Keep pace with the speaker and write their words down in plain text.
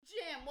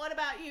what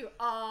about you?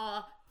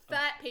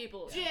 Fat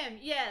people. Jim,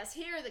 yes,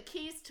 here are the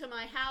keys to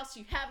my house.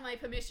 You have my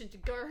permission to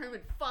go home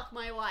and fuck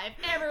my wife.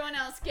 Everyone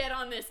else get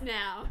on this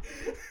now.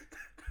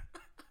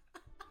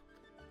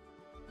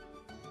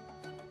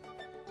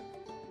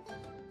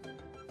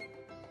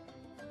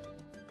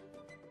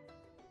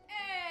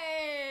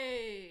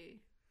 Hey!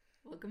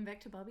 Welcome back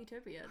to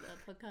Barbietopia,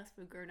 the podcast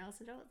for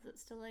grown-ass adults that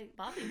still like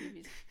Barbie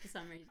movies for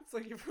some reason. It's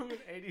like you're from an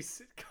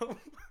 80s sitcom.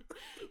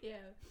 Yeah.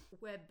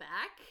 We're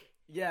back?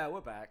 Yeah,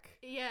 we're back.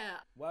 Yeah.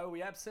 Why were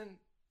we absent?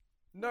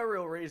 No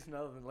real reason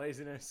other than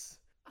laziness.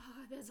 Oh,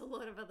 there's a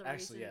lot of other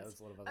reasons. Actually, yeah, there's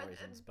a lot of other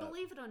reasons. But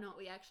believe it or not,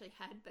 we actually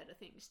had better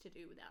things to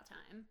do with our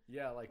time.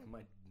 yeah, like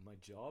my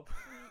job.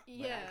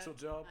 Yeah. My actual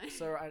job.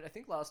 So I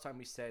think last time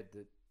we said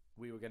that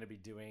we were going to be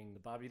doing the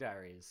Barbie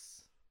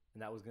Diaries.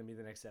 And that was going to be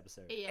the next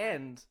episode. Yeah.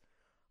 And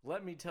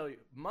let me tell you,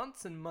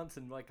 months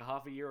and like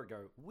half a year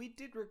ago, we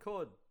did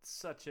record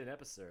such an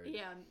episode.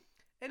 Yeah.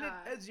 And it,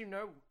 as you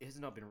know, has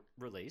not been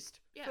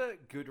released Yeah. for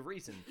good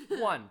reason.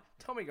 1,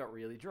 Tommy got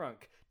really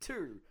drunk.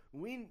 2,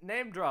 we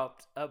name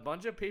dropped a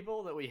bunch of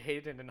people that we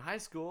hated in high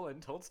school and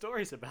told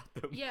stories about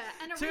them. Yeah,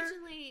 and 2,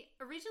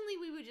 originally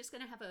we were just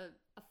going to have a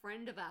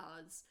friend of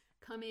ours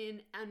come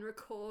in and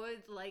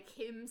record like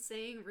him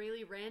saying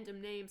really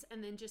random names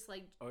and then just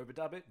like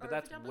overdub it, but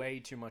that's overdub it? way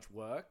too much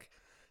work.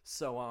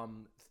 So,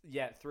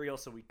 yeah, 3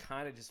 also, we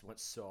kind of just went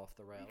so off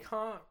the rails. We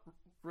can't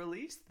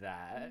release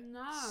that.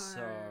 No,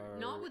 so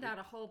not without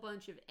a whole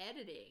bunch of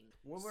editing.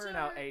 When we're in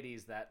our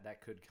 80s,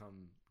 that could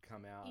come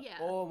out. Yeah.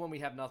 Or when we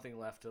have nothing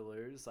left to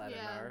lose, I don't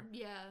know.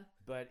 Yeah.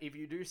 But if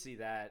you do see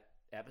that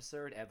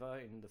episode ever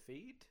in the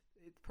feed,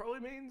 it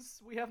probably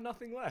means we have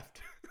nothing left.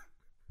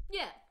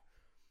 Yeah.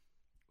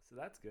 So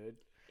that's good.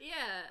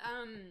 Yeah.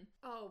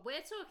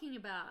 We're talking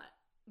about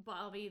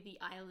Barbie the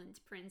Island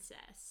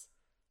Princess.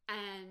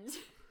 And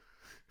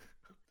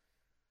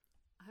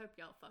I hope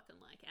y'all fucking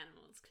like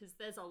animals, because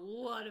there's a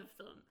lot of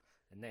them.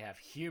 And they have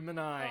human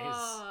eyes.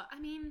 Oh, I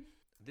mean...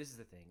 This is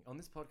the thing. On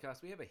this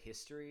podcast, we have a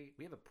history,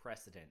 we have a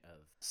precedent of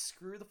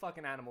screw the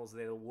fucking animals,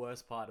 they're the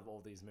worst part of all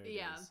these movies.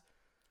 Yeah.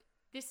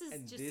 This is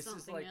and just this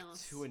something is like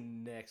else. to a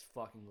next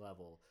fucking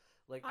level.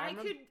 Like I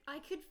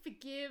could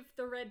forgive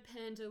the red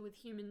panda with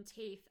human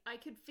teeth. I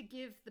could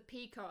forgive the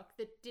peacock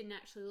that didn't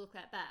actually look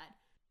that bad.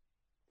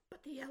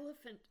 But the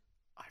elephant...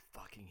 I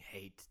fucking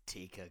hate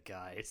Tika,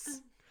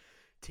 guys.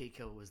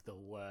 Tika was the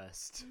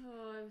worst.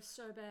 Oh, it was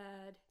so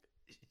bad.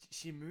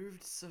 She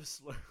moved so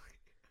slowly.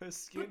 Her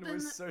skin then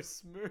was so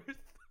smooth.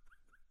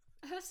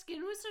 Her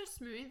skin was so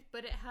smooth,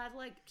 but it had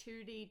like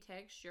 2D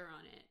texture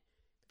on it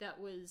that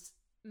was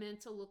meant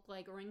to look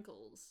like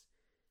wrinkles.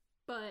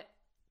 But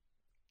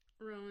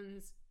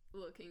Rowan's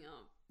looking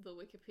up the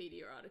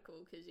Wikipedia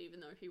article because even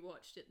though he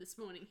watched it this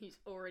morning, he's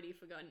already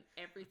forgotten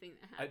everything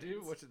that I happened.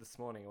 did watch it this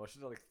morning. I watched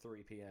it at like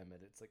 3 p.m.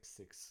 and it's like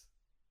 6.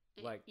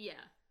 Like, yeah.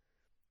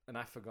 And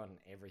I've forgotten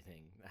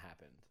everything that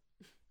happened.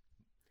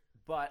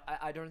 But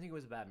I don't think it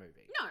was a bad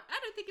movie. No, I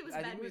don't think it was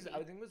a bad movie.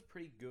 I think it was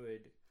pretty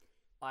good.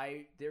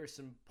 There are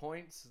some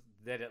points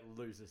that it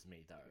loses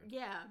me though.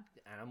 Yeah.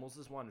 Animals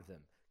is one of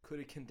them. Could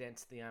have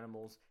condensed the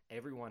animals.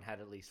 Everyone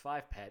had at least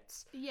 5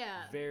 pets.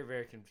 Yeah. Very,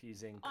 very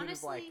confusing.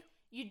 Honestly,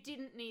 you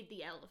didn't need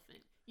the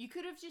elephant. You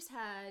could have just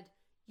had,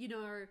 you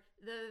know,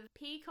 the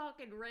peacock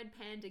and red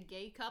panda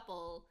gay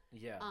couple.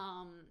 Yeah.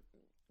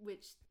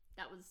 Which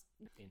that was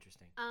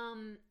interesting.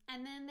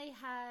 And then they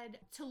had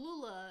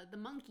Tallulah, the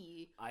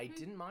monkey. I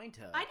didn't mind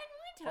her. I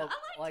didn't mind her.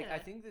 I liked her. I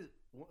think that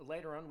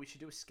later on we should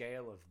do a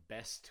scale of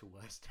best to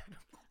worst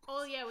animals.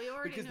 Oh yeah, we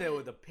already because know. there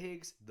were the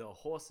pigs, the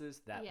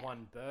horses, that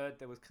one bird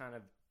that was kind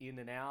of in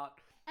and out.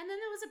 And then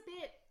there was a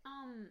bit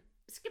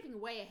skipping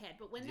way ahead,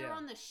 but when they're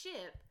on the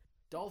ship,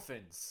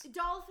 dolphins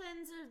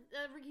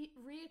are a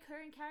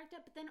reoccurring character,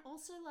 but then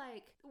also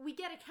like we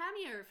get a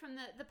cameo from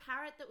the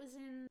parrot that was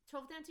in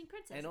 12 Dancing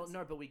Princesses. And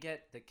no, but we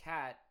get the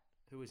cat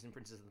who was in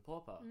Princess and the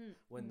Pauper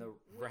when the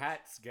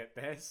rats get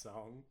their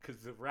song,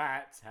 because the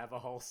rats have a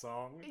whole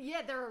song.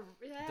 Yeah, the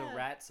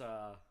rats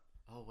are.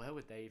 Oh, where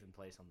would they even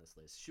place on this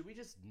list? Should we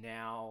just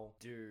now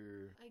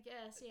do? I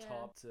guess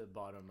top to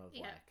bottom of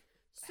like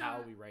so, how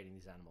are we rating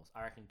these animals?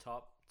 I reckon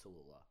top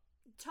Tallulah.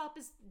 Top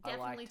is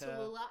definitely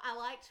Tallulah. I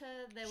liked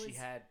her. She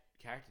had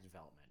character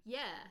development.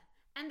 Yeah,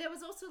 and there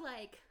was also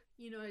like,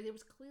 you know, there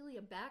was clearly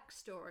a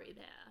backstory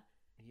there.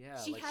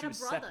 Yeah, she had she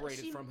was a brother.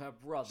 Separated from her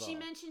brother. She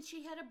mentioned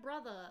she had a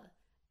brother,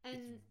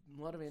 and it's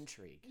a lot of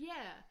intrigue.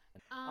 Yeah.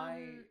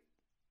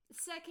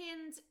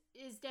 Second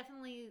is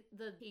definitely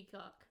the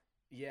peacock.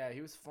 Yeah,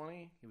 he was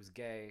funny. He was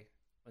gay,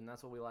 and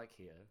that's what we like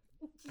here.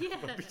 Yeah.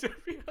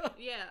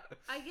 Yeah.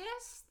 I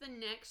guess the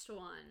next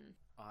one.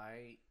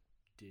 I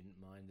didn't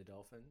mind the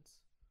dolphins.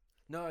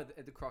 No,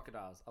 the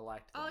crocodiles. I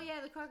liked them. Oh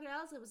yeah, the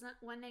crocodiles. There was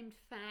one named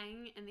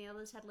Fang, and the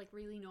others had like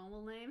really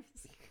normal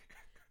names.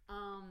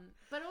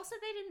 But also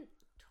they didn't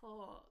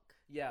talk.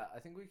 Yeah, I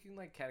think we can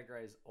like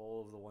categorize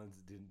all of the ones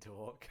that didn't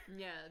talk.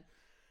 Yeah.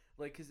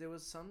 Like, because there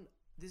was some.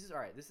 This is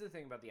alright. This is the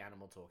thing about the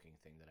animal talking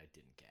thing that I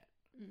didn't get.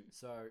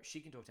 So she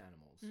can talk to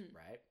animals,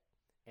 right?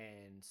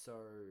 And so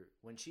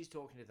when she's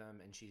talking to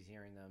them and she's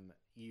hearing them,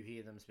 you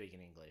hear them speak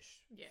in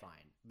English. Yeah.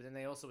 Fine. But then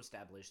they also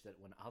establish that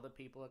when other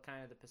people are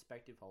kind of the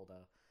perspective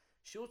holder,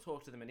 she'll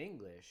talk to them in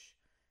English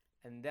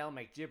and they'll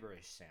make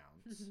gibberish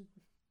sounds.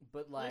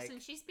 But like,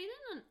 listen, she's been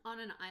on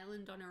an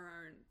island on her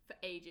own for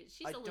ages.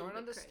 She's I a little don't bit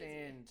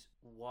understand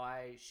crazy.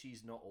 why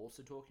she's not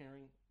also talking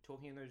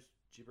in those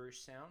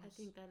gibberish sounds. I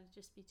think that'd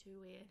just be too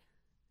weird.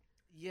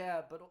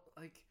 Yeah, but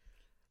like,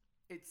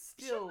 it's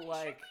still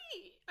like. Should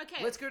we?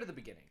 Okay. Let's go to the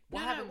beginning.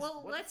 What happens?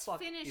 Well, what let's the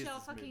fuck finish is our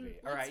this fucking. movie?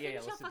 Let's finish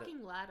our let's do that.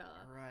 fucking ladder.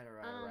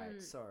 All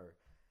right. So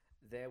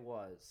there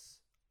was.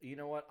 You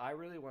know what? I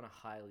really want to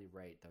highly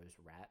rate those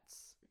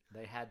rats.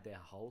 They had their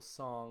whole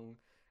song.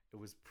 It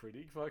was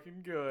pretty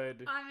fucking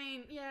good. I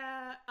mean,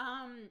 yeah.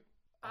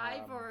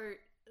 I vote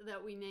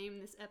that we name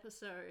this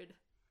episode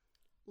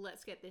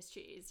 "Let's Get This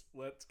Cheese."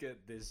 Let's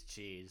get this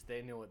cheese.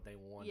 They knew what they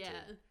wanted.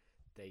 Yeah.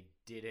 They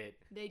did it.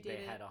 They did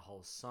They it. had a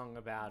whole song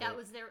about it. That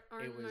was their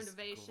own It was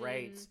motivation.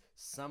 great.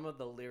 Some of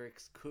the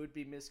lyrics could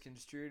be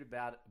misconstrued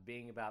about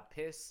being about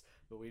piss,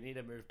 but we need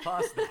to move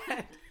past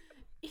that.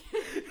 Yeah.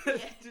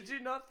 Did you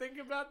not think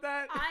about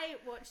that? I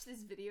watched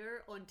this video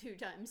on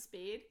 2x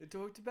speed. It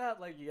talked about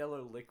like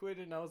yellow liquid,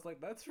 and I was like,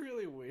 "That's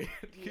really weird,"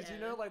 because you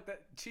Yeah. know, like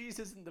that cheese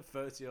isn't the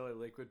first yellow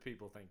liquid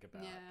people think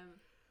about. Yeah.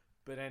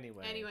 But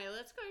anyway. Anyway,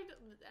 let's go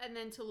and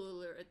then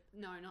Tallulah.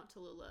 No, not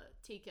Tallulah.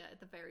 Tika at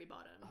the very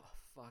bottom. Oh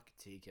fuck,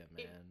 Tika,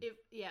 man.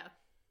 Yeah,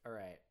 All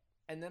right,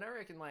 and then I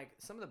reckon like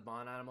some of the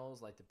barn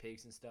animals, like the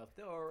pigs and stuff,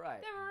 they were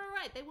alright. they were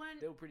alright.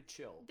 They were pretty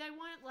chill. They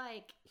weren't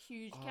like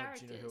huge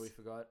characters. Do you know who we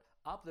forgot?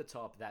 Up the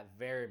top, that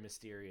very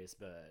mysterious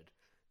bird.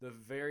 The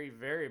very,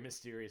 very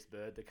mysterious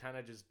bird that kind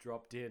of just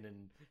dropped in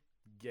and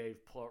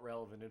gave plot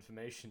relevant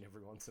information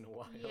every once in a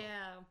while.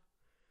 Yeah,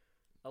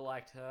 I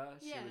liked her.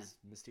 She Yeah. was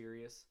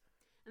mysterious.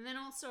 and then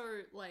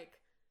also like,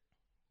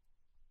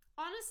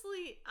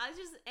 honestly,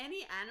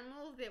 any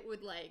animal that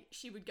would like,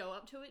 she would go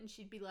up to it and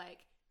she'd be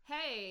like,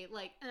 "Hey,"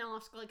 like, and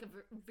ask like a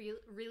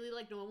really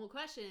like normal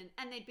question,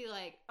 and they'd be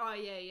like, "Oh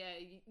yeah,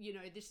 you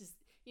know, this is."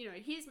 You know,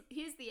 here's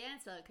the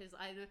answer because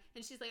I know,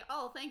 and she's like,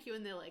 "Oh, thank you,"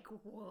 and they're like,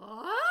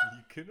 "What?"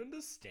 You can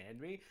understand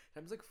me. It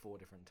happens like 4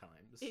 different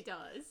times. It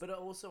does. But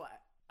also,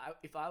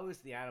 if I was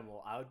the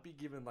animal, I would be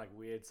given like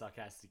weird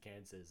sarcastic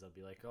answers. I'd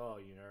be like, "Oh,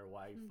 you know,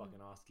 why are you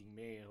fucking asking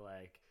me?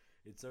 Like,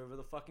 it's over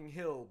the fucking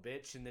hill,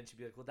 bitch." And then she'd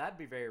be like, "Well, that'd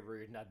be very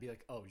rude." And I'd be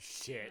like, "Oh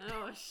shit."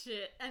 Oh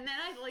shit! And then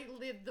I like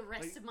lived the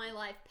rest Like- of my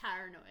life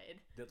paranoid.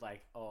 That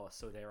like, oh,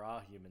 so there are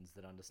humans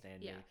that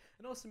understand Yeah. me,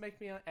 and also make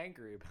me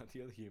angry about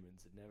the other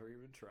humans that never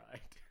even tried.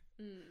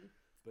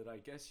 But I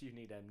guess you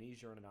need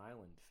amnesia on an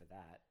island for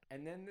that.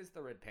 And then there's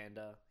the red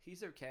panda.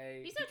 He's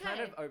okay. He's He kind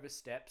of okay.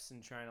 oversteps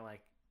in trying to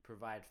like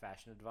provide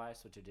fashion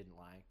advice, which I didn't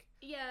like.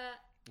 Yeah,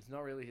 It's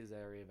not really his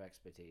area of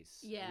expertise.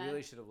 Yeah.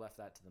 Really should have left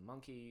that to the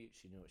monkey.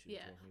 She knew what she was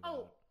yeah. talking about.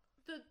 Oh,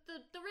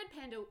 the red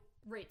panda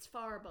rates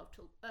far above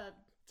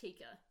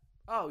Tika.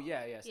 Oh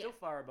yeah. Still Yeah.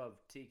 far above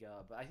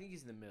Tika, but I think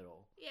he's in the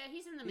middle. Yeah,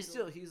 he's in the He's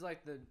middle. he's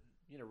like the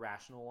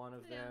rational one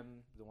of Yeah.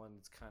 them, the one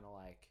that's kind of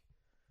like,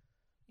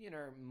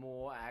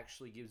 more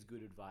actually gives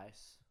good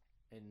advice,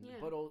 and Yeah.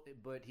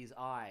 but his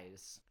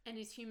eyes And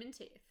his human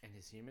teeth. and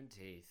his human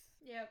teeth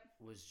Yep.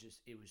 was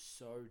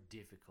so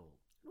difficult.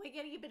 We're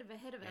getting a bit of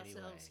ahead of Anyway.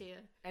 ourselves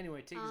here.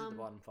 Anyway, Tika's at the Um,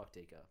 bottom. Fuck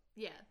Tika.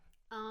 Yeah.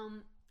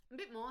 A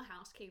bit more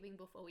housekeeping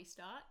before we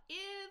start.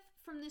 If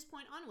from this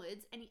point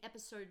onwards any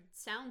episode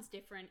sounds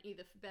different,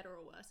 either for better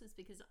or worse, it's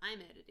because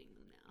I'm editing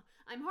them now.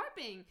 I'm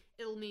hoping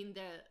it'll mean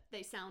that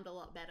they sound a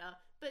lot better,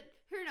 but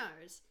who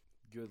knows?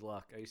 Good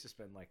luck. I used to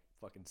spend like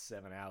fucking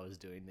 7 hours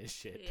doing this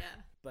shit.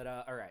 Yeah. But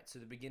all right. So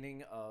the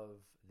beginning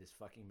of this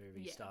fucking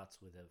movie Yeah.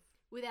 starts with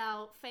With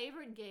our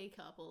favorite gay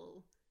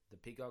couple. the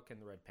peacock and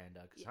the red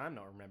panda, because Yeah. I'm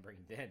not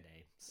remembering their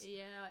names.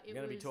 Yeah, it I'm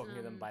gonna was, be talking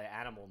to them by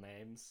animal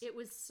names. It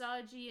was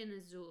Saji and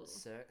Azul.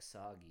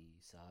 Saji,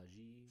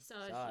 Saji.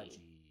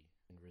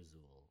 and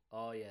Razul.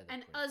 Oh yeah, the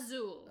And prince.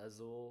 Azul.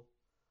 Azul,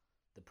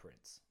 the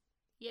prince.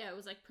 Yeah, it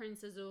was like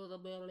Prince Azul, the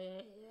blah, blah,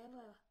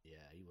 blah.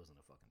 Yeah, he wasn't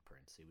a fucking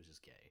prince. He was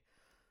just gay.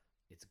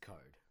 It's a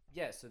code.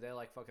 Yeah, so they're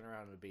like fucking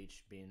around on the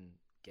beach, being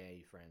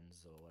gay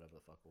friends or whatever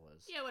the fuck it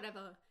was. Yeah,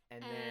 whatever.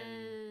 And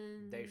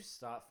then they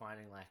start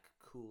finding like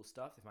cool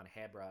stuff. They find a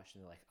hairbrush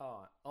and they're like,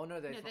 oh no,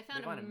 they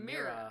found find a a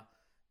mirror. mirror.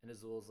 And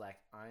Azul's like,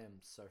 I am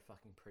so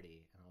fucking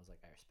pretty. And I was like,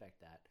 I respect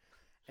that.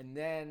 And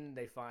then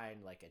they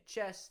find like a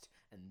chest,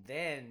 and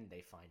then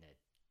they find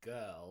a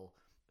girl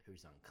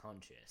who's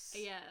unconscious.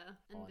 Yeah.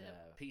 And On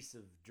a piece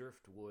of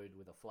driftwood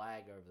with a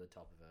flag over the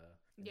top of her.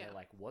 And Yeah. they're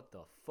like, what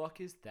the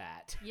fuck is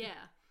that?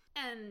 yeah.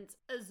 And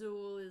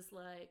Azul is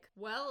like,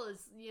 well,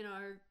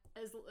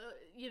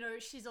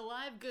 she's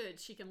alive, good.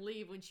 She can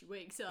leave when she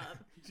wakes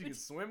up. She can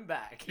swim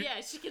back.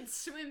 Yeah, she can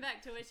swim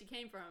back to where she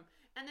came from.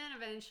 And then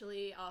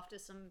eventually, after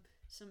some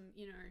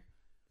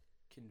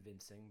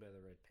Convincing by the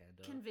red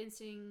panda.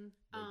 convincing,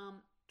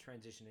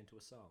 Transition into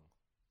a song.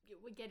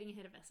 we're getting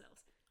ahead of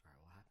ourselves.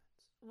 Alright, what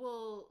happens?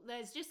 Well,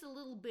 there's just a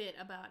little bit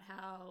about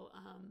how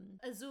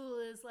Azul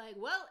is like,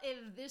 well,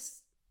 if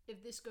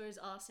this goes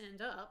arse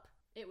end up,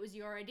 it was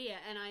your idea.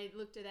 And I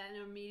looked at that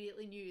and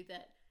immediately knew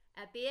that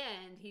at the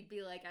end, he'd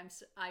be like,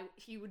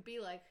 he would be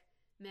like,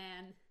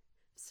 man,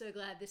 so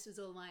glad this was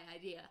all my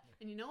idea.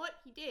 And you know what?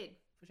 He did.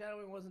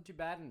 Foreshadowing wasn't too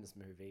bad in this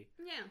movie.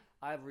 Yeah.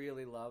 I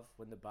really love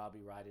when the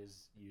Barbie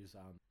writers use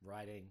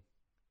writing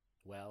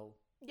well.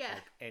 Yeah.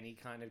 Like any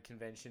kind of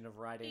convention of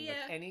writing. Yeah.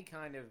 Like any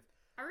kind of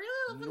I really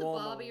love when normal...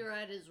 the Barbie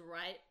writers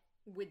write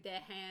with their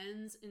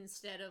hands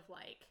instead of,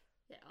 like,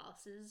 their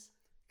asses.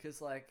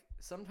 Because, like,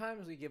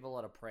 sometimes we give a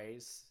lot of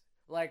praise.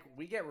 Like,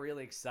 we get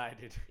really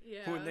excited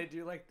Yeah. when they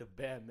do, like, the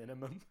bare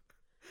minimum.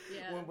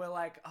 Yeah. When we're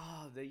like,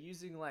 oh, they're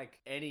using, like,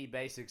 any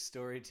basic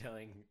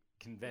storytelling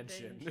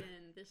convention.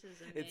 This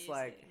is amazing. It's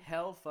like,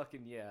 hell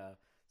fucking yeah.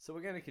 So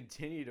we're going to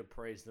continue to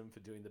praise them for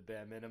doing the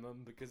bare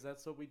minimum because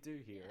that's what we do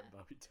here at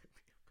Barbie Tokyo.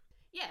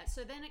 Yeah,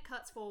 so then it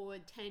cuts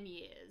forward 10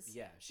 years.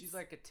 Yeah, she's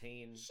like a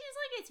teen. She's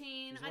like a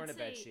teen. She's wearing a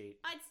bedsheet.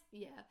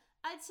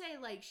 I'd say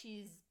like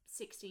she's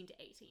 16 to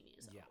 18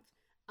 years old.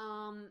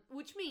 Yeah.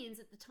 Which means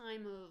at the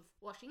time of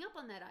washing up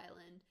on that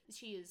island,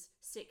 she is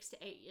 6 to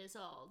 8 years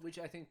old. Which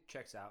I think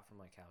checks out from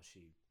like how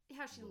she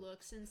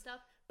looks and stuff.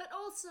 But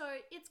also,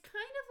 it's kind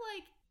of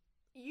like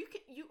you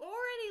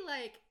already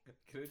like.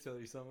 Can I tell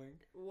you something?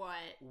 What?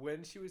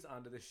 When she was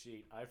under the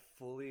sheet, I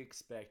fully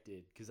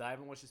expected, because I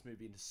haven't watched this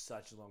movie in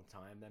such a long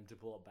time, them to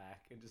pull it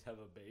back and just have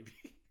a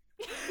baby.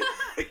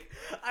 Like,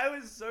 I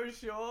was so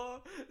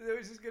sure there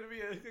was just gonna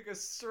be a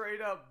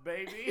straight up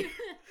baby.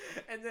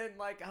 And then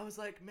like I was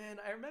like, man,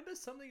 I remember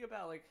something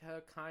about like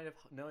her kind of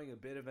knowing a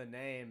bit of a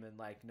name and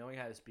like knowing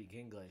how to speak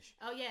English.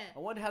 Oh yeah. I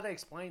wonder how they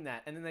explain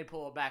that, and then they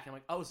pull it back. I'm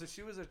like, oh, so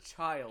she was a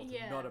child,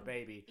 not a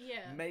baby.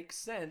 Yeah, makes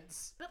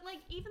sense. But like,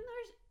 even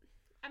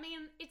though, I mean,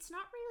 it's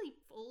not really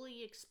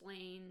fully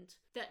explained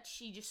that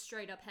she just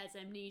straight up has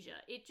amnesia.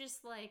 It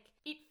just like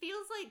it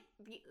feels like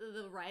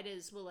the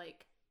writers were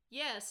like,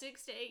 yeah,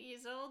 6 to 8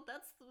 years old.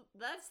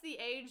 That's the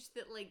age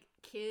that like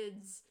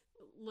kids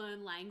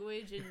learn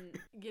language and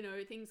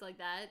things like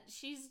that.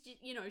 She's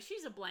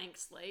a blank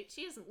slate.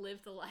 She hasn't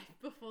lived a life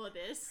before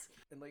this.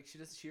 And like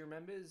she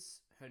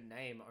remembers her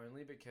name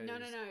only because no.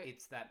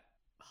 It's that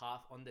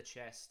half on the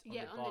chest on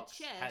the box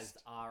chest has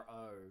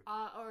R-O.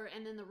 R-O,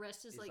 and then the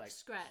rest is like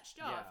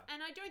scratched off. Yeah.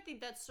 And I don't think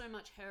that's so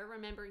much her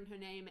remembering her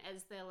name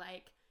as they're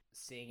like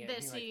seeing it.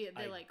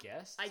 They're like,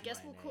 I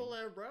guess we'll call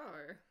her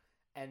Ro.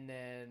 And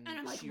then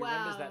I'm like, she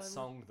remembers that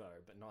song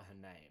though, but not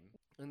her name.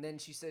 And then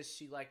she says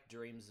she like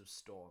dreams of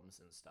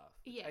storms and stuff.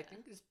 Yeah, I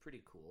think is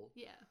pretty cool.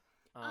 Yeah.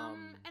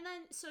 And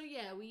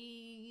then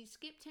we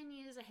skip 10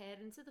 years ahead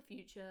into the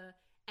future,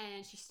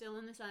 and she's still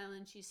on this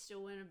island. She's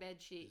still wearing a bed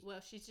sheet.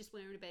 Well, she's just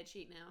wearing a bed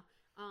sheet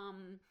now.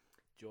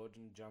 George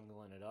and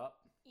jungling it up.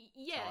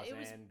 Yeah,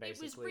 Tarzan, it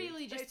was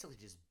really basically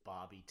just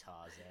Barbie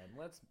Tarzan.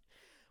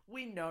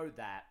 We know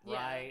that,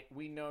 right?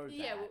 We know that.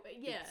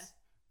 Yeah. It's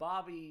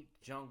Barbie,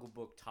 Jungle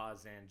Book,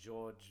 Tarzan,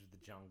 George the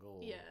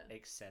Jungle,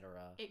 etc.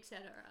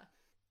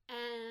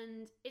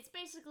 And it's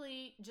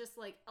basically just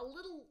like a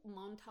little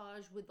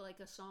montage with like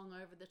a song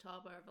over the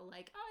top over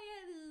like, oh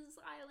yeah, this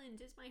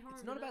island is my home.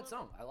 It's not a bad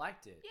song. I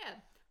liked it. Yeah.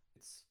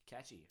 It's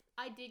catchy.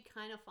 I did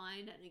kind of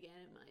find, and again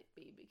it might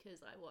be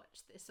because I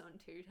watched this on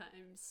 2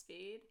 times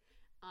speed.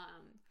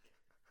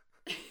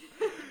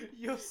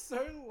 You're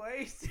so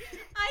lazy.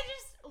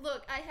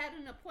 I had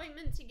an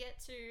appointment to get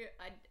to.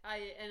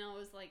 I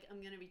was like,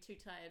 I'm gonna be too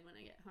tired when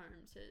I get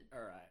home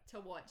to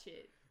watch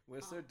it.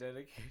 We're so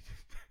dedicated.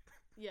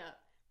 Yeah.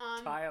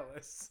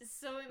 Tireless.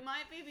 So it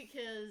might be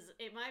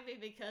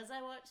because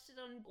I watched it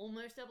on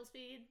almost double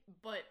speed,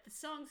 but the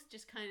songs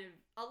just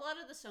a lot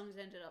of the songs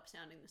ended up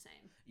sounding the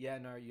same. Yeah,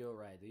 no, you're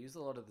right. They use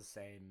a lot of the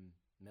same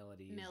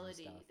melody and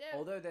stuff.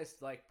 Although there's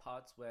like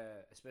parts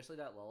where, especially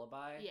that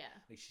lullaby,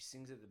 like she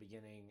sings at the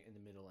beginning, in the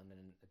middle, and then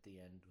at the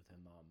end with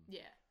her mum.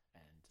 Yeah.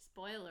 And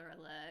spoiler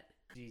alert.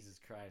 Jesus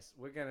Christ,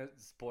 we're gonna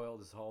spoil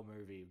this whole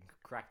movie.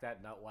 Crack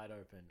that nut wide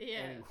open.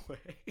 Yeah.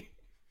 Anyway.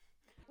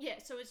 Yeah,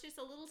 so it's just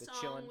a little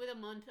song with a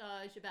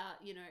montage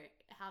about,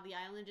 how the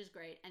island is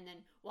great. And then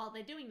while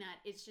they're doing that,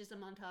 it's just a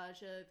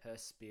montage of her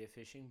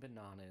spearfishing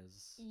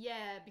bananas.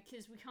 Yeah,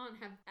 because we can't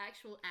have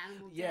actual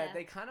animal death. Yeah,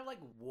 they kind of like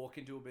walk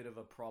into a bit of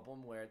a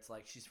problem where it's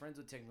like she's friends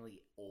with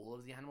technically all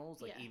of the animals,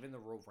 like even the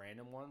real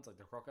random ones, like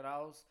the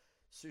crocodiles.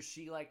 So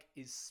she like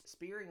is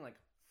spearing like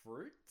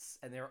fruits,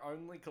 and they're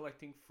only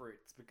collecting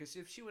fruits because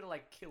if she were to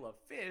like kill a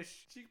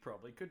fish, she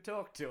probably could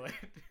talk to it.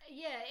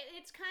 Yeah,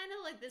 it's kind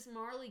of like this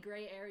morally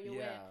gray area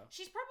where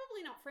she's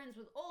probably not friends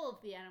with all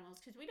of the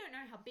animals because we don't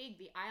know how big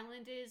the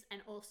island is,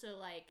 and also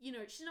like,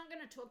 she's not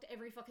going to talk to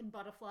every fucking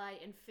butterfly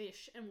and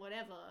fish and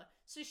whatever.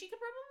 So she could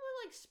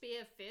probably like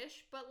spear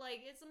fish, but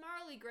like it's a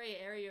morally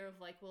gray area of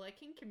like, well, I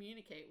can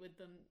communicate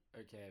with them.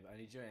 Okay, but I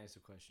need you to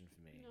answer a question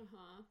for me.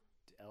 Uh-huh.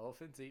 Do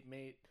elephants eat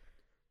meat?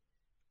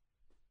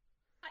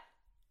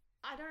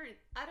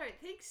 I don't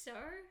think so.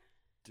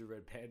 Do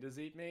red pandas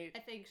eat meat? I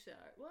think so.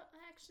 Well,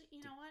 actually, you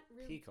know what?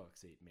 Really?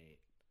 Peacocks eat meat.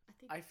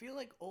 I feel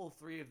like all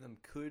 3 of them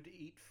could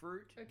eat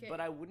fruit, okay,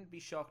 but I wouldn't be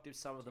shocked if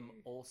some of them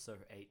also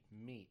ate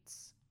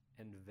meats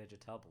and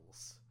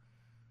vegetables.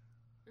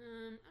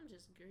 I'm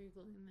just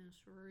Googling this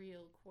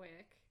real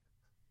quick.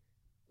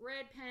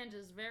 Red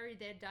pandas vary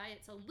their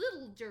diets a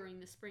little during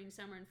the spring,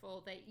 summer, and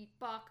fall. They eat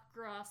bark,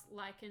 grass,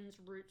 lichens,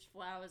 roots,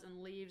 flowers,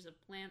 and leaves of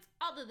plants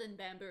other than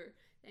bamboo.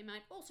 They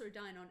might also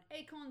dine on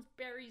acorns,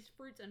 berries,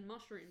 fruits, and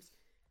mushrooms.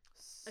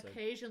 So,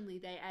 Occasionally,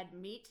 they add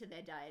meat to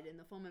their diet in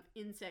the form of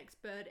insects,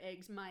 bird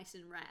eggs, mice,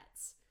 and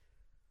rats.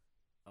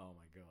 oh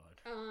my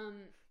god.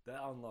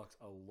 That unlocks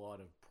a lot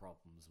of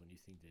problems when you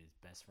think that his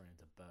best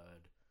friend's a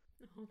bird.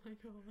 Oh my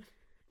god.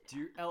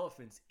 Do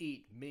elephants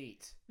eat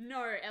meat?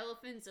 No,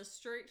 elephants are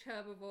strict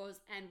herbivores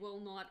and will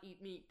not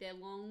eat meat. Their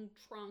long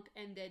trunk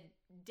and their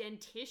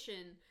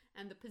dentition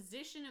and the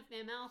position of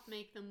their mouth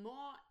make them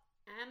more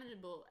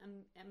amenable.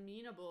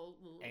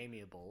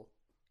 Amiable.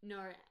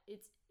 No,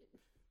 it's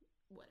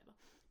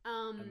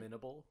whatever.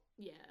 Amenable?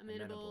 Yeah,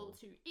 amenable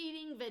to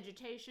eating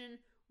vegetation,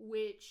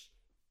 which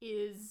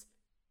is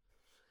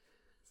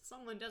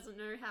someone doesn't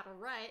know how to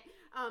write.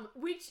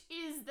 Which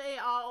is they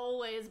are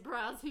always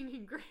browsing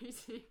and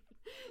grazing.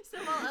 So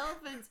while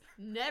elephants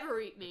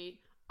never eat meat,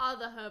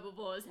 other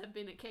herbivores have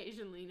been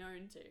occasionally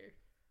known to.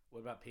 What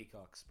about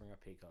peacocks? Bring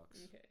up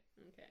peacocks.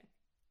 Okay.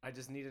 I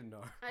just need to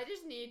know. I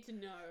just need to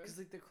know. Because,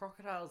 like, the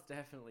crocodiles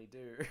definitely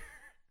do.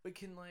 But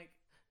can, like,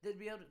 they'd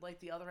be able to, like,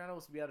 the other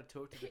animals would be able to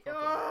talk to the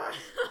crocodiles.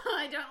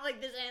 I don't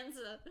like this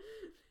answer.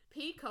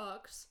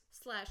 Peacocks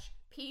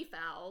 /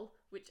 peafowl,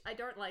 which I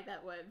don't like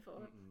that word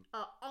for,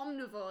 are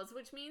omnivores,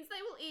 which means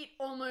they will eat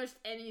almost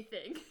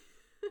anything.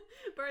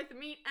 Both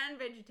meat and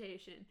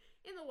vegetation.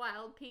 In the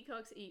wild,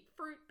 peacocks eat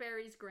fruit,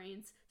 berries,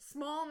 grains,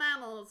 small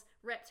mammals,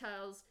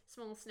 reptiles,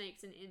 small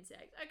snakes, and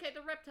insects. Okay,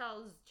 the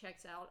reptiles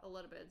checks out. A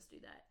lot of birds do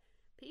that.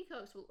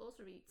 Peacocks will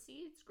also eat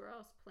seeds,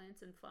 grass,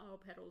 plants, and flower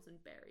petals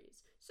and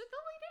berries. So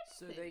they'll eat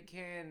So anything. they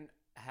can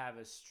have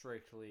a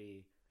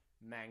strictly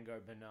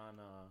mango,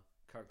 banana,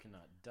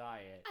 coconut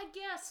diet. I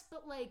guess,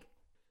 but like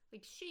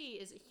she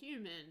is a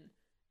human.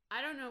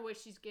 I don't know where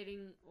she's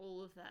getting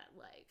all of that,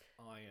 like...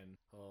 Iron.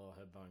 Oh,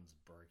 her bones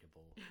are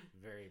breakable.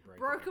 Very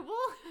breakable.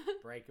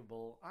 Brokeable?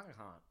 Breakable. I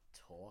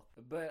can't talk.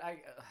 But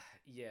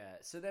yeah.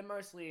 So they're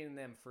mostly eating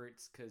them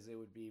fruits because it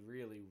would be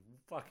really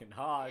fucking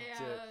hard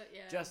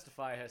to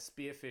justify her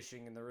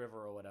spearfishing in the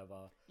river or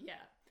whatever. Yeah.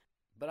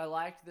 But I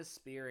liked the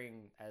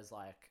spearing as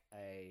like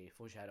a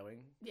foreshadowing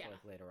Yeah. for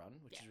like later on,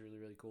 which is really,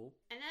 really cool.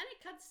 And then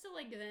it cuts to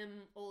like them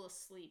all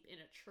asleep in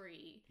a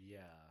tree. Yeah.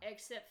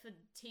 Except for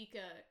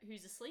Tika,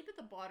 who's asleep at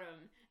the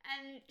bottom.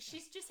 And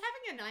she's just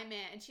having a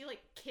nightmare and she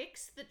like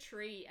kicks the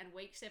tree and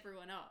wakes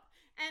everyone up.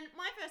 And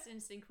my first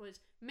instinct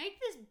was, make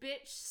this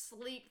bitch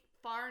sleep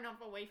far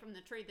enough away from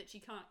the tree that she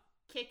can't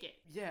kick it.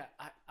 Yeah,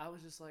 I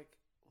was just like,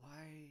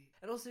 why?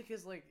 And also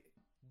because like,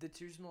 the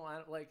two small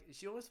like,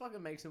 she almost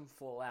fucking makes him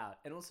fall out.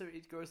 And also,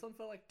 it goes on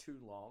for, like, too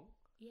long.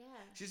 Yeah.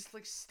 She's just,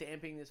 like,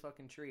 stamping this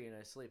fucking tree in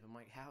her sleep. I'm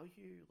like, how are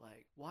you,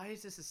 like, why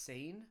is this a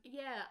scene?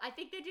 Yeah, I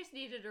think they just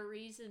needed a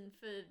reason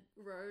for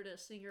Ro to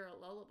sing her a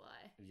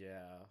lullaby.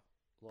 Yeah.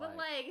 But,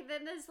 like,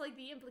 then there's, like,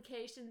 the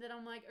implication that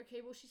I'm like,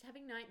 okay, well, she's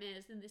having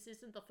nightmares, and this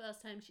isn't the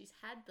first time she's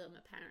had them,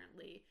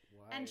 apparently.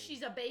 why? And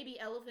she's a baby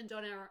elephant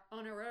on her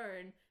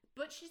own.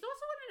 But she's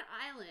also on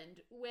an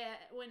island where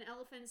when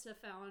elephants are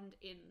found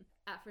in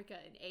Africa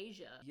and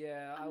Asia.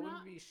 Yeah, I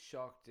wouldn't be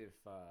shocked if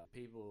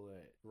people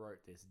that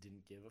wrote this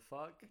didn't give a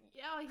fuck.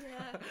 Yeah.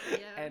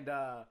 And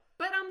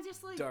but I'm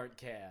just like, don't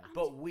care.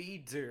 But we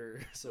do.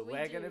 So We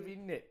we're do. gonna be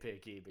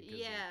nitpicky because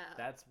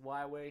that's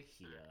why we're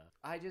here.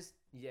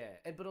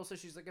 But also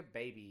she's like a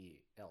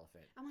baby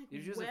elephant. I'm like,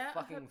 If she was where a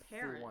fucking are her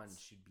parents? full one,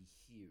 she'd be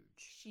huge.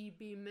 She'd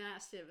be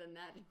massive, and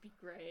that'd be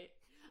great.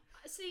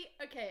 See,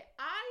 okay,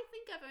 I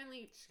think I've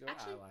only She's got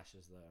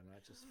eyelashes though, and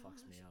that just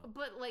fucks me up.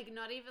 But like,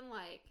 not even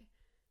like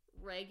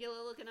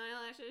regular looking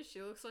eyelashes.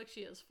 She looks like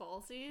she has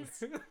falsies.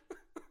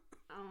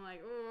 I'm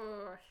like,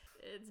 oh,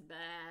 it's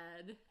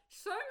bad.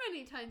 So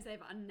many times they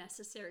have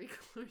unnecessary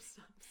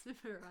close-ups of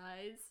her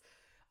eyes.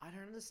 I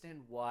don't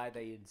understand why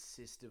they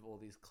insist of all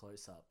these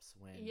close-ups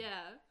when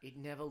it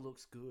never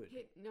looks good.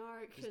 No,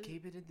 Just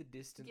keep it in the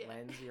distant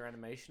lens. Your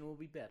animation will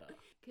be better.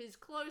 Because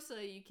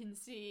closer you can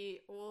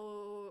see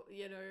all,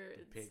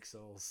 The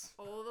pixels.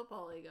 all the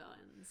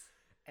polygons.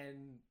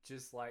 And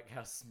just like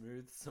how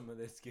smooth some of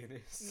their skin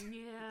is.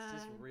 Yeah. It's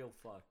just real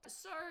fucked.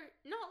 So,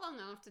 not long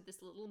after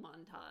this little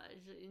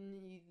montage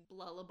in the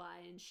lullaby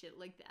and shit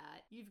like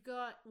that, you've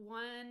got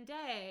one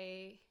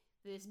day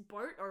this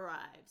boat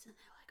arrives and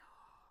they're like,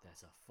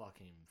 that's a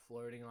fucking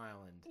floating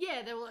island.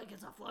 yeah, they were like,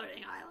 it's a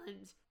floating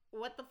island.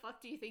 What the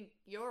fuck do you think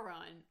you're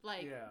on?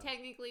 Like,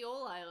 technically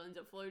all islands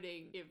are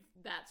floating if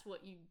that's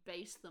what you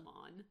base them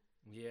on.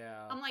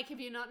 Yeah. I'm like, have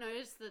you not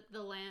noticed that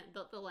the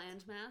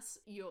landmass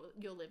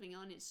you're living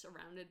on is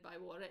surrounded by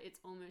water? It's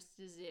almost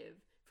as if,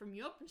 from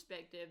your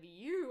perspective,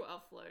 you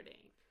are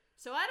floating.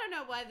 So I don't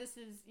know why this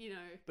is,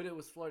 But it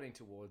was floating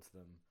towards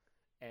them.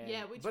 And,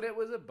 yeah, but it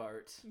was a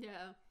boat.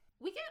 Yeah.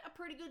 We get a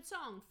pretty good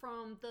song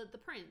from the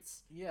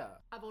prince. Yeah.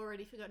 I've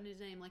already forgotten his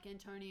name, like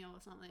Antonio or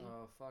something.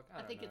 Oh, fuck.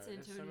 I think it's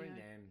Antonio. There's so many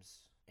names.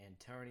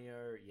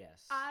 Antonio,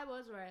 yes. I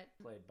was right.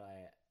 Played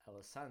by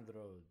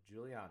Alessandro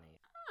Giuliani.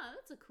 Ah,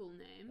 that's a cool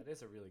name. That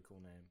is a really cool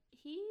name.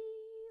 He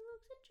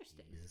looks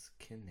interesting. He's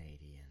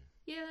Canadian.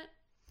 Yeah.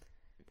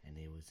 And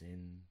he was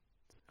in...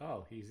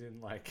 Oh, he's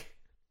in, like,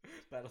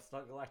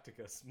 Battlestar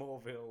Galactica,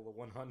 Smallville, The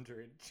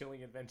 100,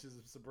 Chilling Adventures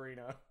of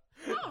Sabrina.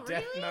 Oh,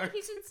 Death really? Note.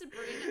 He's in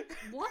Sabrina?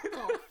 What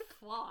the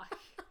fuck?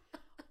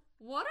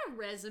 What a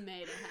resume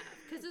to have.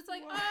 Because it's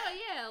like, What? oh,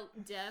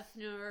 yeah, Death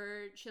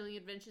Note, Chilling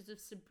Adventures of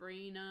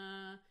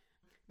Sabrina,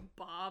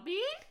 Bobby?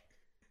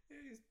 Yeah,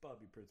 he's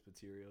Bobby Prince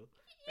material.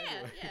 Yeah,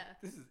 Anyway, yeah.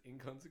 This is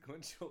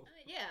inconsequential.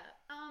 Yeah.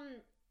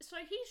 So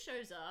he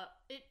shows up.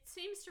 It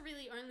seems to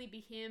really only be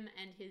him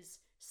and his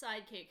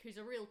sidekick, who's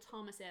a real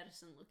Thomas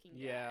Edison looking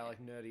guy. Yeah, like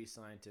nerdy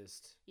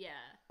scientist. Yeah.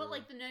 But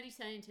like the nerdy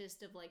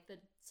scientist of like the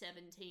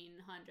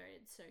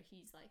 1700s, so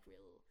he's like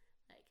real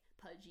like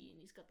pudgy and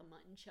he's got the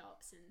mutton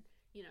chops and,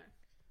 you know.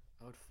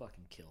 I would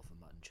fucking kill for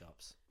mutton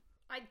chops.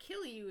 I'd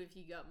kill you if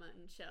you got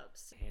mutton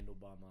chops.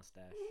 Handlebar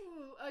mustache.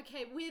 Ooh,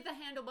 okay, with a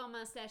handlebar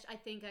mustache, I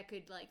think I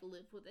could like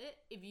live with it.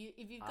 If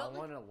you've got I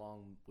want a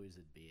long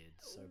wizard beard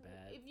so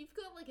bad. If you've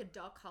got like a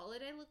Doc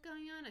Holliday look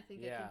going on, I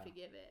think I Yeah. can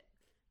forgive it.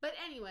 But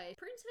anyway,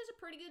 Prince has a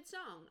pretty good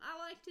song. I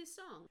liked his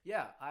song.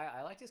 Yeah,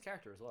 I liked his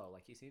character as well.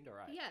 Like, he seemed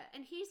alright. Yeah,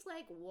 and he's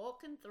like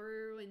walking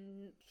through,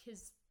 and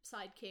his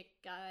sidekick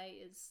guy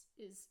is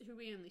who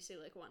we only see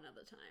like one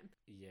other time.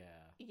 Yeah.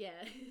 Yeah.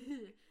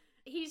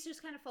 He's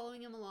just kind of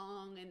following him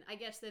along, and I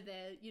guess they're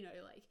there, you know,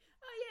 like,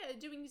 oh yeah,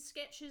 doing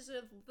sketches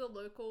of the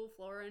local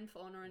flora and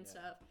fauna and Yeah.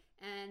 stuff.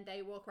 And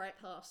they walk right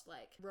past,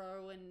 like,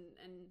 Ro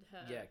and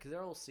her. Yeah, because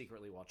they're all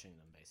secretly watching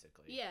them,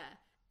 basically. Yeah.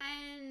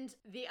 And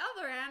the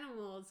other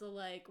animals are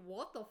like,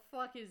 what the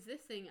fuck is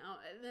this thing?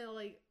 And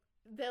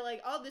they're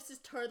like, oh, this is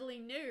totally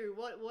new.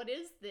 What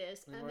is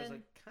this? And Roy's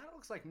like, kind of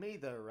looks like me,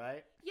 though,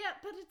 right? yeah,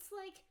 but it's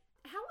like,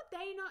 how would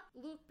they not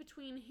look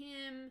between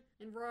him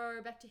and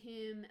Ro, back to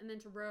him, and then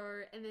to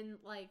Ro, and then,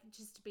 like,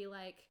 just to be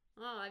like,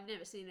 oh, I've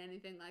never seen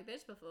anything like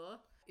this before.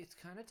 It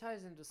kind of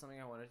ties into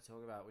something I wanted to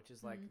talk about, which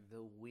is, like, Mm-hmm.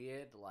 the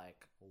weird,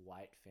 like,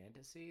 white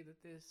fantasy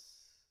that this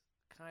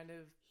kind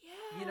of...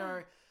 Yeah. You know,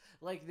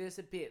 like, there's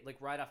a bit, like,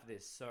 right after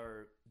this. So,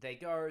 they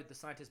go, the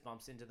scientist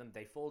bumps into them,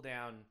 they fall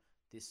down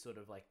this sort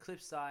of, like,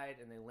 cliffside,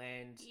 and they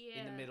land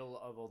in the Yeah. middle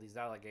of all these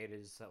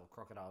alligators or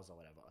crocodiles or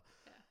whatever.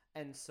 Yeah.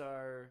 And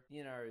so,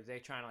 you know, they're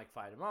trying to, like,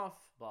 fight him off,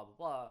 blah, blah,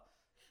 blah.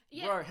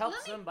 Yeah, Ro helps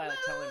let me- them by, like,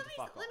 telling him to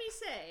fuck off. Let me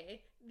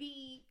say,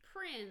 the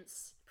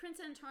Prince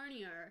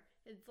Antonio,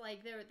 it's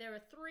like there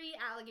are 3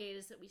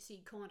 alligators that we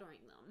see cornering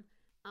them.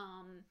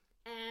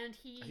 And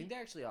he... I think they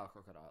actually are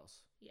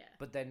crocodiles. Yeah.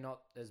 But they're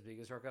not as big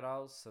as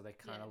crocodiles, so they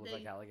kind Yeah, of look they-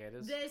 like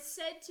alligators. They're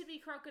said to be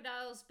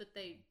crocodiles, but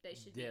they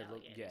should be Yeah,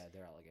 alligators. yeah,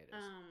 they're alligators.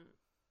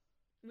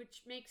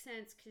 Which makes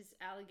sense because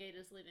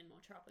alligators live in more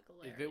tropical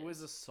areas. If it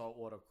was a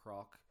saltwater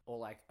croc or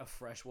like a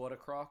freshwater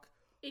croc,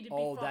 it'd be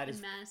oh, that fucking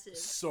is massive.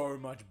 so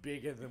much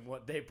bigger than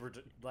what they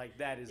like.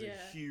 That is Yeah.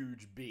 a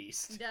huge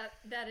beast. That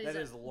is That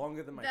a- is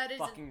longer than my that is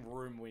a- fucking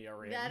room we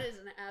are in. That is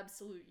an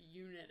absolute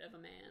unit of a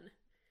man.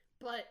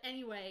 But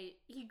anyway,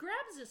 he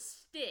grabs a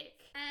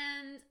stick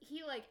and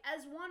he, like,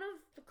 as one of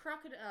the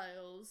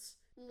crocodiles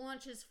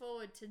launches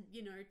forward to,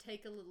 you know,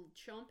 take a little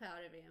chomp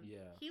out of him. Yeah.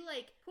 He,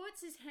 like,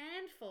 puts his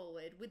hand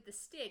forward with the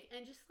stick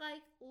and just,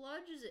 like,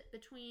 lodges it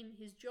between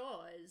his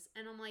jaws.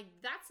 And I'm like,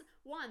 that's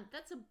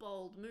a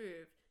bold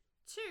move.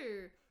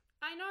 2,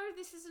 I know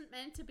this isn't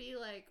meant to be,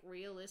 like,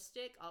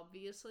 realistic,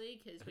 obviously,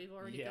 because we've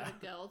already got Yeah.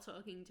 a girl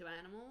talking to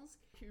animals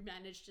who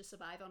managed to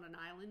survive on an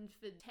island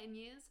for 10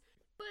 years.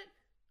 But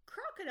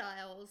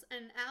crocodiles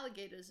and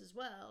alligators as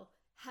well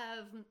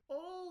have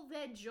all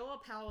their jaw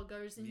power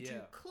goes into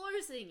Yeah.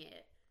 closing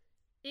it.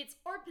 It's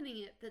opening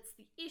it that's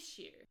the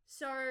issue.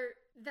 So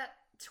that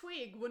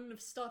twig wouldn't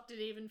have stopped it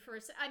even for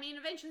a I mean,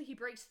 eventually he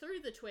breaks through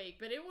the twig,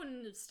 but it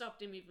wouldn't have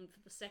stopped him even for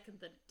the second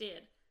that it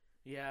did.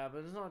 Yeah,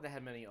 but it's not like they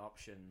had many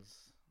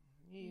options.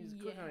 He's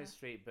quick on Yeah. his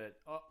feet,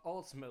 but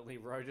ultimately,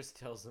 Ro just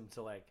tells them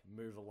to, like,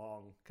 move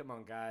along. Come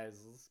on,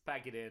 guys, let's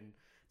pack it in.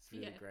 It's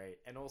really Yeah. great.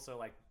 And also,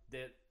 like,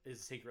 there is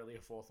secretly a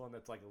 4th one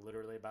that's, like,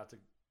 literally about to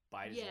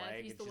bite his Yeah,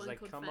 leg. he's And the she's one like,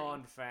 called come Fang."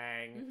 on,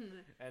 Fang.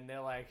 Mhm. And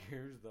they're like,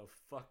 who the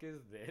fuck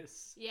is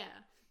this?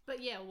 Yeah.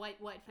 But yeah, white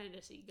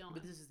fantasy, go on.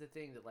 But this is the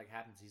thing that, like,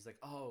 happens. He's like,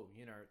 oh,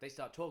 you know, they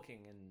start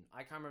talking, and I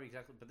can't remember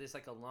exactly, but there's,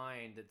 like, a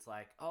line that's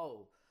like,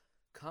 oh,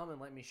 come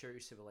and let me show you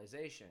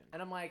civilization.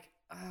 And I'm like,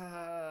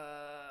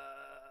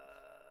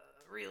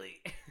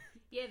 really?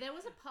 Yeah, there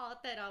was a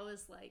part that I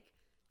was like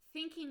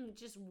thinking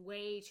just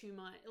way too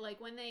much. Like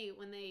when they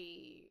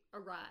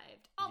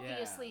arrived,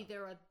 obviously Yeah.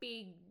 there are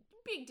big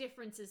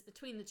differences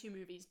between the 2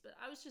 movies, but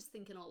I was just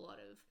thinking a lot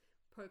of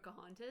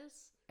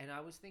Pocahontas. And I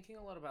was thinking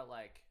a lot about,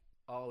 like,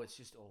 oh, it's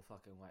just all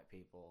fucking white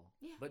people.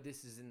 Yeah. But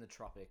this is in the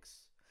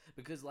tropics.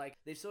 Because, like,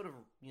 they've sort of,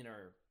 you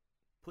know,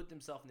 put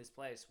themselves in this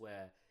place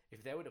where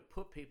if they were to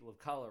put people of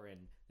color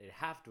in, they'd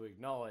have to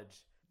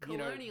acknowledge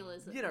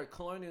Colonialism. You know,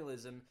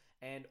 colonialism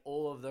and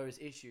all of those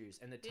issues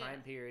and the time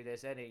Yeah. period they're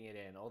setting it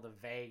in, or the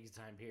vague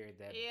time period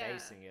they're Yeah.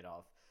 basing it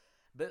off.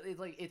 But it's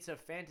like, it's a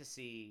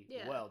fantasy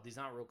Yeah. world. These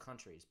aren't real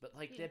countries. But,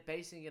 like, Yeah. they're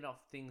basing it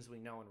off things we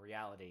know in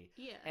reality.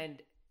 Yeah.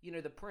 And, you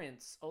know, the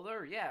prince,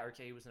 although, yeah,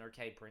 okay, he was an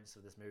okay prince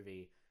of this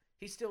movie,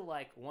 he's still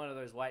like one of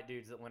those white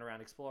dudes that went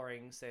around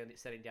exploring,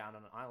 setting down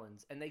on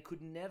islands, and they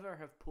could never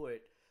have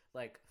put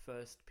like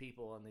first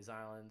people on these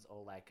islands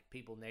or like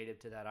people native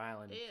to that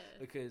island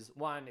because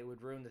one, it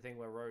would ruin the thing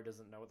where Ro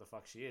doesn't know what the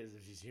fuck she is,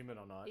 if she's human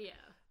or not. Yeah.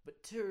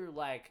 But two,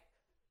 like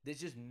there's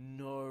just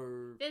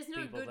no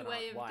good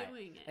way of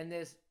doing it. And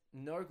there's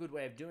no good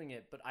way of doing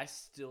it, but I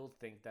still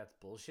think that's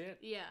bullshit.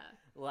 Yeah.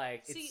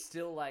 Like, it's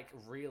still, like,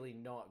 really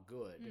not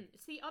good.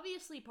 See,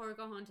 obviously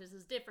Pocahontas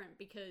is different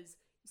because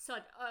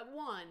such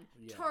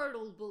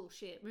total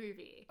bullshit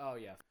movie. Oh,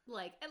 yeah.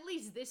 Like, at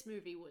least this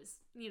movie was,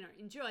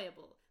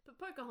 enjoyable. But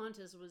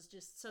Pocahontas was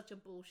just such a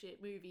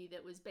bullshit movie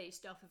that was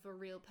based off of a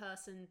real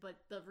person, but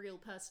the real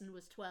person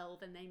was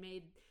 12 and they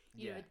made...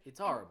 it's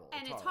horrible.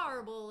 It's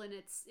horrible, and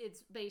it's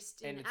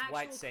based in and it's actual...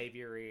 white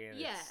saviory, and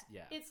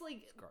it's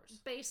like it's gross.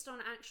 Based on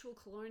actual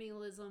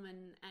colonialism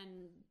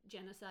and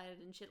genocide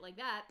and shit like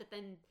that. But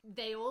then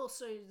they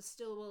also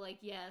still were like,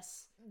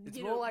 yes, it's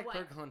more like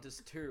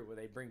Pocahontas 2, where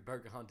they bring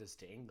Pocahontas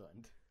to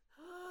England.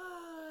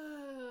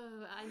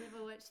 I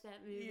never watched that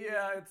movie.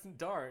 Yeah, it's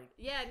darn.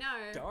 Yeah,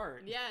 no.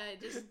 Darn. Yeah,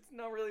 just it's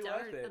not really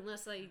worth it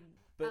unless I.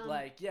 But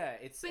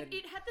it's. But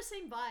it had the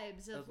same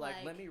vibes of like,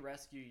 let me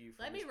rescue you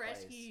from let this me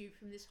rescue place. you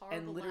from this horrible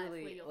and literally,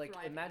 life where you're like,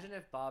 thriving. imagine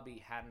if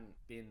Barbie hadn't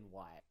been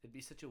white. It'd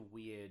be such a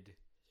weird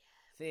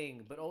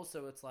thing. But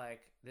also, it's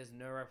like there's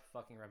no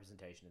fucking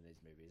representation in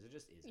these movies. It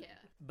just isn't. Yeah.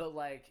 But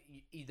like,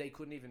 they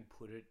couldn't even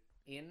put it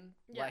in.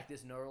 Yeah. Like,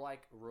 there's no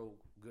like real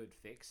good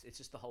fix. It's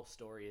just the whole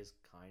story is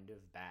kind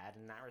of bad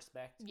in that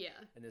respect. Yeah.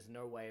 And there's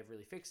no way of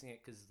really fixing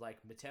it because like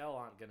Mattel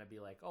aren't gonna be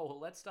like, oh, well,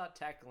 let's start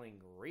tackling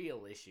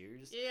real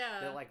issues. Yeah.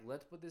 They're like,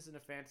 let's put this in a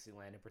fantasy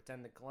land and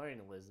pretend that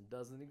colonialism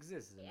doesn't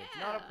exist and it's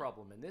not a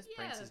problem. And this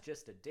prince is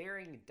just a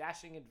daring,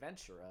 dashing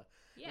adventurer.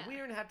 Yeah. And we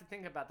don't have to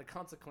think about the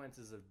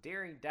consequences of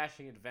daring,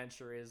 dashing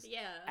adventurers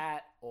Yeah.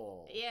 at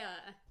all. Yeah.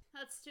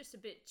 That's just a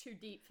bit too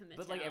deep for me.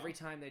 But like every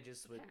time they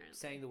just were apparently.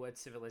 saying the word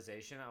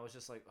civilization, I was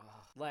just like,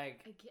 oh,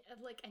 like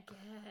I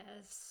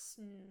guess.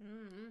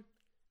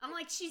 I'm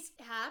like, she's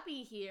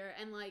happy here,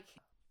 and like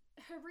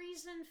her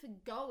reason for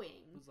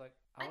going it was like,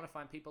 I want to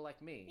find people like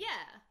me. Yeah,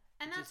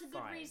 and Which that's is a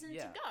good fine, reason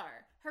yeah. to go.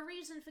 Her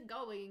reason for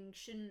going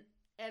shouldn't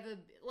ever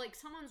be, like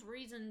someone's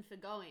reason for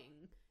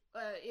going.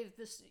 If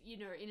this,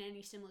 in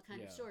any similar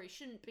kind of story,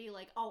 shouldn't be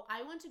like, oh,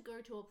 I want to go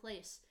to a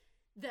place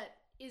that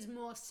is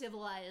more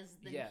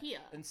civilized than here.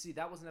 And see,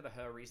 that was never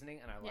her reasoning,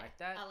 and I like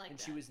that. I like and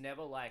that. she was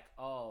never like,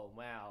 oh,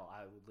 wow,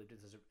 I would live in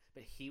this.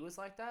 But he was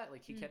like that.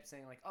 Like, he kept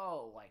saying, like,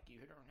 oh, like, you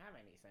don't have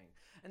anything.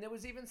 And there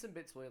was even some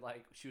bits where,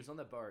 like, she was on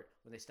the boat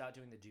when they start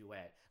doing the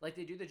duet. Like,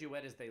 they do the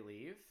duet as they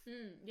leave.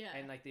 Yeah.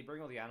 And, like, they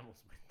bring all the animals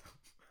with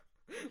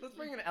them. Let's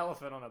bring an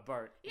elephant on a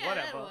boat. Yeah,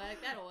 Whatever.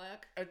 that'll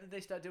work. And then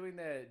they start doing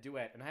their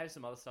duet. And I have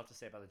some other stuff to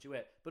say about the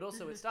duet. But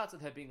also, it starts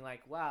with her being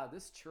like, wow,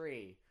 this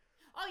tree...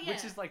 Oh, yeah.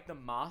 Which is like the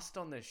mast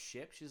on the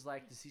ship. She's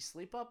like, does he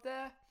sleep up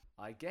there?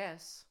 I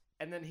guess.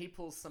 And then he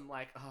pulls some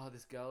like, oh,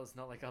 this girl is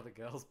not like other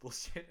girls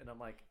bullshit. And I'm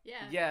like,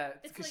 yeah,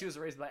 it's because she was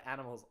raised by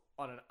animals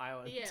on an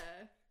island. Yeah.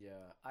 Yeah.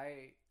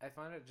 I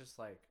find it just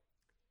like,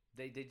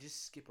 they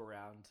just skip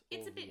around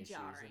it's all a bit the issues.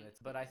 jarring.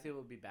 But I feel it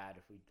would be bad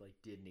if we like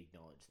didn't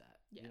acknowledge that.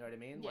 Yeah. You know what I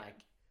mean? Yeah.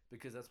 Like,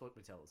 because that's what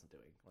Mattel isn't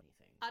doing.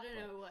 Anything. I don't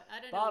know.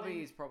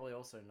 Barbie is probably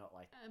also not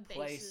like basis.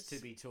 place to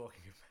be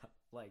talking about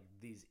like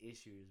these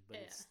issues, but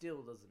it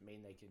still doesn't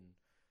mean they can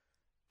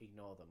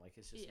ignore them. Like,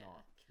 it's just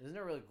not. There's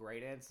no really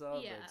great answer,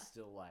 but it's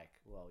still like,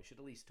 well, we should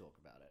at least talk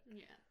about it.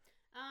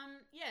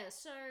 Yeah.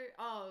 So,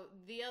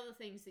 the other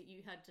things that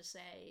you had to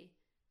say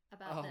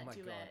about that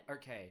duet. God.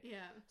 Okay. Yeah.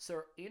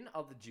 So in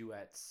other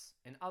duets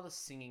and other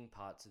singing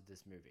parts of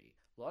this movie,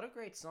 a lot of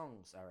great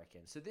songs, I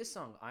reckon. So this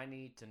song, I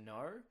Need to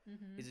Know,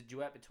 is a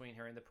duet between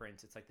her and the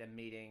prince. It's like them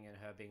meeting and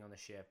her being on the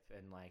ship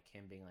and like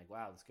him being like,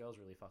 wow, this girl's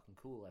really fucking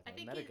cool. I've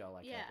never met a girl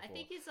like her before. I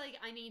think it's like,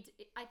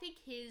 I think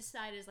his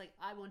side is like,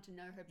 I want to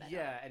know her better.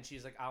 Yeah, and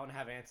she's like, I want to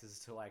have answers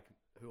to like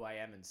who I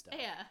am and stuff.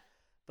 Yeah.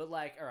 But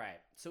like, all right,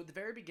 so at the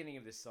very beginning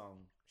of this song,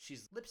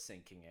 she's lip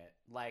syncing it.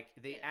 Like,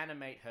 they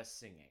animate her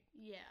singing.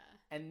 Yeah.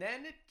 And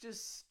then it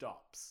just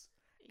stops.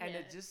 And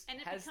it just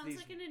has becomes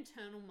like an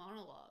internal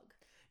monologue.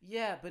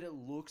 Yeah, but it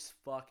looks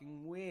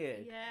fucking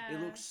weird. Yeah.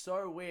 It looks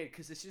so weird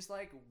because it's just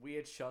like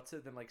weird shots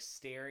of them like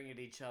staring at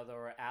each other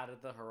or out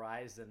at the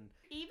horizon.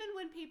 Even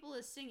when people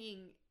are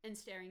singing and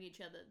staring at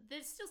each other,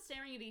 they're still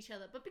staring at each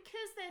other. But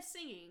because they're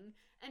singing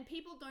and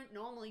people don't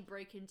normally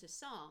break into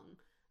song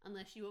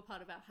unless you were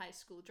part of our high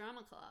school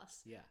drama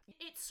class. Yeah.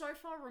 It's so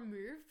far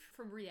removed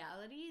from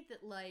reality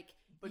that like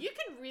you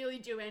can really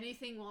do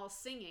anything while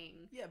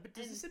singing. Yeah, but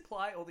does this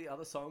imply all the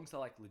other songs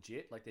are like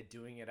legit? Like they're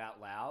doing it out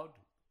loud?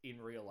 In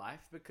real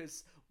life,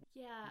 because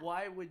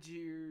why would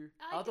you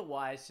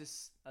otherwise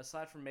just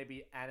aside from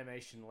maybe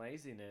animation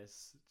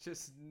laziness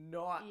just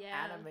not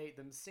animate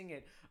them sing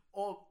it,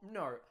 or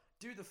no,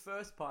 do the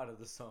first part of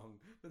the song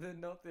but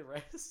then not the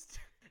rest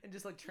and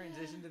just like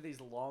transition to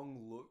these long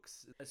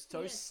looks. It's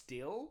so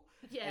still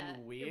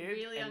and weird,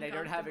 really and they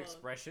don't have uncomfortable.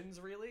 expressions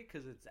really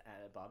because it's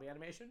Barbie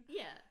animation.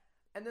 Yeah.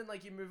 And then,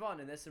 like, you move on,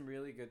 and there's some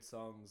really good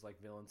songs,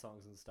 like villain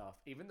songs and stuff.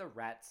 Even the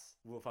rats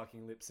were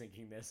fucking lip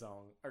syncing their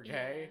song,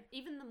 okay? Yeah.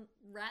 Even the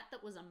rat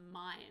that was a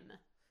mime.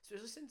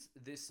 Especially since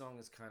this song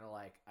is kind of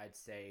like, I'd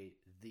say,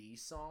 the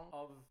song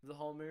of the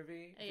whole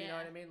movie. If you know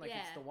what I mean? Like,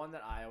 it's the one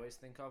that I always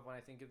think of when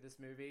I think of this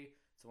movie.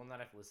 It's the one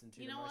that I've listened to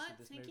the most of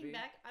this movie. Thinking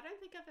back, I don't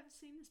think I've ever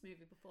seen this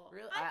movie before.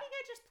 Really? I think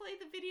I just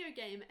played the video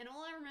game, and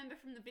all I remember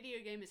from the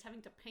video game is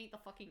having to paint the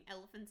fucking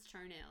elephant's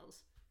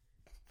toenails.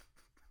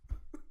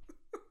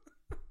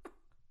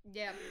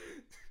 Yeah.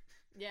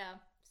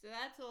 Yeah. So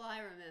that's all I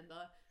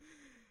remember.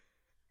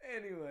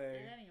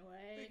 Anyway.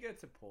 They get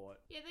to port.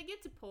 Yeah, they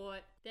get to port.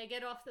 They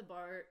get off the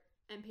boat,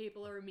 and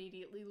people are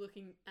immediately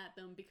looking at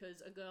them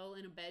because a girl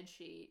in a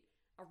bedsheet,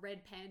 a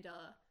red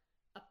panda,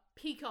 a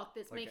peacock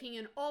that's Like making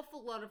an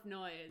awful lot of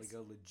noise, Like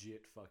a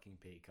legit fucking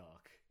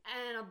peacock.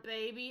 and a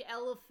baby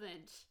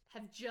elephant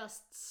have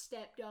just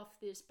stepped off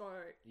this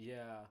boat.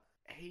 Yeah.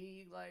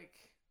 He, like,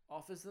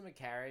 offers them a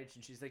carriage,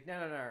 and she's like,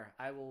 no,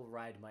 I will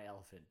ride my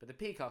elephant. But the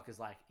peacock is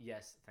like,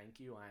 yes, thank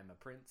you, I am a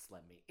prince,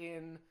 let me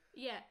in.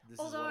 Yeah. This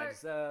is what I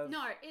deserve.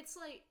 No, it's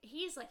like,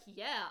 he's like,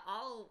 yeah,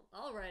 I'll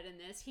ride in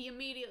this. He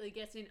immediately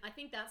gets in. I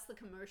think that's the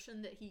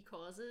commotion that he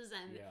causes,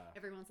 and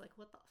everyone's like,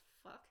 what the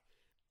fuck?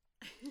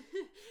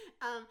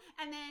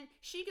 And then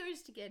she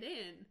goes to get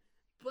in,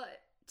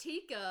 but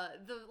Tika,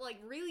 the, like,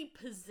 really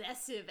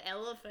possessive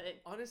elephant.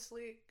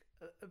 Honestly,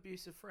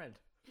 abusive friend.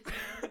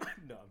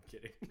 No, I'm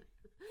kidding.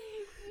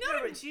 No,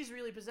 but she's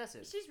really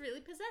possessive. She's really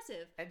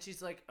possessive. And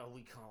she's like, oh,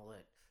 we can't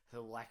let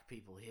her black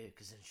people here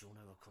because then she'll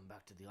never come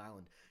back to the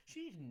island.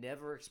 She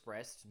never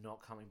expressed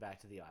not coming back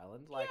to the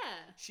island. Like,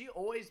 she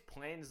always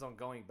plans on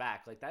going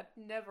back. Like, that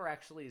never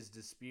actually is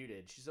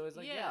disputed. She's always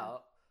like,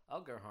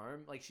 I'll go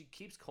home. Like, she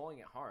keeps calling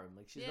it home.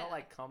 Like, she's not,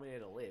 like, coming here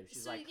to live.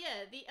 She's like...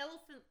 yeah, the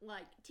elephant,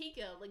 like,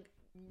 Tika, like,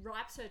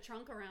 wraps her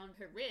trunk around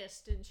her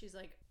wrist, and she's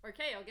like,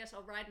 okay, I guess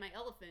I'll ride my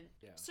elephant.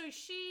 Yeah. So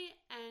she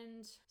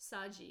and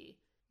Saji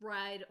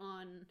ride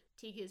on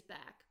Tika's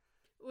back,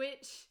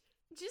 which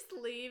just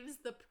leaves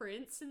the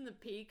prince and the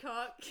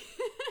peacock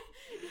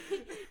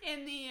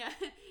in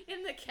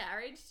the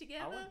carriage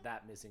together. I want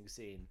that missing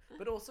scene.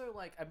 But also,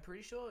 like, I'm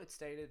pretty sure it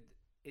stated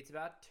it's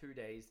about 2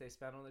 days they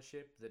spent on the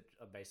ship that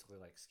are basically,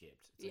 like,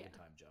 skipped. It's like a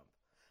time jump.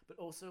 But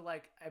also,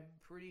 like, I'm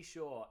pretty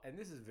sure, and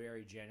this is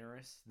very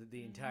generous, that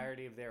the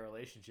entirety of their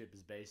relationship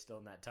is based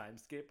on that time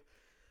skip,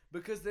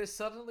 because they're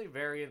suddenly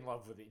very in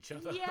love with each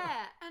other.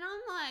 Yeah, and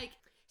I'm like,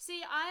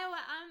 see,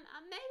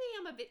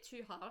 I'm a bit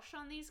too harsh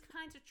on these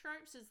kinds of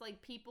tropes. It's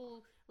like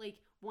people, like,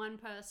 one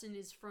person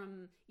is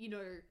from, you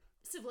know,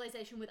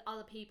 civilization with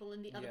other people,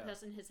 and the other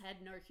person has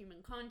had no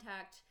human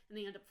contact, and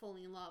they end up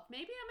falling in love.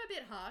 Maybe I'm a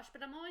bit harsh,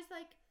 but I'm always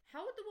like,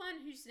 how would the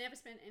one who's never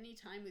spent any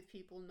time with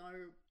people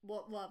know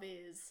what love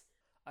is?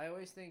 I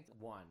always think,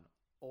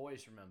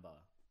 always remember,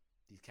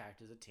 these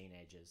characters are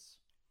teenagers,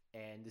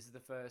 and this is the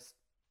first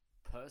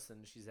person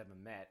she's ever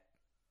met.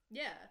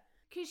 Yeah.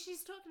 Because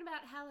she's talking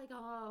about how, like,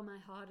 oh, my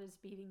heart is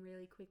beating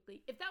really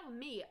quickly. If that were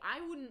me, I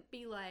wouldn't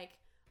be like,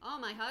 oh,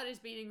 my heart is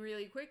beating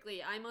really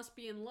quickly, I must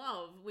be in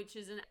love, which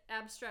is an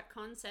abstract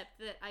concept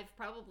that I've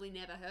probably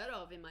never heard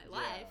of in my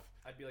life.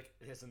 I'd be like,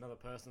 there's another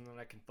person that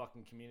I can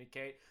fucking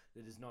communicate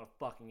that is not a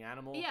fucking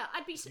animal. Yeah,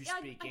 I'd be... You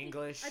speak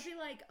English. I'd be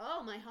like,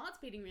 oh, my heart's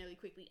beating really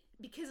quickly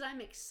because I'm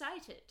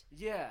excited.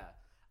 Yeah,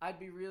 I'd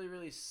be really,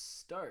 really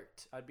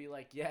stoked. I'd be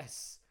like,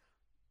 yes,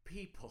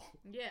 people.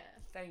 Yeah.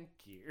 Thank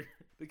you.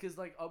 Because,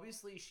 like,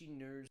 obviously she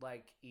knew,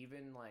 like,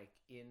 even, like,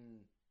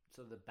 in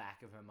sort of the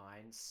back of her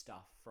mind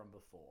stuff from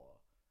before.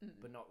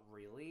 But not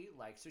really.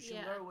 Like, so she'll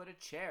know what a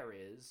chair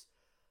is.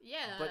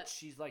 Yeah. But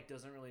she's, like,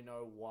 doesn't really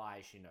know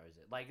why she knows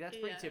it. Like, that's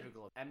pretty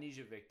typical.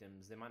 Amnesia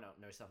victims, they might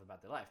not know stuff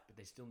about their life, but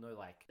they still know,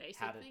 like, basic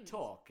how to things.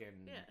 Talk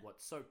and what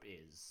soap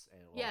is.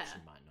 And, well, she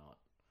might not.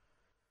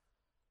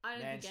 I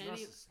don't think she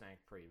must have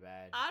snanked pretty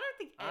bad. I don't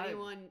think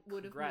anyone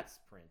would have... Congrats,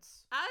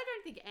 Prince. I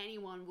don't think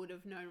anyone would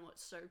have known what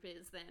soap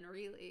is then,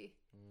 really.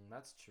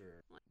 That's true.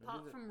 Like,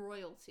 apart from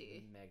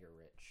royalty. Mega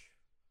rich.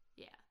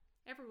 Yeah.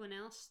 Everyone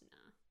else, nah.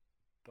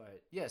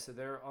 But, yeah, so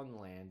they're on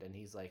land, and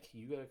he's like,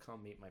 you gotta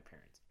come meet my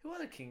parents. Who are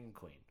the king and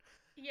queen?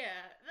 Yeah,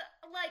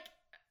 like,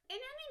 in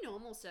any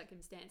normal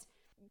circumstance,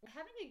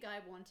 having a guy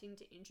wanting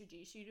to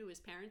introduce you to his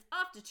parents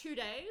after 2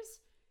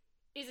 days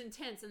is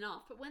intense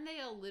enough. But when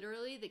they are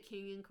literally the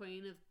king and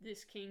queen of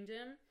this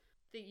kingdom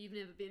that you've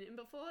never been in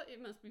before,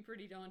 it must be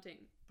pretty daunting.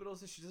 But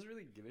also, she doesn't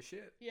really give a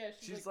shit. Yeah,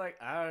 she's like,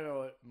 I don't know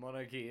what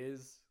monarchy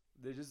is.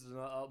 They're just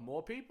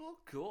more people?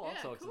 Cool,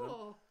 I'll talk to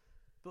them.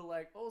 But,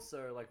 like,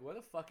 also, like, where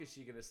the fuck is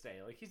she gonna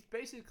stay? Like, he's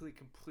basically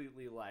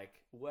completely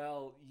like,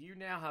 well, you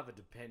now have a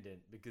dependent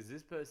because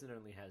this person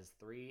only has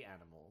 3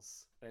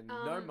 animals and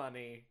no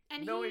money,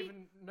 and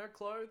no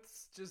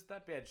clothes, just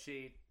that bed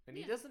sheet. And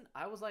he doesn't.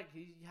 I was like,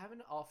 you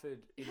haven't offered.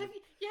 You haven't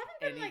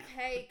been like,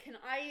 hey, can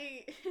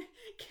I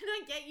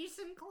get you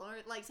some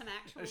clothes, like some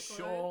actual clothes?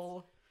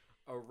 Shawl,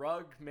 a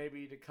rug,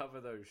 maybe to cover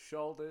those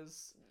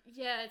shoulders.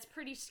 Yeah, it's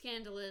pretty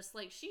scandalous.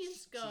 Like, she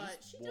She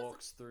doesn't.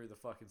 walks through the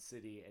fucking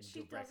city and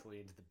She directly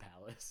into the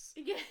palace.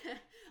 Yeah,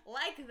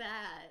 like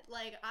that.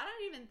 Like, I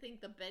don't even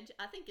think the bed.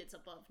 I think it's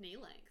above knee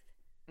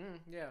length.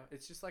 Yeah,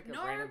 it's just like a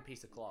Nor- random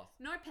piece of cloth.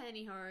 No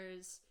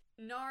pantyhose.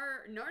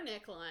 Nor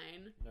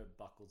neckline. No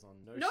buckles on.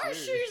 No, No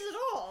shoes at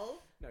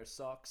all. No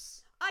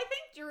socks. I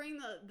think during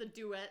the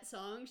duet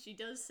song, she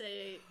does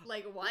say,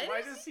 like,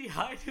 why does he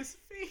hide his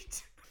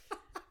feet?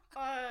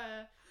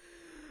 Uh,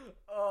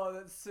 Oh,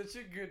 that's such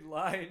a good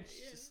line.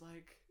 She's Yeah. just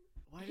like,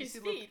 why His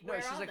does he look? feet, No,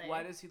 where she's are like, they?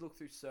 why does he look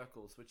through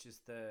circles, which is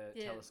the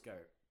Yeah.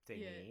 telescope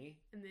thingy?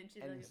 and then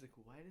she's And like, he's like,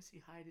 why does he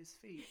hide his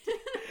feet?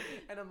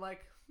 And I'm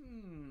like,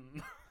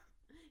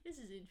 this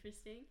is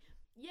interesting.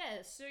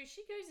 Yeah, so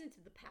she goes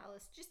into the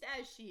palace just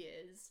as she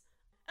is,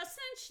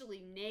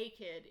 essentially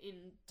naked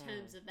in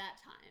terms of that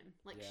time.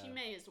 Like, she Yeah.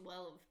 may as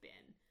well have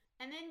been.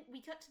 And then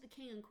we cut to the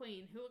king and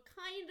queen, who are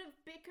kind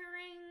of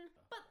bickering,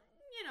 but,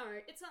 you know,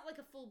 it's not like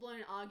a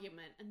full-blown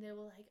argument. And they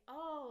were like,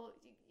 oh,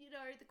 you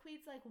know, the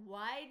queen's like,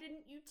 why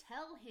didn't you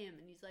tell him?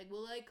 And he's like,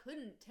 well, I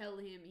couldn't tell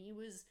him. He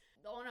was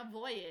on a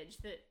voyage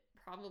that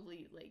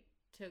probably, like,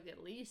 took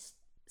at least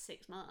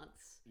 6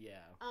 months. Yeah.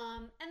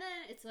 And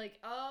then it's like,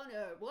 oh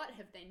no, what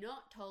have they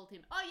not told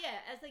him? Oh yeah,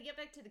 as they get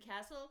back to the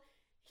castle,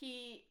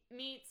 he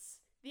meets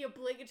the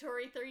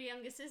obligatory 3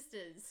 younger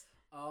sisters.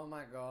 Oh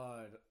my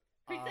god.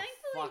 Who thankfully-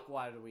 Fuck,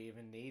 why do we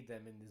even need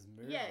them in this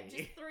movie? Yeah,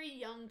 just 3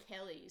 young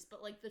Kellys,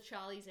 but like the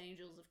Charlie's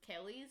Angels of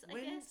Kellys, I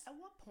guess. At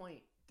what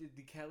point did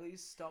the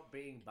Kellys stop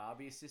being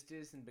Barbie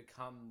sisters and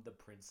become the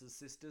Princess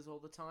sisters all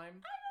the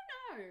time?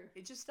 No.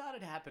 It just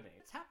started happening.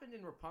 It's happened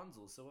in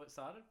Rapunzel, so it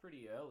started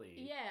pretty early.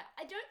 Yeah,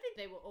 I don't think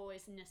they were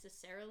always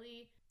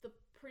necessarily the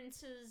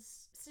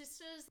prince's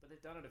sisters. But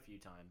they've done it a few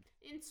times.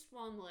 In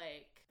Swan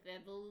Lake,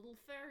 they're the little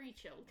furry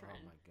children.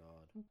 Oh my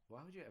god.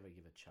 Why would you ever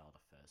give a child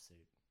a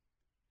fursuit?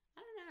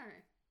 I don't know.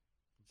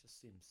 It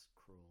just seems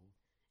cruel.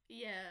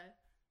 Yeah.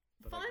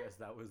 But I guess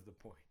that was the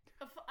point.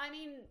 I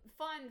mean,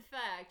 fun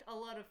fact, a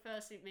lot of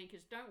fursuit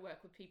makers don't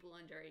work with people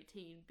under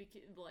 18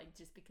 because,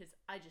 because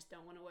I just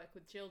don't want to work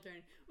with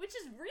children, which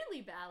is really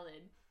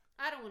valid.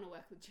 I don't want to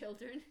work with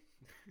children.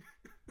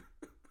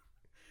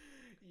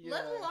 Yeah.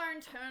 Let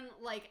alone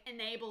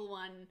enable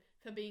one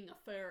for being a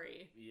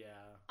furry.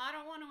 Yeah. I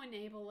don't want to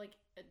enable,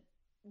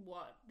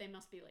 they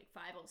must be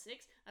 5 or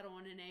 6. I don't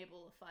want to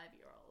enable a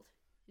 5-year-old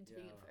into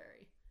being a Yeah.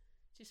 furry.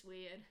 Just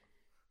weird.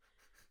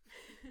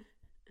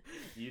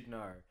 You'd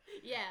know.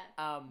 Yeah.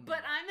 But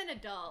But I'm an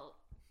adult.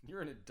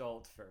 you're an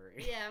adult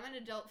furry. Yeah, I'm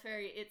an adult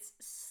furry. It's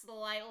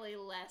slightly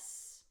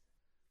less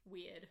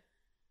weird.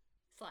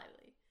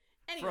 Slightly.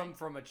 Anyway.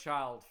 From a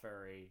child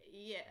furry.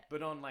 Yeah.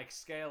 But on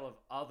scale of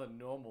other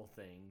normal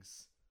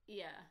things.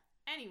 Yeah.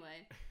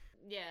 Anyway.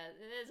 Yeah,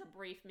 there's a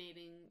brief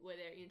meeting where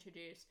they're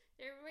introduced.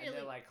 They're really... And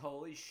they're like,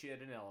 holy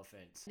shit, an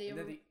elephant. They And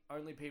they're were- the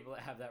only people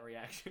that have that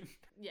reaction.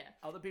 Yeah.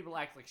 Other people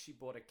act like she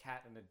bought a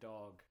cat and a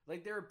dog.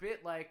 They're a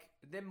bit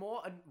they're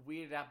more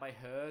weirded out by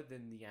her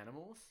than the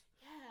animals.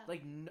 Yeah.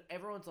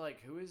 Everyone's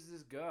like, who is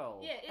this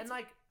girl? Yeah, it's-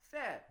 And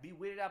fair, be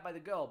weirded out by the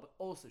girl, but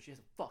also she has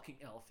a fucking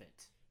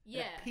elephant. And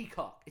Yeah. a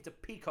peacock. It's a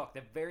peacock.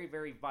 They're very,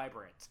 very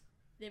vibrant.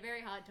 They're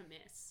very hard to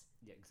miss.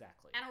 Yeah,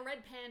 exactly. And a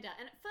red panda.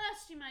 And at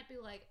first you might be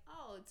like,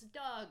 oh, it's a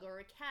dog or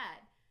a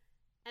cat.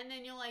 And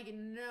then you're like,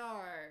 no,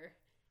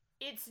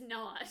 it's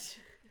not.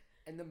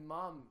 And the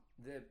mom,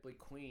 the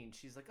queen,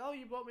 she's like, oh,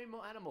 you brought me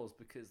more animals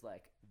because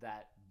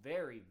that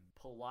very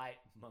polite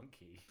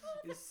monkey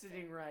is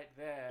sitting right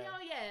there. Oh,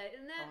 yeah.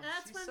 And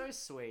that's she's when... so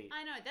sweet.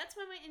 I know. That's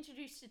when we're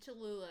introduced to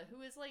Tallulah,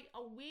 who is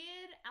a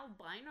weird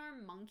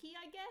albino monkey,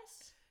 I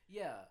guess.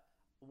 Yeah.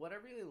 What I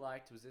really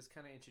liked was this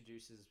kind of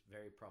introduces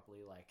very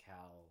properly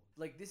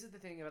how... this is the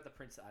thing about the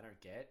prince that I don't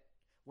get.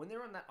 When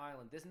they're on that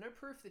island, there's no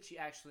proof that she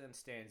actually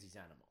understands these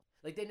animals.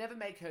 They never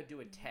make her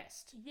do a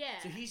test. Yeah.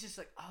 So he's just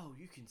like, oh,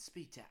 you can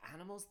speak to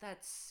animals?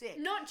 That's sick.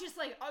 Not just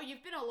oh,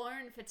 you've been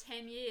alone for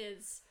 10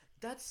 years.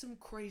 That's some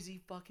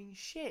crazy fucking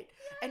shit.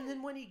 Yeah. And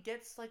then when he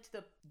gets to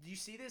the... Do you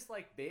see this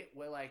bit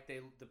where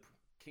the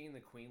king and the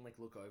queen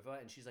look over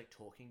and she's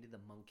talking to the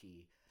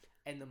monkey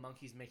and the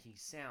monkey's making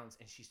sounds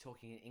and she's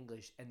talking in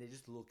English and they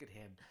just look at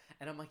him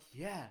and I'm like,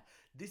 yeah,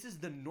 this is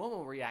the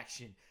normal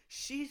reaction.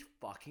 She's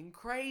fucking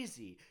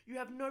crazy. You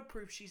have no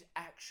proof she's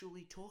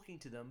actually talking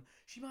to them.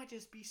 She might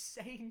just be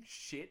saying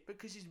shit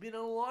because she's been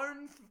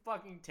alone for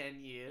fucking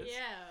 10 years.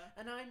 Yeah.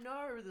 And I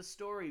know the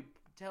story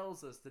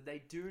tells us that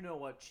they do know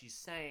what she's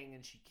saying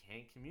and she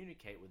can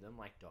communicate with them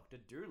Dr.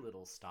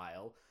 Dolittle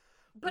style.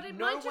 But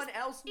no one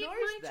else knows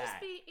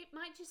that. It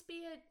might just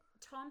be a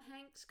Tom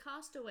Hanks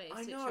Castaway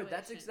I situation. know,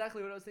 that's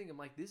exactly what I was thinking. I'm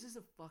like, this is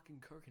a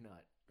fucking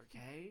coconut,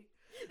 okay?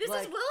 This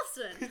is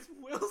Wilson. It's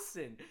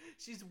Wilson.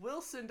 She's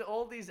Wilsoned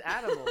all these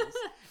animals.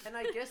 And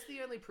I guess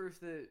the only proof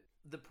that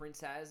the prince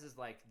has is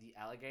the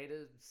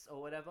alligators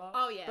or whatever.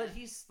 Oh, yeah. But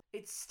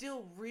it's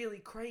still really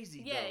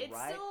crazy, yeah, though, it's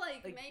right? still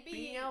maybe...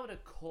 Being able to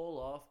call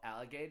off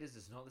alligators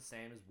is not the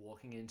same as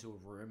walking into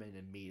a room and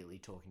immediately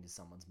talking to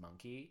someone's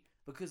monkey.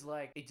 Because,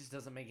 it just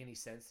doesn't make any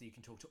sense that you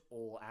can talk to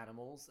all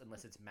animals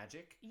unless it's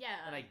magic. Yeah.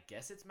 And I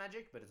guess it's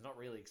magic, but it's not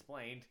really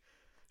explained.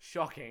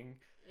 shocking.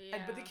 Yeah.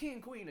 But the king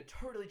and queen are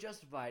totally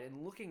justified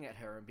in looking at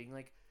her and being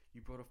like,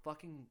 you brought a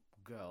fucking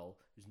girl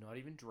who's not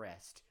even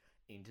dressed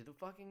into the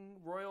fucking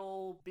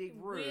royal big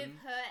room. With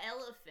her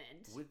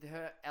elephant. With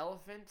her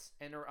elephant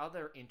and her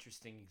other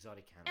interesting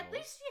exotic animals. At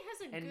least she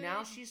has a And good...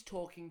 now she's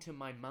talking to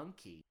my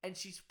monkey. And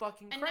she's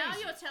fucking And crazy. now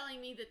you're telling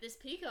me that this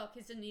peacock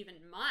isn't even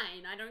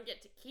mine. I don't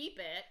get to keep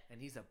it. And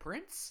he's a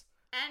prince?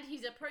 And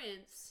he's a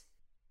prince.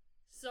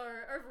 So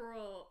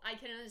overall, I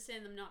can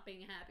understand them not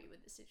being happy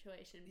with the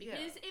situation.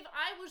 Because if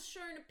I was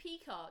shown a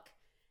peacock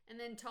and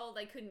then told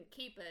I couldn't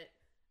keep it,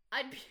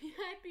 I'd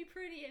be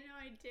pretty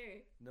annoyed too.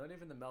 Not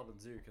even the Melbourne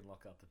Zoo can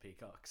lock up the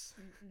peacocks.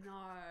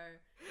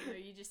 No,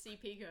 you just see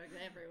peacocks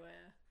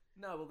everywhere.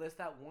 No, well, there's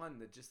that one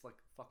that just, like,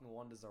 fucking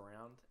wanders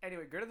around.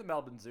 Anyway, go to the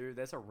Melbourne Zoo.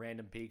 There's a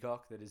random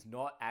peacock that is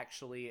not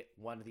actually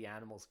one of the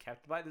animals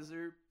kept by the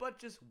zoo, but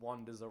just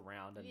wanders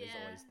around and is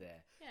always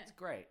there. Yeah. It's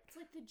great. It's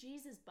like the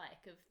Jesus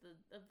bike of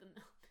the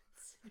Melbourne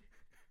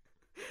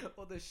Zoo.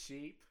 Or the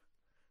sheep.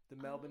 The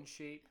Melbourne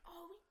sheep.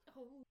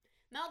 Oh.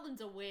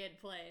 Melbourne's a weird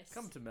place.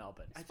 Come to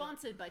Melbourne.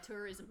 Sponsored by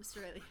Tourism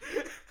Australia.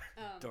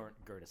 Don't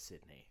go to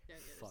Sydney. Don't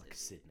go to Fuck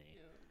Sydney.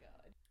 Oh,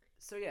 God.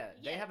 So yeah,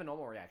 they have a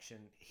normal reaction.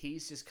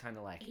 He's just kind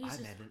of like, He's I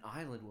just- met an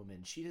island woman.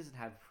 She doesn't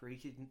have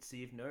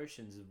preconceived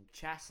notions of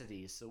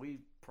chastity, so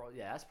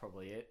that's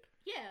probably it.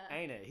 Yeah.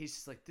 Ain't it? He's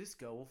just like, this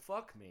girl will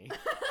fuck me.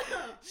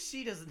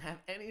 She doesn't have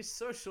any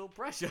social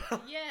pressure.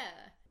 Yeah.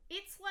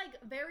 It's like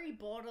very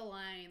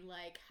borderline,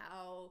 like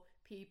how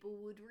people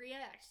would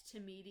react to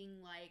meeting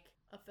like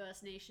a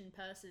First Nation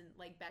person,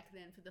 like back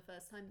then for the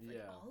first time. It's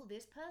like, oh,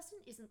 this person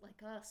isn't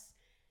like us.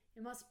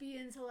 It must be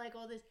into like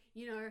all this,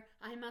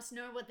 I must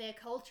know what their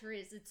culture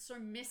is. It's so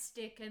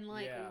mystic and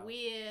like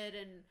weird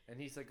And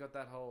he's like got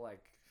that whole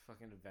like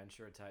fucking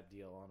adventurer type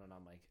deal on, and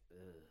I'm like,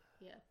 ugh.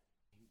 Yeah.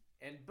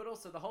 But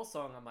also the whole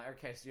song, I'm like,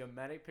 okay, so you're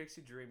manic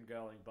pixie dream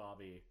girling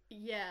Barbie.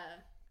 Yeah.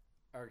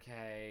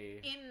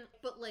 Okay.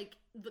 But like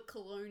the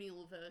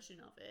colonial version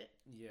of it.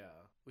 Yeah,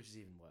 which is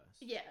even worse.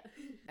 Yeah.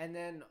 And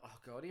then, oh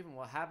god, even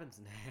what happens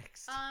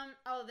next?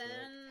 Oh They're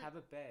then like, have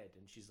a bed,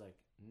 and she's like,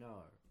 no,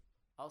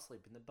 I'll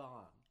sleep in the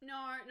barn. No.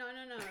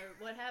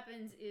 What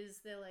happens is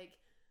they're like,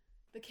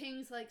 the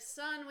king's like,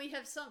 son, we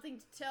have something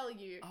to tell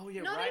you. Oh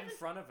yeah, Not right even- in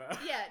front of her.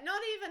 Yeah,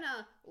 not even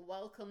a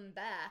welcome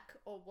back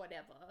or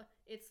whatever.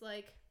 It's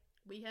like,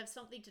 we have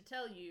something to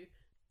tell you.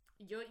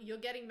 You're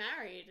getting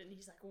married, and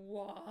he's like,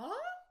 what?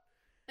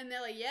 And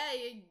they're like, yeah,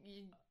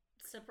 you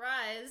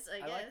surprise,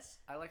 I guess.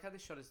 I like how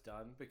this shot is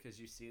done because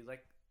you see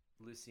like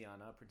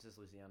Princess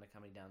Luciana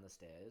coming down the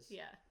stairs.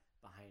 Yeah.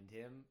 Behind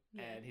him,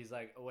 Yeah. and he's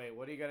like, oh, wait,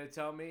 what are you gonna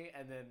tell me?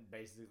 And then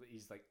basically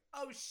he's like,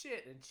 oh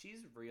shit, and she's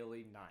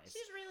really nice.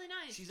 She's really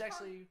nice. She's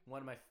actually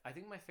one of I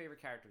think my favorite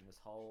character in this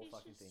whole She's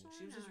fucking just thing. so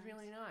She was just nice.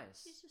 really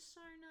nice. She's just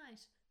so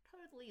nice.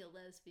 Totally a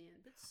lesbian,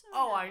 but so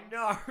Oh, nice. I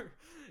know.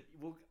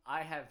 Well,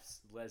 I have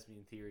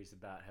lesbian theories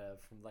about her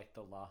from like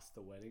the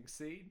wedding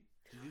scene.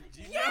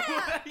 Do you know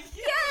what?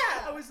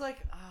 Yeah! I was like,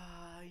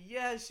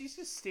 yeah, she's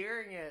just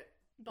staring at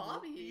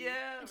Bobby.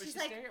 Yeah, And but she's she's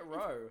like, staring at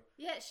Ro.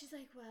 Yeah, she's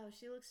like, wow,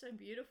 she looks so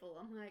beautiful.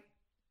 I'm like,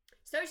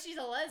 so she's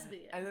a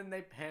lesbian. And then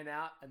they pan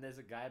out, and there's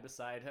a guy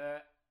beside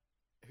her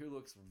who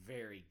looks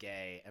very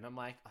gay, and I'm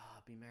like,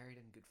 be married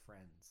and good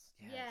friends.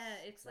 Yes,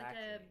 Yeah, it's like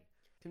a-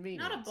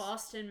 convenience. Not a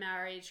Boston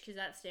marriage, because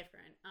that's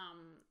different.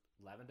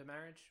 Lavender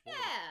marriage. Yeah.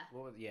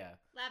 Yeah.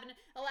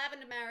 A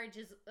lavender marriage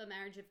is a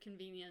marriage of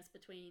convenience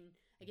between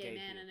a gay Gay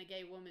man people. and a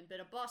gay woman, but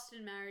a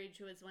Boston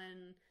marriage was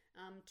when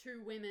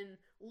two women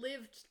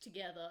lived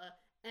together,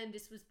 and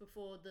this was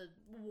before the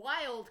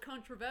wild,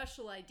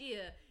 controversial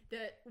idea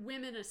that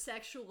women are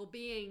sexual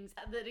beings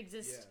that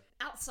exist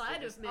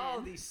outside of men.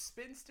 Oh, these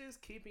spinsters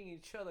keeping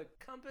each other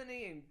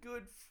company and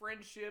good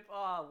friendship.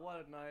 Oh,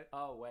 what a night.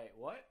 Oh, wait,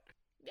 what?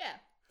 Yeah.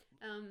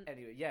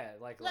 Anyway, yeah,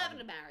 like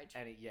Lavender marriage.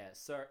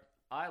 So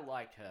I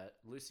liked her.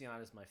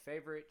 Luciana's my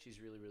favorite.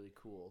 She's really, really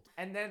cool.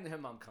 And then her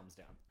mum comes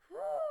down.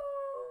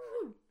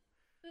 Woo!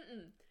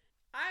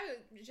 I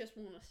just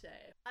want to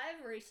say,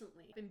 I've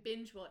recently been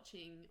binge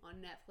watching on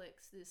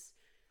Netflix this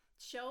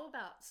show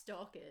about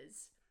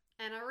stalkers,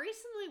 and I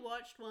recently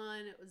watched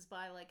one. It was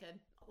by like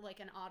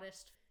an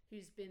artist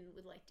who's been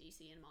with like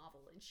DC and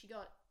Marvel, and she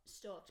got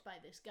stalked by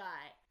this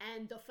guy.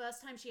 And the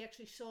first time she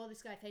actually saw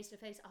this guy face to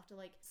face after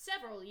like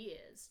several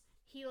years,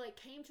 he like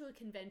came to a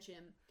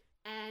convention,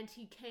 and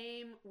he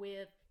came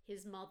with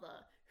his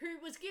mother, who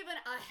was given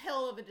a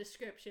hell of a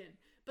description.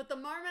 But the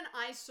moment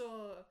I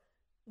saw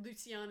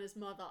Luciana's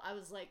mother, I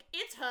was like,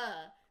 it's her.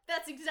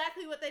 That's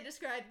exactly what they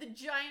described. The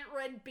giant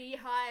red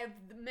beehive,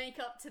 the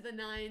makeup to the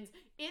nines.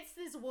 It's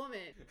this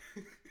woman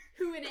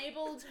who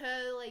enabled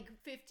her like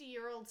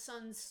 50-year-old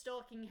son's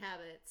stalking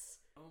habits.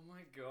 Oh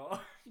my god.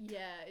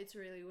 Yeah, it's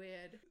really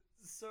weird.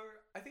 So,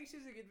 I think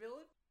she's a good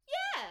villain.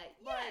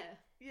 Yeah.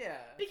 Yeah.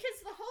 Because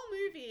the whole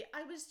movie,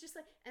 I was just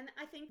like, and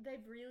I think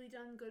they've really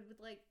done good with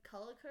like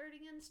color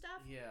coding and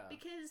stuff. Yeah.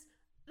 Because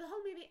the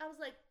whole movie, I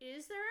was like,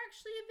 is there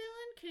actually a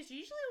villain? Because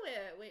usually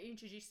we're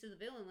introduced to the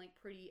villain, like,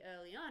 pretty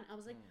early on. I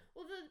was like,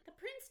 well, the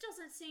prince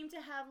doesn't seem to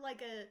have,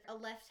 like, a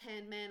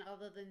left-hand man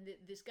other than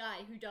this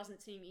guy who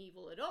doesn't seem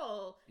evil at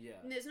all.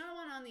 Yeah. And there's no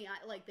one on the,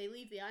 like, they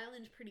leave the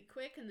island pretty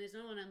quick, and there's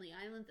no one on the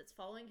island that's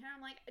following her.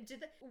 I'm like, is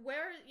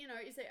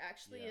there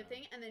actually a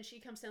thing? And then she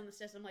comes down the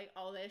stairs, and I'm like,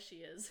 oh, there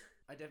she is.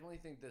 I definitely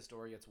think the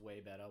story gets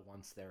way better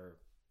once they're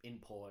in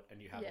port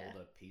and you have all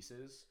the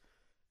pieces.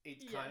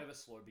 It's kind of a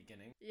slow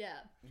beginning. Yeah.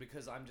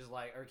 Because I'm just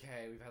like,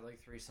 okay, we've had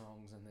like 3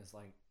 songs and there's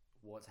like,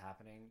 what's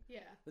happening?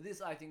 Yeah. But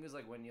this, I think, was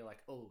like when you're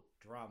like, oh,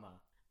 drama.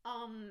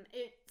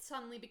 It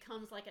suddenly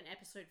becomes like an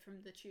episode from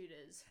The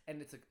Tudors.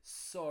 And it's like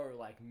so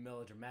like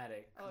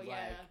melodramatic. Oh, like,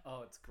 yeah.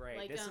 oh, it's great.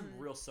 Like, there's some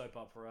real soap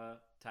opera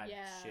type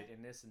shit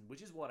in this, and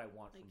which is what I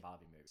want from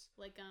Barbie movies.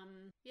 Like,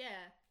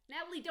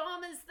 Natalie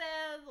Dormer's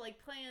there,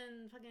 like,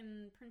 playing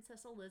fucking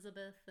Princess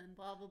Elizabeth and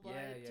blah, blah, blah.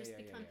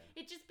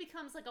 It just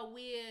becomes like a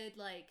weird,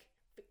 like,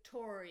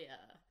 Victoria,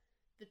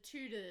 The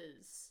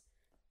Tudors,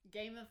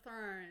 Game of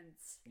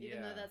Thrones,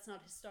 even though that's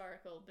not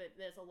historical, but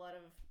there's a lot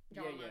of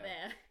drama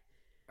there.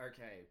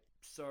 Okay,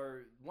 so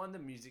 1, the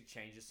music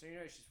changes, so you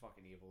know she's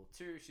fucking evil.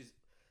 2, she's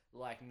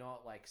like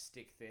not like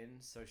stick thin,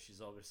 so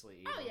she's obviously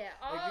evil. Oh yeah,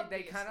 like,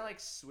 they kind of like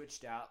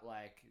switched out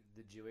like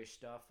the Jewish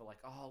stuff for like,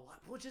 oh,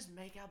 we'll just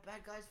make our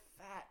bad guys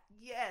fat.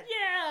 Yeah,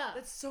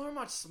 that's so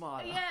much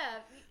smarter. Yeah,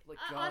 like,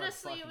 God,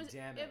 honestly,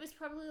 damn it was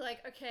probably like,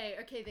 okay,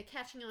 they're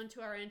catching on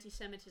to our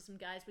anti-Semitism,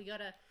 guys. We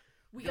gotta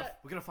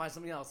find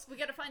something else. We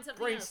gotta find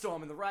something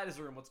Brainstorm in the writers'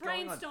 room. What's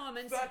going on?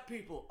 And fat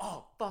people.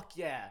 Oh, fuck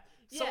yeah.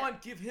 Someone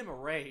give him a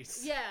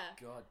raise. Yeah.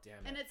 God damn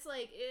it. And it's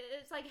like,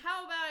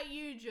 how about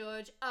you,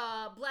 George?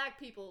 Black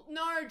people.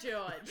 No,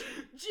 George.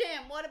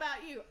 Jim, what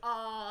about you?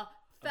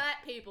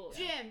 Fat people.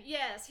 Jim,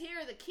 yes, here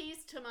are the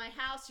keys to my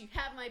house. You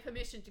have my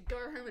permission to go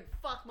home and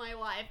fuck my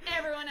wife.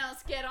 Everyone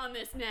else get on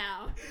this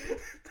now.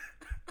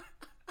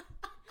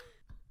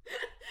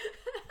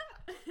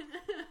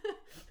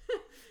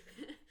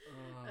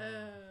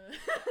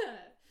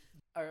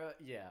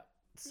 Yeah.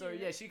 So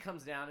yeah, she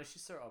comes down and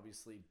she's so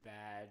obviously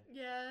bad.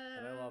 Yeah.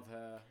 And I love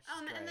her.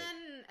 And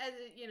then as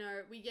you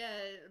know, we get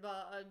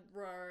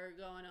Ro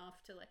going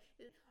off to like.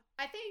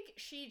 I think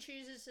she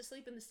chooses to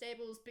sleep in the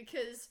stables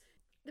because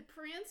the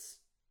prince,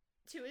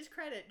 to his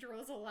credit,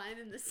 draws a line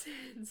in the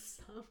sand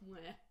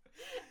somewhere,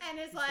 and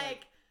it's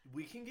like,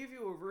 we can give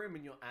you a room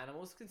and your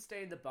animals can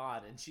stay in the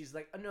barn. And she's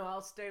like, oh, no,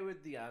 I'll stay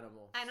with the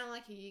animal. And I'm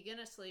like, are you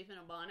gonna sleep in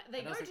a barn?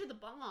 They go to the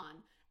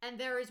barn, and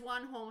there is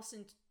 1 horse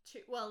and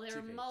 2. Well, there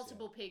are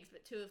multiple pigs,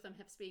 but 2 of them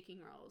have speaking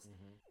roles.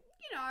 Mm-hmm.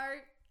 You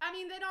know, I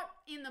mean, they're not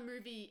in the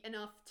movie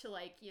enough to,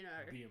 like, you know,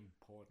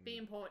 be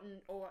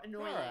important or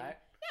annoying. Right.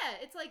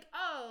 Yeah, it's like,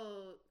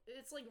 oh,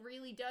 it's like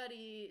really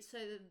dirty. So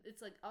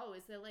it's like, oh,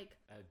 is there like,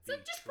 so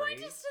just point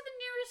us to the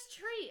nearest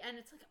tree, and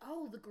it's like,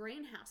 oh, the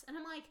greenhouse, and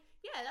I'm like,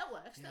 yeah, that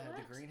works. Yeah, that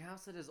works. The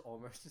greenhouse that is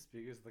almost as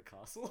big as the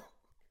castle.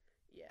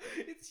 Yeah,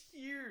 it's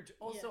huge.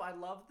 Also, I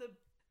love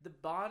the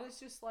barn is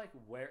just like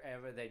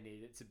wherever they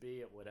need it to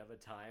be at whatever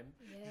time.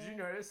 Yeah. Did you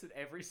notice that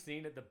every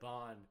scene at the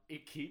barn,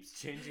 it keeps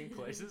changing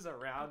places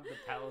around the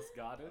palace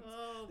gardens?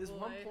 Oh, There's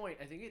one point,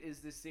 I think it is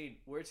this scene,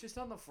 where it's just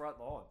on the front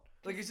lawn.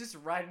 Like, it's just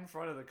right in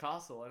front of the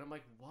castle. And I'm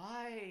like,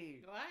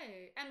 why?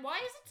 Why? And why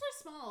is it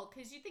so small?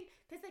 Because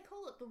they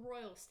call it the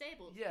Royal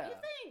Stables. Yeah. You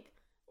think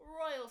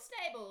Royal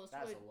Stables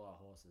That's a lot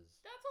of horses.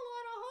 That's a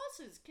lot of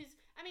horses. Because,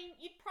 I mean,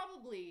 you'd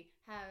probably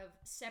have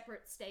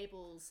separate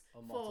stables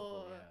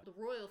for the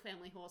royal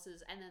family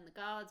horses and then the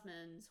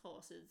guardsmen's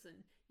horses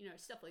and, you know,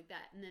 stuff like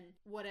that. And then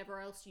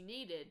whatever else you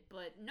needed.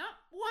 But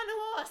not 1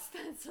 horse.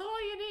 That's all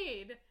you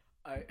need.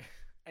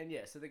 And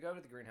yeah, so they go over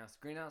to the greenhouse.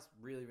 Greenhouse,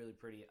 really, really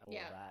pretty. All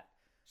that.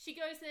 She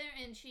goes there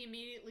and she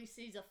immediately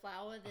sees a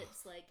flower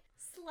that's like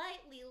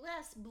slightly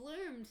less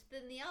bloomed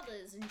than the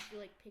others, and she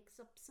like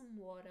picks up some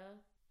water,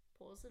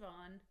 pours it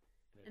on,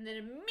 and then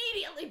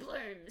immediately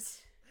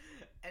blooms.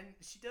 And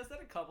she does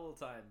that a couple of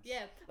times.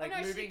 Yeah. Like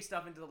moving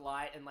stuff into the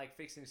light and like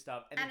fixing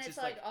stuff, and it's just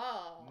like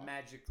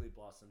magically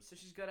blossoms. So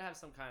she's got to have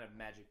some kind of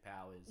magic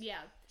powers.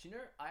 Yeah. Do you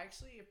know, I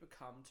actually have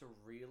become to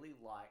really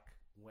like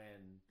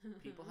when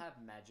people have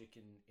magic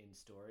in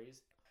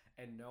stories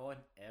and no one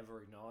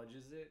ever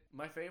acknowledges it.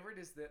 My favorite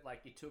is that,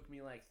 like, it took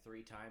me like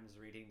 3 times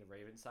reading the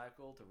Raven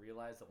Cycle to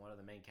realize that one of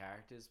the main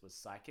characters was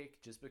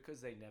psychic, just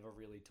because they never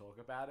really talk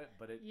about it,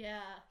 but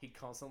he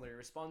constantly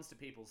responds to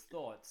people's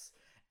thoughts,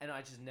 and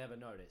I just never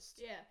noticed.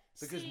 Yeah.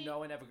 Because no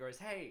one ever goes,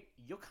 hey,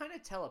 you're kind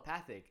of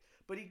telepathic,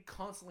 but he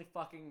constantly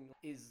fucking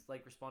is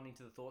like responding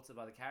to the thoughts of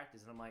other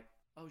characters, and I'm like,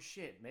 oh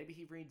shit, maybe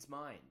he reads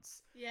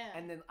minds. Yeah.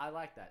 And then I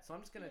like that. So I'm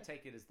just going to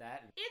take it as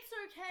that. It's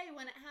okay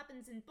when it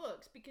happens in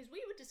books, because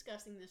we were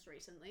discussing this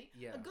recently.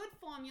 Yeah. A good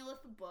formula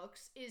for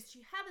books is to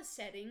have a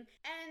setting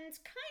and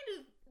kind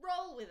of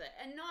roll with it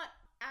and not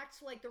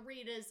act like the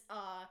readers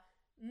are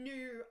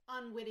new,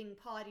 unwitting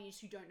parties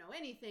who don't know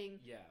anything.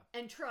 Yeah.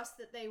 And trust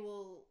that they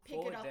will pick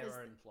it up as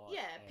own plot.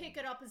 Yeah, pick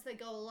it up as they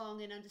go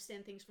along and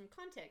understand things from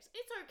context.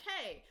 It's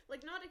okay.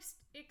 Like, not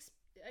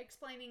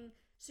explaining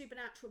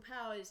supernatural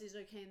powers is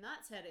okay in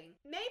that setting.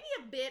 Maybe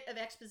a bit of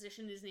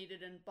exposition is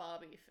needed in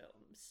Barbie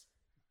films.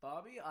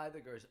 Barbie either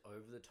goes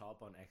over the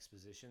top on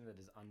exposition that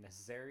is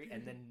unnecessary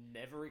and then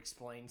never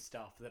explains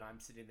stuff that I'm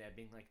sitting there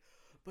being like,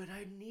 but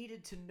I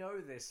needed to know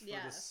this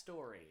for the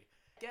story.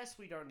 Guess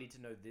we don't need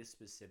to know this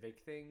specific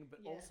thing, but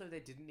also they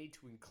didn't need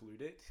to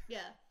include it. Yeah.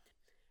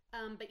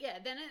 But yeah,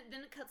 then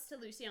it cuts to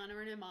Luciana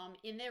and her mom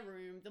in their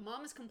room. The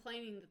mom is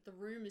complaining that the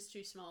room is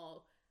too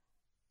small.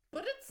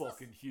 But it's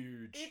fucking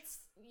huge. It's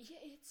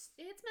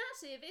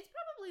massive. It's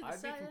probably the I'd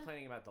size. be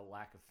complaining about the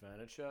lack of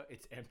furniture.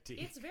 It's empty.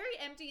 It's very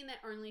empty, and there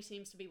only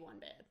seems to be one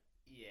bed.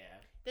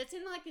 Yeah. That's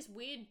in like this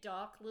weird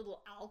dark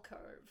little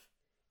alcove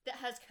that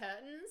has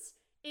curtains.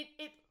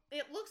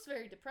 It looks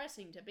very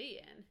depressing to be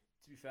in.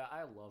 To be fair,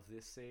 I love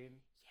this scene.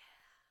 Yeah.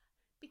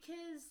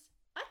 Because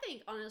I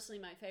think honestly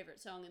my favorite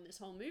song in this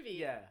whole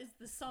movie is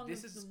the song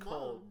this of is the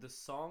called mom. The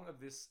song of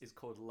this is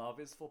called Love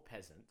is for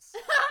Peasants.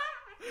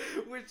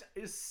 Which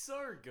is so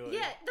good.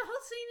 Yeah, the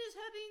whole scene is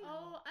her being,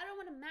 oh, I don't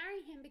want to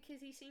marry him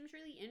because he seems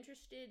really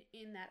interested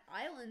in that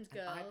island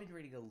girl. And I've been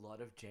reading a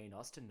lot of Jane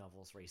Austen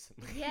novels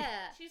recently.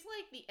 Yeah, she's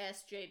like the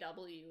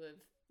SJW of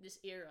this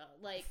era.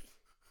 Like...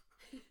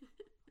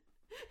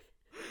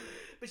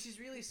 But she's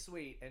really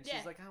sweet, and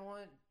she's like, I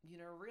want,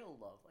 real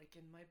love, like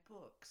in my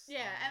books.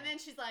 Yeah, and then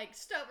she's like,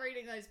 stop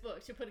reading those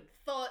books, you're putting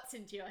thoughts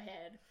into your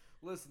head.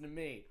 Listen to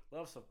me,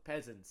 love's for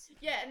peasants.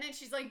 Yeah, and then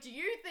she's like, do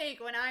you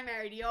think when I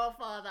married your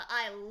father,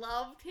 I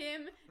loved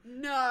him?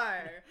 No.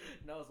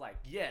 And I was like,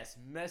 yes,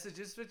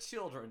 messages for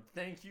children,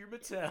 thank you,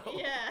 Mattel.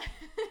 Yeah.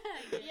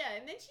 Yeah,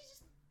 and then she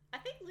just, I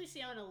think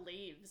Luciana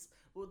leaves.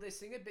 Well, they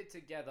sing a bit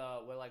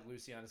together where, like,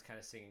 Luciana's kind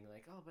of singing,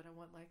 like, oh, but I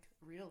want, like,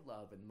 real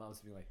love. And Mum's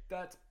being like,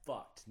 that's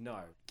fucked. No.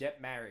 Get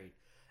married.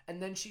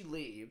 And then she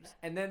leaves.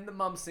 And then the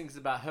mum sings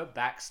about her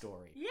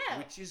backstory. Yeah.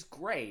 Which is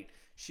great.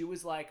 She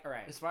was like, all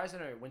right, as far as I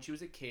know, when she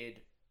was a kid,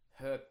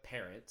 her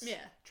parents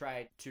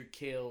tried to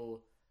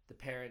kill the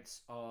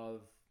parents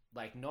of,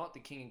 like, not the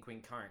king and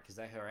queen current, because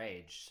they're her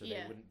age, so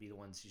they wouldn't be the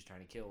ones she's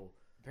trying to kill.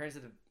 The parents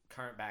of the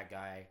current bad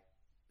guy...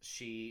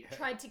 She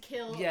tried to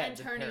kill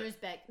Antonio's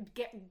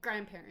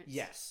grandparents.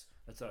 Yes,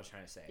 that's what I was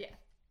trying to say. Yeah.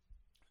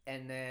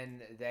 And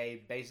then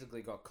they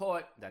basically got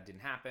caught. That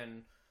didn't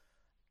happen.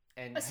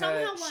 And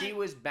she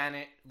was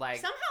banned. Like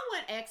somehow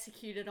weren't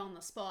executed on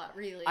the spot.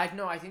 Really. I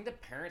think the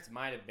parents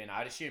might have been.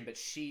 I'd assume, but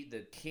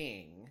the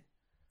king,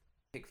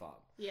 pig farm.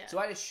 Yeah. So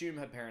I'd assume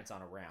her parents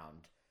aren't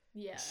around.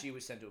 Yeah. She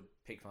was sent to a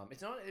pig farm.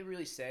 It's not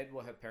really said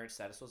what her parents'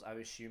 status was. I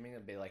was assuming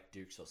it'd be like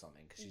dukes or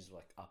something because she's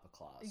like upper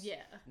class. Yeah.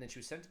 And then she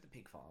was sent to the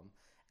pig farm.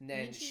 And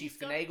then she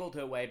finagled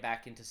her way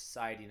back into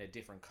society in a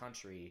different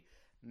country,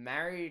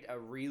 married a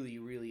really,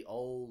 really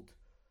old,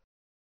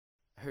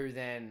 who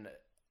then,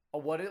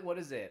 what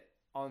is it?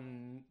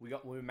 We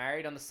were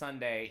married on the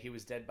Sunday, he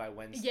was dead by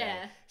Wednesday.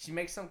 Yeah. She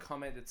makes some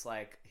comment that's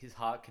like, his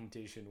heart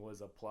condition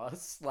was a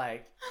plus.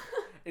 Like,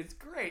 it's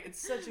great.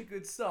 It's such a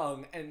good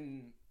song.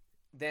 And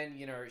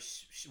then,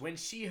 when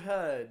she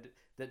heard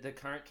that the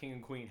current king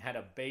and queen had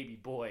a baby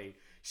boy,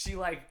 she,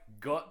 like,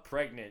 got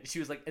pregnant. She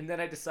was like, and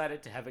then I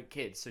decided to have a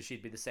kid, so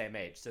she'd be the same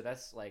age. So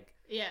that's, like...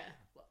 Yeah.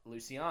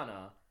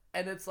 Luciana.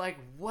 And it's like,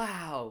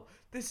 wow,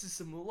 this is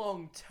some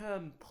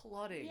long-term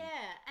plotting.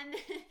 Yeah, and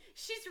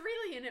she's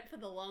really in it for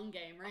the long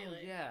game, really.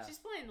 Oh, yeah. She's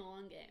playing the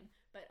long game.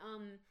 But,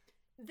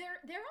 there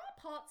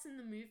are parts in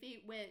the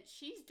movie where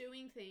she's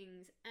doing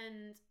things,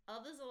 and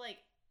others are like,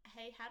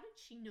 hey, how did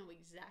she know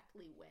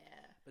exactly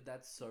where? But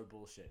that's so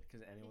bullshit,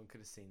 because anyone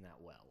could have seen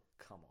that well.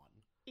 Come on.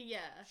 Yeah.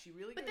 She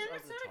really but goes then over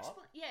it's the not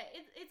top.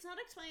 it's not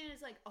explained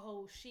as like,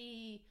 oh,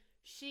 she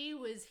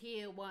was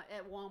here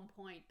at one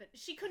point, but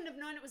she couldn't have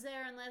known it was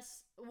there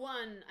unless,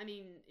 one, I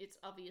mean, it's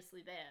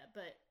obviously there,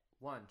 but...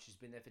 One, she's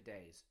been there for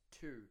days.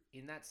 Two,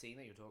 in that scene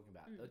that you're talking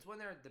about, it's when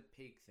they're at the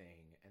pig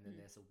thing, and then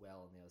there's a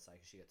well on the other side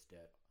because she gets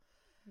dirt.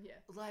 Yeah.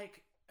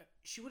 Like...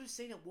 She would have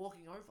seen it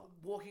walking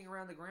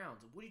around the grounds.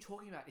 What are you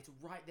talking about? It's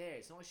right there.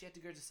 It's not like she had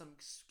to go to some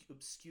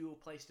obscure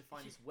place to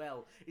find this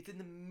well. It's in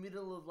the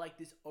middle of, like,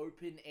 this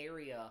open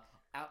area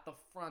out the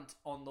front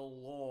on the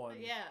lawn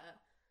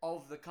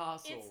of the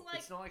castle.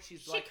 It's not like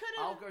she's like,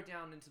 I'll go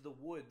down into the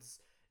woods,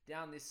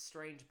 down this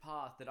strange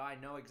path that I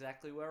know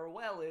exactly where a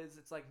well is.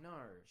 It's like, no.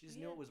 She just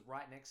knew it was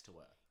right next to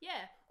her.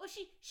 Yeah. Or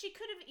she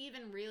could have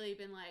even really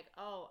been like,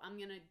 oh, I'm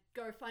going to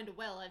go find a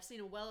well. I've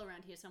seen a well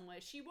around here somewhere.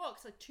 She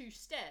walks like 2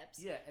 steps.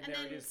 Yeah, and there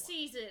then it is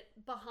sees it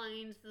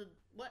behind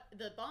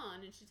the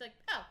barn, and she's like,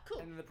 oh, cool.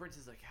 And then the prince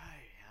is like,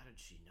 hey, how did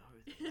she know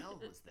the well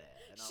was there?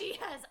 And she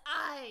has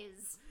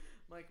eyes.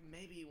 Like,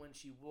 maybe when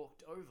she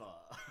walked over.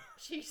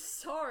 She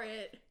saw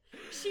it.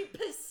 She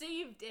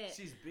perceived it.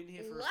 She's been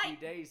here for a few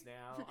days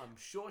now. I'm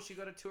sure she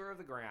got a tour of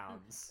the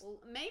grounds. Well,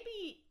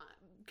 maybe,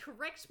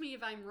 correct me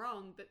if I'm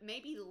wrong, but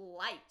maybe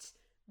light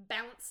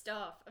bounced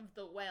off of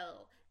the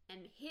well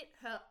and hit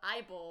her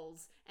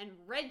eyeballs and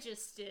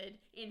registered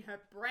in her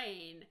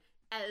brain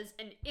as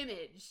an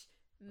image.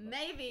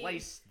 Maybe. A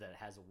place that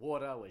has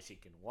water where she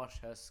can wash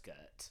her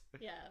skirt.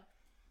 Yeah.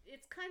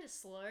 it's kind of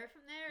slow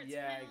from there. It's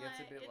Yeah, kinda it gets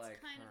a bit it's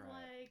like, kind of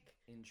alright. like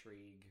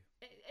Intrigue.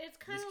 it's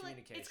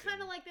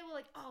kind of like they were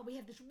like, oh, we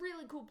have this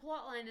really cool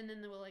plot line, and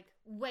then they were like,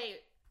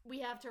 wait, we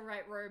have to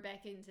write Ro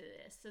back into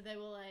this. So they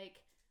were like,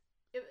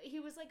 he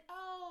was like,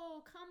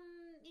 oh, come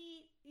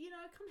eat,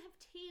 come have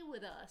tea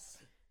with us.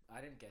 I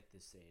didn't get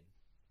this scene.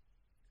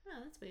 Oh,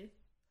 that's weird.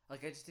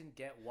 Like, I just didn't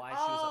get why she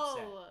was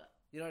upset. Oh,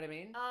 You know what I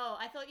mean? oh,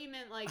 I thought you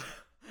meant like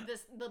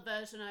the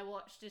version I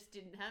watched just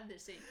didn't have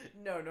this scene.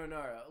 No.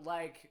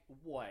 Like,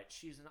 what?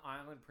 She's an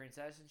island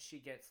princess and she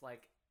gets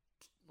like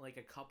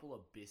a couple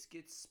of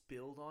biscuits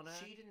spilled on her.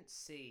 She didn't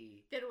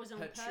see That it was on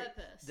her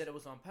purpose. that it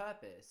was on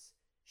purpose.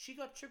 She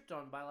got tripped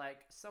on by like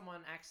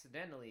someone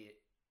accidentally,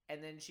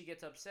 and then she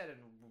gets upset and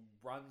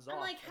runs off. I'm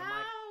like, and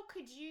how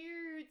could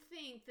you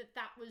think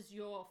that was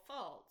your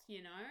fault?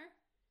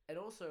 And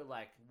also,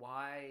 like,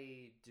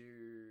 why do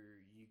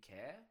you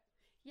care?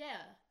 Yeah.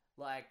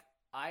 Like,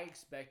 I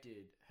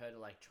expected her to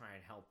like try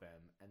and help him,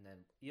 and then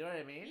you know what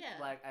I mean? Yeah.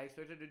 Like, I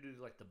expected her to do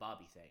like the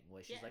Barbie thing,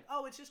 where she's Yeah. like,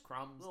 "Oh, it's just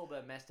crumbs. A little bit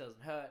of mess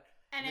doesn't hurt."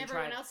 And then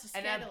everyone else is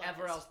and scandalized.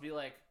 everyone else be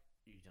like,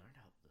 "You don't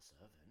help the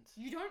servant.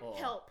 You don't Or-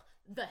 help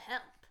the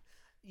help.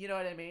 You know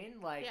what I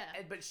mean? Like,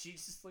 Yeah. but she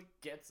just like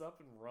gets up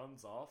and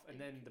runs off, and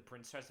then the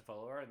prince tries to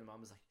follow her, and the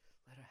mom is like,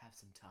 "Let her have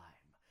some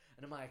time."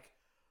 And I'm like,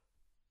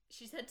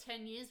 She's had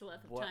 10 years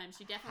worth of What time.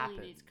 She definitely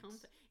needs happens?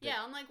 comfort.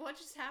 Yeah, I'm like, what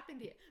just happened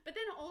here? But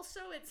then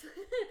also it's,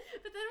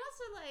 but then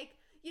also like,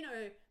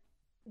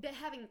 they're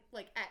having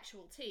like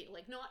actual tea,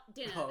 like not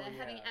dinner. Oh, they're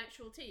having yeah.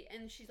 actual tea,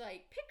 and she's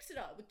like picks it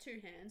up with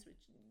two hands, which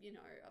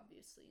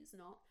obviously is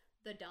not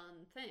the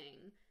done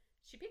thing.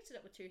 She picks it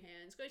up with two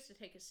hands, goes to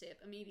take a sip,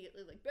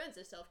 immediately like burns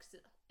herself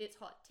because it's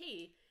hot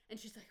tea, and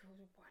she's like,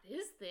 oh, "What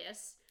is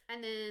this?"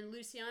 And then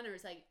Luciana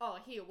is like, "Oh,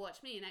 here,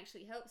 watch me," and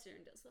actually helps her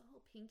and does the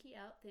whole pinky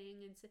out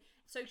thing, and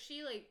so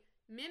she like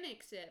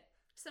mimics it.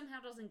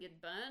 Somehow doesn't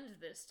get burned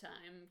this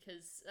time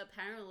because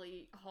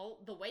apparently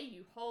the way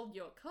you hold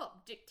your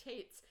cup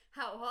dictates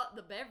how hot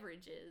the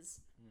beverage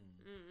is.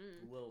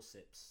 little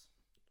sips.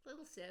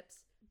 Little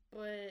sips.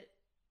 But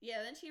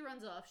yeah, then she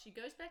runs off. She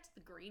goes back to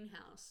the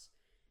greenhouse.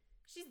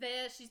 She's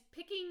there. She's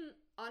picking,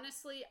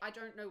 honestly, I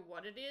don't know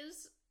what it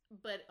is,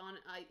 but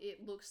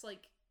it looks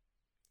like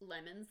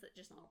lemons that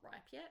just not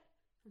ripe yet.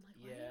 I'm like,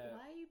 Yeah.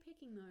 why are you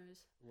picking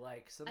those?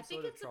 Like some I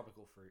think sort of it's a-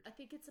 tropical fruit. I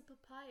think it's a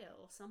papaya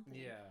or something.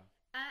 Yeah.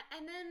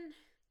 And then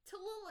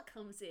Tallulah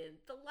comes in,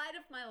 the light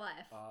of my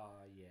life.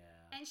 Oh,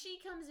 yeah. And she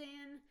comes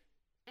in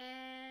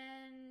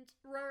and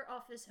Ro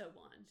offers her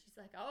one. She's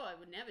like, "Oh, I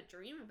would never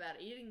dream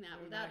about eating that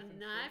No without a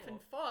knife and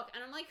fork."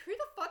 And I'm like, who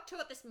the fuck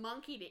taught this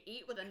monkey to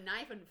eat with a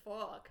knife and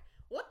fork?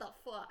 What the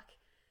fuck?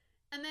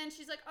 And then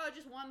she's like, "Oh,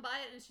 just one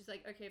bite." And she's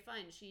like, "Okay,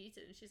 fine." She eats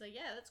it. And she's like,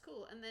 "Yeah, that's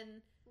cool." And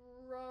then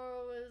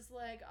Ro is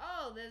like,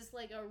 "Oh, there's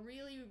like a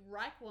really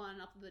ripe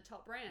one up in the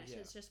top branch. Yeah.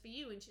 It's just for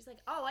you." And she's like,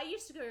 "Oh, I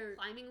used to go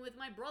climbing with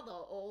my brother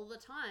all the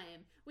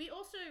time." We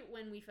also,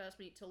 when we first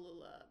meet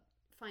Tallulah,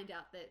 find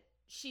out that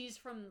she's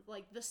from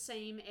like the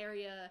same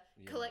area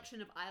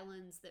collection of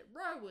islands that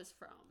Ro was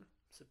from.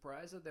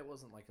 Surprised that there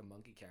wasn't like a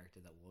monkey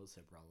character that was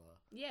her brother.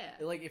 Yeah.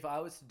 Like if I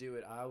was to do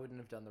it, I wouldn't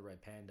have done the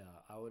red panda.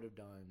 I would have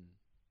done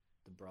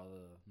the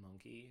brother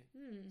monkey.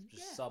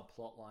 Just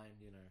subplot line,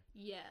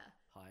 Yeah.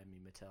 Hi, me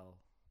Mattel.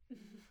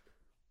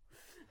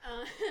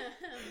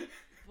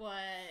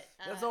 But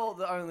That's all.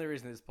 The only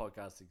reason this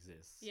podcast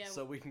exists. Yeah,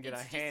 so we can get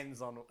it's our just-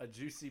 hands on a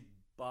juicy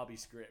Barbie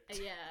script.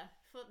 Yeah,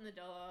 foot in the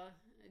door.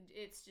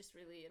 It's just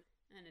really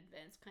an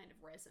advanced kind of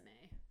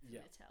resume for Yeah.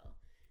 Mattel.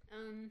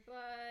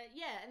 But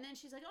yeah, and then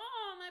she's like,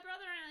 "Oh, my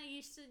brother and I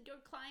used to go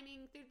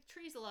climbing through the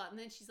trees a lot." And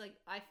then she's like,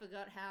 "I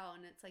forgot how,"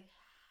 and it's like,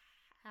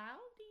 how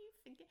do you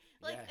forget?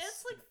 Like, Yes,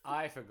 it's like,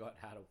 I forgot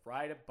how to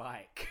ride a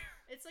bike.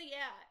 it's like,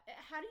 yeah,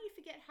 how do you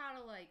forget how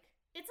to like?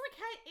 It's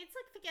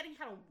like forgetting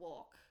how to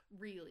walk,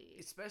 really.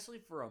 Especially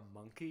for a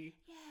monkey.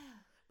 Yeah.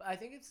 But I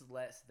think it's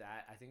less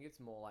that. I think it's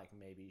more like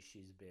maybe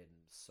she's been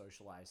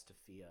socialized to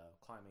fear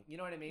climbing. You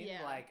know what I mean?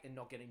 Yeah. Like, and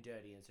not getting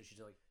dirty, and so she's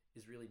like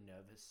is really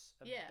nervous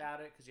Yeah. about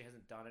it because she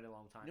hasn't done it in a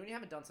long time. When you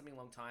haven't done something in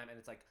a long time, and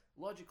it's like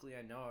logically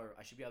I know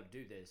I should be able to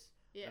do this.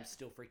 Yeah. I'm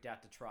still freaked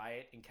out to try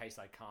it in case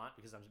I can't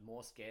because I'm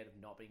more scared of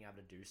not being able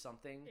to do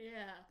something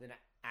Yeah. than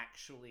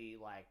actually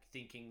like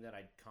thinking that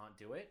I can't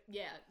do it.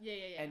 Yeah.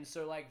 And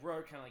so like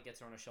Ro kind of like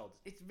gets her on her shoulders.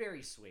 It's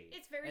very sweet.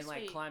 It's very and like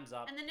sweet. climbs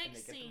up And the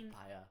next they get scene- the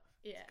papaya.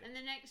 Yeah, good. and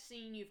the next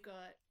scene you've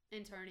got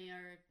Antonio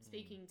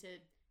speaking to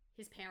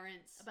his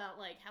parents about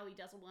like how he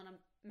doesn't want to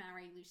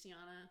marry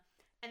Luciana.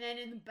 And then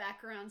in the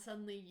background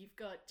suddenly you've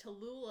got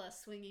Tallulah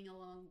swinging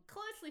along,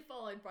 closely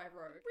followed by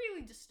Ro.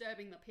 Really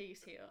disturbing the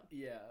peace here.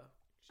 Yeah.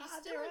 She's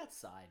They're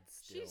outside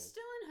still. She's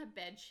still in her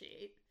bed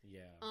sheet.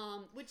 Yeah.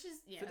 Which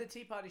is For the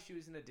tea party, she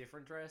was in a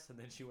different dress, and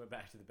then she went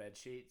back to the bed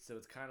sheet. So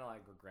it's kind of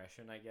like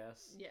regression, I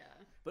guess. Yeah.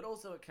 But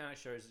also, it kind of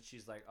shows that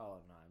she's like, "Oh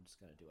no, I'm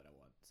just gonna do what I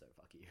want." So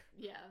fuck you.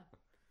 Yeah.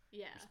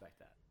 Yeah. Respect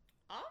that.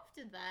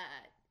 After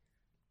that,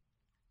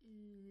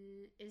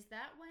 is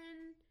that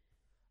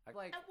when?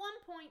 Like, At one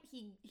point,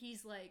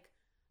 he's like,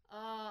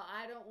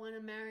 "I don't want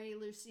to marry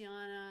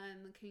Luciana,"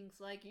 and the king's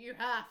like, "You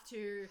have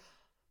to."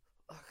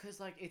 Because,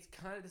 like, it's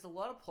kind of... There's a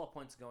lot of plot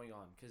points going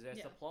on. Because there's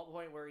Yeah. the plot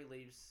point where he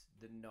leaves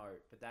the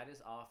note, but that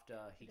is after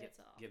he That's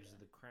gives after. her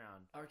the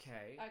crown.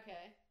 Okay.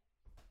 Okay.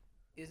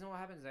 Isn't what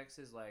happens next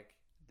is, like,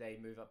 they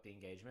move up the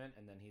engagement,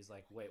 and then he's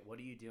like, wait, what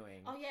are you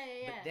doing? Oh,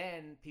 yeah. But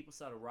then people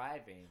start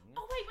arriving.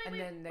 Oh, wait. And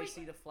then they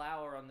see the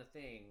flower on the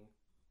thing.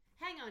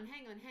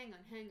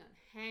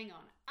 Hang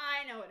on.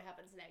 I know what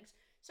happens next.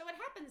 So what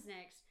happens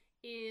next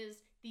is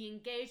the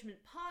engagement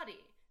party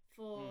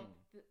for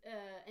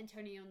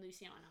Antonio and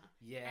Luciana.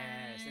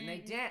 Yes, and they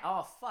And- dance.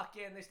 Oh, fuck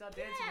yeah, and they start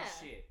dancing and Yeah.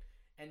 shit.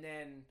 And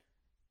then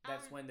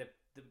that's Um, when the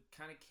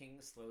kind of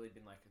king's slowly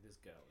been like, this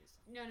girl is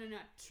No.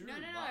 too No.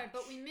 much.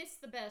 But we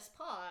missed the best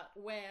part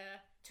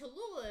where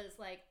Tallulah is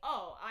like,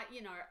 oh, I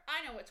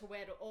know what to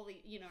wear to all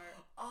the,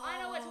 I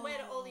know what to wear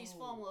to all these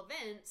formal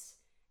events.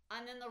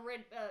 And then the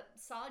red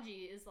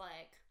Saji is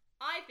like,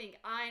 I think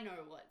I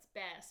know what's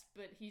best.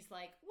 But he's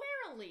like,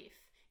 wear a leaf.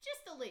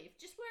 Just a leaf.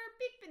 Just wear a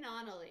big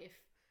banana leaf.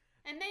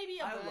 And maybe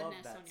a I bird love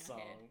nest that on your song.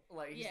 head.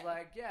 Like, he's Yeah.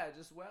 like, yeah,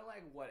 just wear,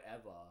 like,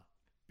 whatever.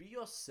 Be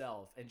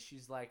yourself. And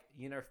she's like,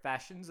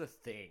 fashion's a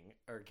thing,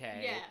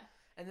 okay? Yeah.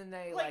 And then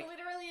they, Like,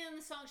 literally in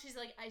the song, she's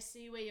like, I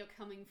see where you're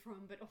coming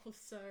from, but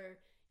also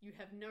you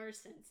have no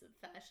sense of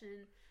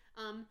fashion.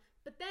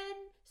 But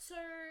then, so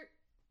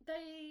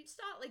they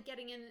start, like,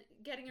 getting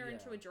her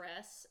into Yeah. a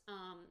dress.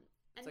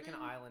 it's like an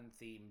island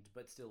themed,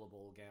 but still a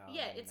ball gown.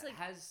 Yeah, it's that like-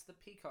 has the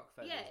peacock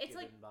feathers. Yeah, it's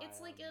given like, by,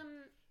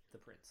 the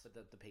prince, the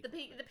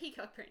peacock. the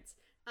peacock prince.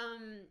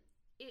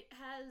 It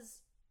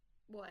has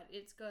what?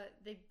 It's got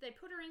they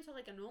put her into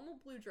like a normal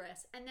blue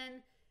dress, and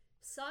then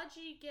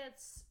Saji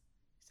gets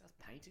He starts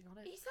painting on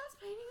it. he starts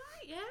painting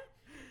on it,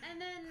 yeah.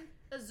 And then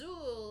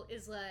Azul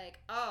is like,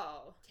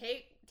 oh,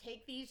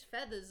 take these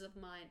feathers of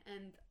mine.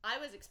 And I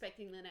was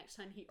expecting the next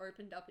time he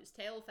opened up his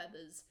tail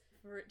feathers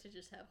for it to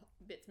just have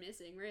bits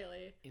missing,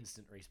 really.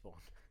 Instant respawn.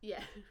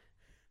 Yeah.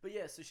 But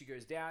yeah, so she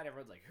goes down.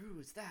 Everyone's like, "Who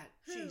is that?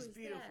 Who She's is that?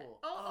 beautiful."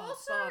 Oh,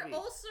 Barbie.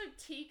 also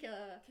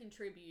Tika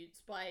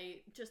contributes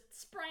by just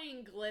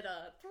spraying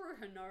glitter through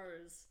her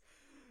nose.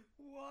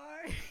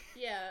 Why?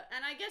 Yeah,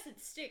 and I guess it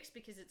sticks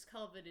because it's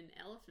covered in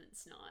elephant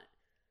snot.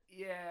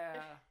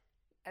 Yeah.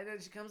 And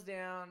then she comes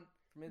down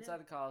from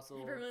inside the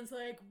castle. Everyone's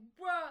like,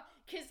 "Whoa!"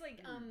 Because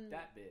like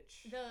that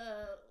bitch.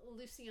 the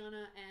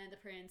Luciana and the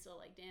prince are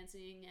like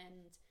dancing,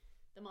 and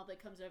the mother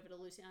comes over to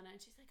Luciana and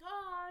she's like,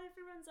 "Oh,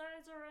 everyone's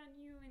eyes are on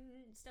you,"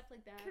 and stuff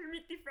like that.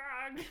 Kermit the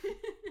Frog.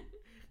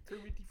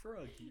 Kermit the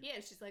Frog. Yeah,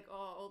 she's like,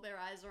 "Oh, all their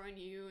eyes are on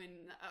you,"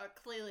 and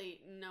clearly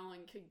no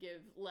one could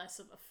give less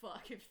of a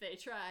fuck if they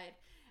tried.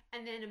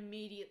 And then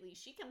immediately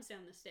she comes down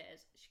the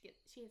stairs.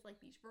 She has like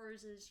these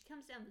roses. She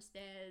comes down the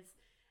stairs,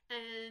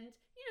 and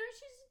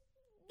she's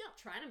not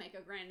trying to make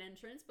a grand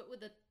entrance, but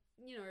with a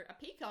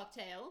peacock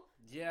tail.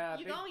 Yeah.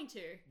 You're going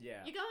to.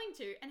 Yeah. You're going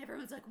to. And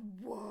everyone's like,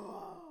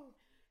 "Whoa,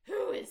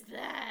 who is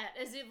that?"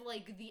 As if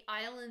like the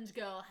island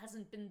girl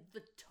hasn't been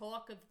the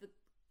talk of the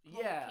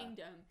whole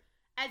kingdom.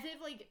 As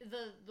if like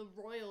the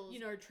royals,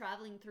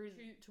 traveling through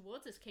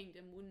towards this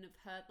kingdom wouldn't have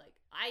heard like,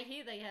 I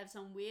hear they have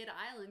some weird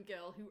island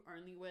girl who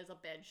only wears a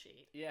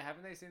bedsheet. Yeah,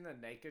 haven't they seen the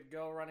naked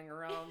girl running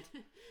around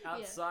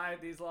outside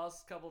these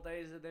last couple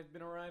days that they've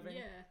been arriving?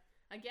 Yeah,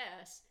 I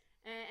guess.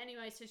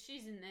 Anyway, so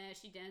she's in there.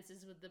 She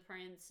dances with the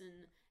prince,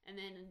 and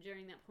then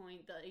during that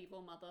point, the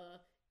evil mother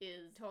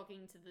is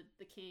talking to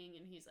the king,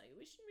 and he's like,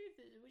 we should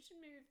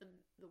move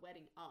the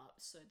wedding up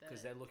so that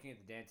Because they're looking at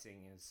the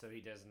dancing, and so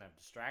he doesn't have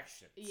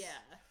distractions. yeah,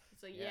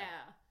 it's like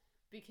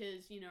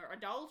because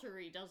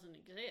adultery doesn't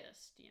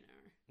exist.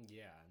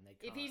 Yeah, and they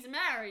can't. If he's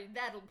married,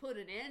 that'll put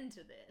an end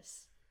to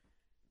this.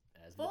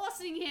 As much-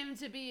 Forcing him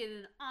to be in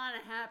an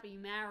unhappy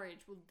marriage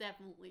will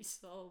definitely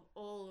solve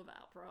all of our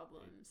It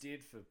problems.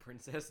 did for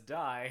Princess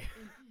Di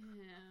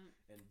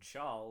Yeah. and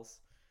Charles.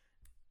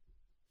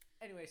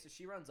 Anyway, so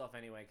she runs off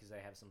anyway because they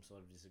have some sort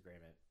of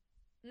disagreement.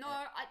 No,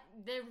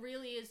 there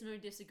really is no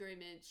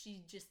disagreement.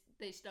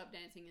 They stop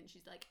dancing and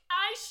she's like,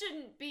 I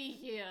shouldn't be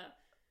here.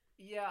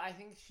 Yeah, I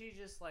think she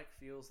just like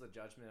feels the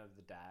judgment of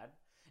the dad.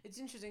 It's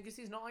interesting because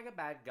he's not like a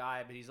bad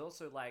guy, but he's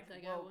also like,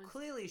 He's like, well,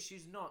 clearly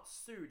she's not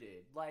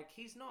suited. Like,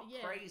 he's not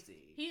Yeah.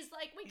 crazy. He's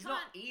like, He's not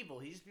evil.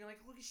 He's just being like,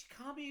 look, she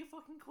can't be a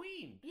fucking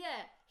queen.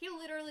 Yeah, he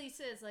literally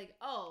says like,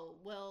 oh,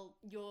 well,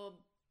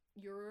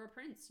 you're a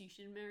prince. You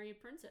should marry a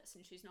princess,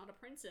 and she's not a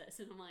princess.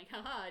 And I'm like,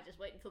 haha, just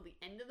wait until the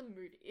end of the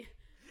movie.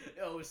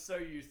 Oh, so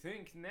you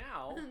think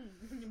now?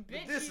 But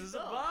Bitch, this you is a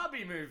thought.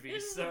 Barbie movie.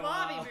 This is so, a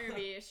Barbie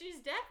movie. She's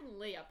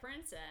definitely a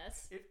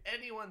princess. If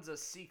anyone's a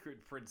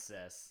secret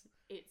princess,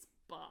 It's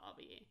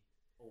Barbie.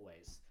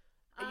 always.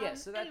 Yeah,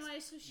 so that's anyway,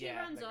 so she yeah,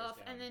 runs that goes off,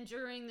 down. and then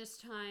during this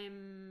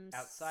time,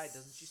 outside.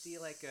 Doesn't she see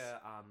like a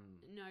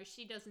No,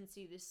 she doesn't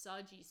see this.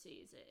 Saji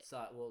sees it.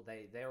 So well,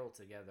 they're all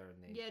together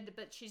and they Yeah,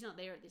 but she's not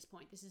there at this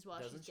point. This is while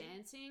Doesn't she's she?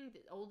 dancing.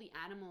 All the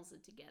animals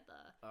are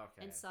together,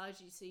 okay and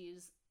Saji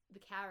sees the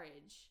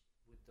carriage.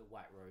 with the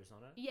white rose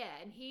on it. Yeah,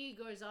 and he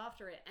goes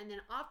after it, and then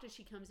after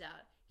she comes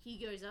out, he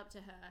goes up to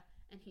her,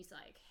 and he's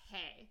like,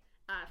 "Hey,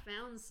 I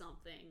found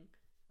something.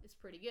 It's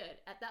pretty good."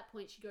 At that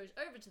point, she goes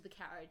over to the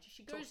carriage.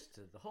 She goes Talks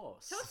to the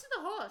horse. talks to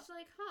the horse. She's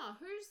like, "Huh,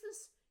 who's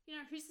this?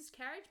 who's this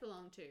carriage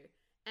belong to?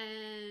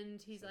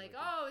 And he's Sounds like,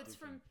 like oh, a it's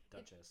Duke and from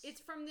Duchess.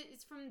 it's from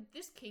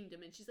this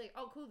kingdom. And she's like,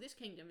 oh, cool, this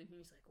kingdom. And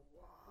he's like,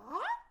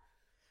 what?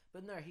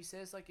 But no, he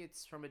says like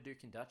it's from a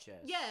Duke and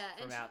Duchess. Yeah,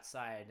 and from she-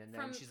 outside, and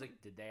then from- she's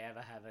like, "Did they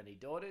ever have any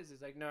daughters?"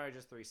 He's like, "No,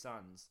 just 3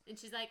 sons." And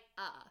she's like,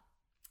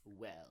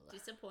 Well,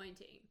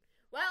 disappointing.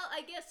 Well,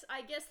 I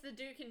guess the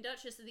Duke and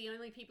Duchess are the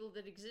only people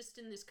that exist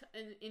in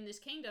this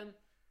kingdom.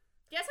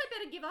 Guess I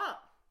better give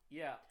up.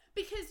 yeah,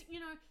 Because,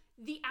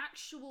 the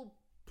actual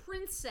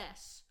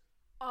princess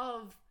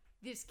of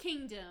this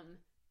kingdom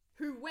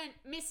who went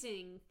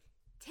missing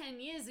 10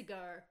 years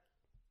ago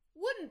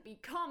wouldn't be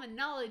common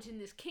knowledge in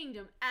this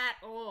kingdom at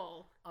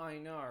all. I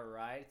know,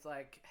 right? It's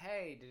like,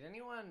 hey, did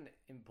anyone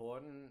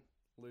important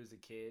lose a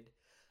kid?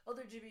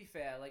 Although to be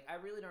fair, like I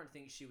really don't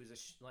think she was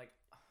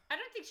I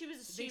don't think she was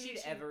I think assuming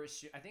she'd ever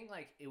assume. I think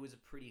like it was a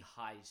pretty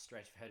high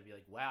stretch for her to be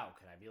like, "Wow,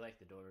 can I be like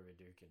the daughter of a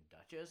duke and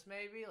duchess?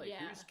 Maybe like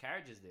Yeah. whose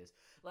carriage is this?"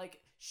 Like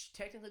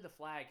technically, the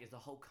flag is the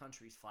whole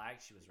country's flag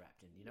she was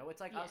wrapped in. It's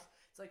like Yeah. us.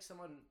 It's like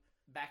someone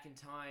back in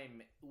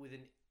time with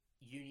an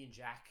Union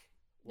Jack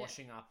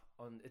washing up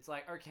on. It's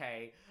like,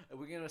 okay, are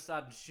we gonna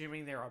start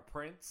assuming they're a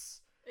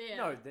prince? Yeah.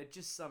 No, they're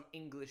just some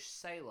English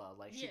sailor.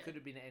 Like she Yeah. could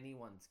have been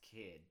anyone's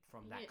kid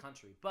from that Yeah.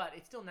 country, but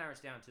it still narrows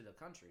down to the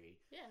country.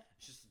 Yeah. It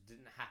just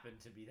didn't happen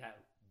to be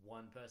that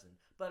one person.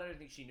 But I don't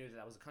think she knew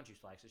that was a country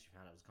flag, so she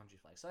found out it was a country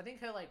flag. So I think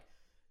her like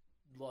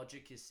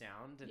logic is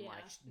sound and Yeah,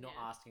 like not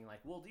yeah. asking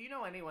like, well, do you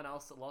know anyone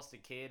else that lost a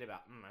kid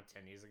about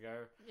 10 years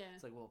ago? Yeah.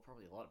 It's like, well,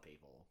 probably a lot of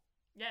people.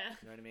 Yeah.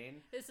 You know what I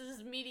mean? This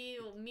is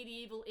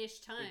medieval-ish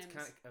times. It's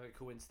kind of a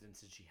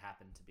coincidence that she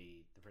happened to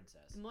be the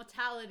princess.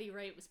 Mortality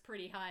rate was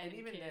pretty high. And in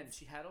even then, kids.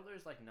 she had all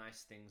those like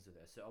nice things with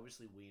her. So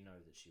obviously, we know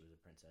that she was a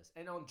princess.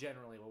 And on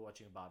generally, we're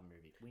watching a Barbie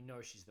movie. We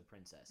know she's the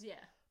princess. Yeah.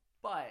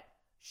 But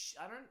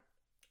I don't.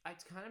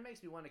 It kind of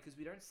makes me wonder because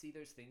we don't see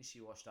those things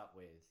she washed up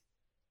with.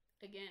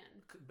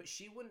 Again. But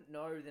she wouldn't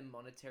know the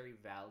monetary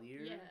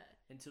value Yeah.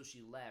 until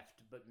she left.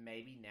 But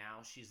maybe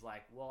now she's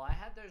like, well, I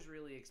had those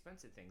really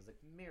expensive things like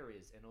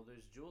mirrors and all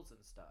those jewels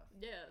and stuff.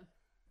 Yeah.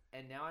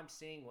 And now I'm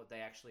seeing what they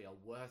actually are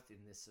worth in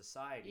this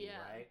society,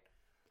 Yeah. right?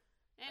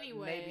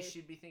 Anyway. Maybe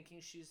she'd be thinking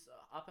she's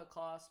upper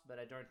class, but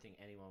I don't think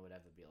anyone would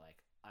ever be like,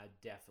 I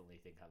definitely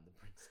think I'm the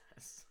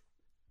princess.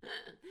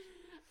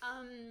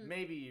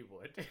 Maybe you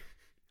would.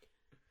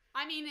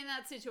 I mean, in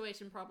that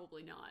situation,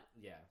 probably not.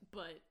 Yeah,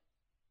 But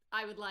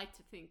I would like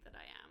to think that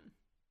I am.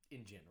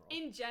 in general.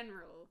 In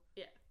general,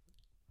 yeah.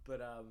 But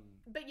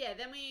But yeah,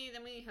 then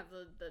we have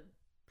the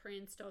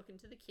prince talking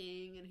to the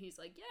king, and he's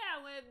like,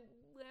 "Yeah,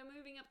 we're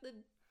moving up the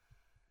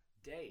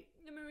date.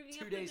 we're moving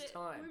 2 up days' the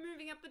time. We're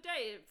moving up the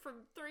date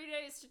from 3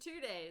 days to 2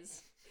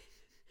 days."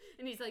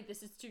 And he's like,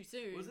 "This is too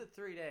soon." Was it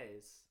 3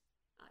 days?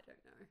 I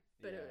don't know,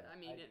 but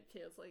Yeah, it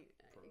feels like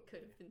it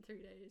could have Probably. been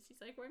 3 days. He's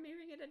like, "We're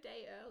moving it a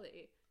day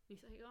early."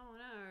 He's like, "Oh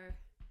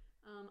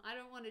no, I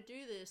don't want to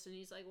do this." And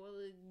he's like, "Well,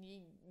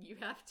 you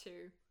have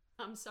to.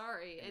 I'm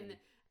sorry." And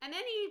And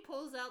then he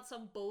pulls out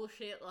some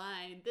bullshit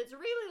line that's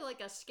really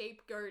like a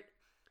scapegoat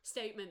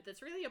statement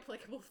that's really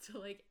applicable to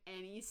like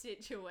any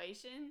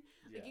situation.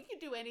 Like Yeah. you could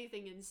do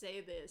anything and say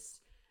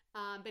this.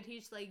 But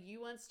he's like, "You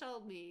once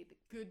told me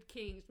that good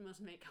kings must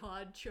make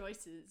hard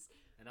choices."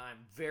 And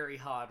I'm very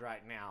hard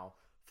right now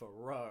for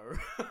Roe.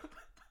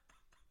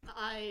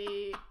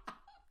 I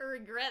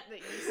regret that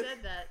you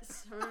said that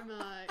so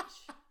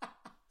much.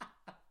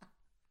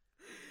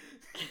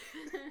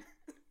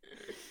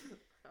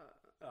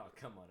 Oh,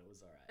 come on, it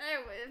was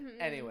alright.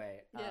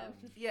 Anyway,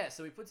 yeah.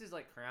 so he puts his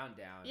like crown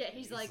down. Yeah, and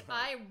he's like,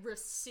 I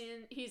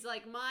rescind. He's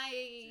like, my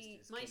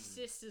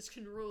sisters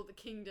can rule the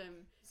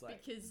kingdom It's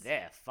like, because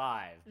they're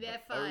 5.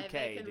 they're but 5.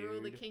 Okay, they can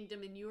rule the dude.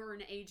 kingdom, and you're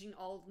an aging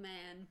old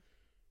man.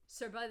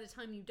 So by the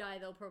time you die,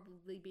 they'll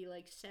probably be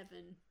like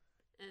 7,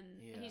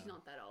 and he's Yeah.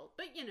 not that old.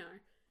 But you know,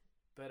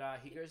 But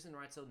he goes and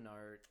writes a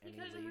note, and he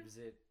goes and leaves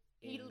it.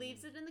 he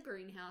leaves it in the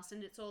greenhouse,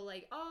 and it's all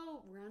like,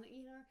 "Oh, run,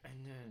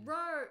 And then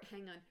Ro,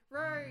 hang on,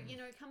 Ro,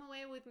 come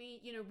away with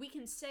me. We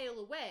can sail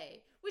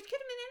away," which could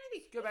have been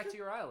anything. go back to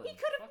your island. He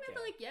could have Fuck been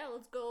yeah. like, "Yeah,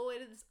 let's go away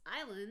to this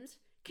island."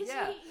 Cause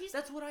Yeah, he's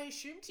that's what I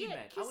assumed he Yeah,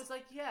 meant. I 'cause- was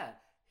like, yeah,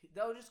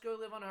 they'll just go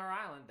live on her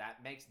island.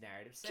 That makes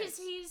narrative because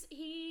sense.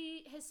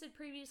 he has said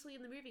previously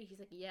in the movie, he's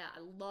like, "Yeah, I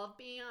love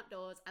being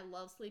outdoors. I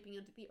love sleeping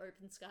under the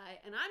open sky."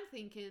 And I'm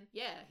thinking,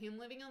 yeah, him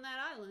living on that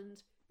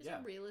island is Yeah.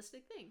 a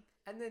realistic thing.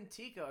 And then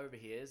Tika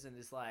overhears and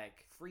is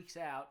like, freaks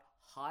out,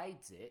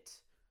 hides it.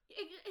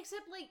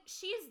 Except, like,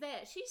 she is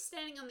there. She's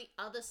standing on the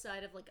other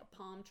side of, like, a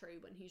palm tree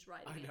when he's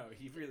riding I it. know,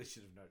 he really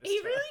should have noticed He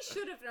her. really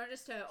should have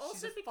noticed her.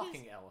 Also She's a because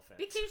fucking elephant.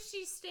 Because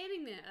she's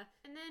standing there,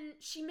 and then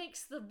she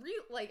makes the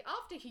real, like,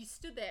 after he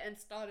stood there and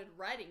started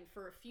writing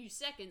for a few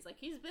seconds, like,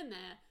 he's been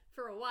there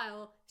for a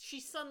while,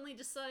 she suddenly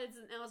decides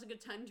that now is a good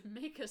time to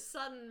make a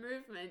sudden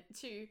movement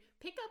to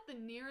pick up the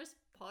nearest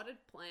potted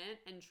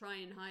plant and try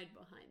and hide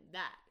behind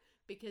that.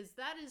 Because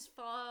that is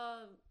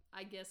far,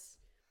 I guess,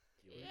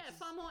 yeah,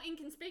 far more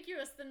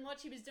inconspicuous than what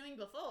she was doing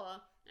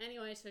before.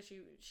 Anyway, so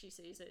she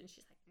sees it, and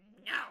she's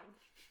like, "No!"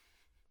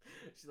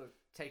 She like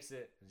takes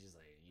it and she's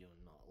like, "You're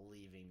not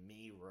leaving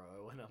me,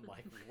 hero, and I'm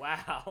like,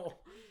 wow,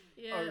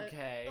 Yeah.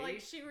 okay,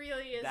 Like, she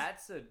really is.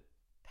 that's a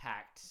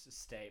packed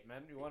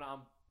statement. You want to,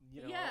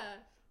 you know, Yeah.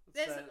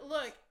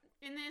 Look,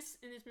 in this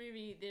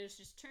movie, there's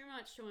just too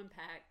much to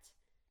unpack.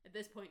 At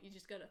this point, you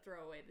just gotta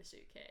throw away the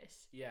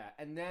suitcase. Yeah,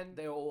 and then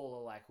they all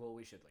are like, well,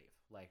 we should leave.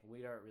 Like,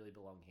 we don't really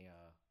belong here.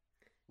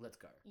 Let's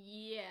go.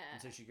 Yeah.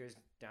 And so she goes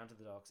down to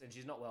the docks, and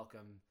she's not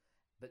welcome.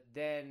 But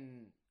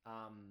then,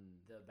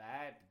 the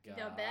bad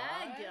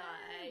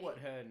guy... What,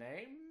 her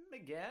name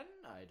again?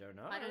 I don't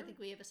know. I don't think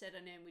we ever said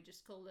her name. We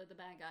just called her the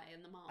bad guy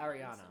and the mom.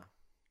 Ariana.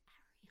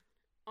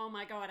 Oh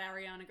my god,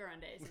 Ariana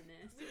Grande is in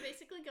this. We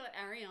basically got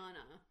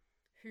Ariana,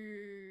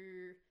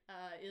 who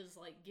is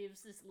like,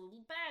 gives this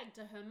little bag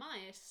to her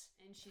mice,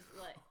 and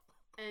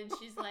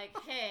she's like,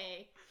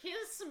 hey,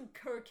 here's some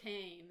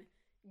cocaine.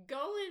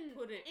 Go and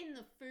put it in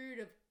the food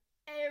of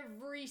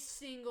every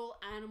single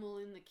animal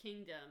in the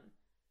kingdom,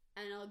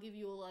 and I'll give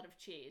you a lot of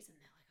cheese. And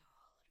they're like,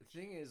 oh, the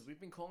thing is, we've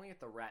been calling it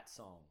the Rat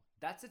Song.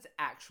 That's its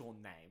actual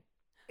name.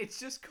 It's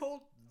just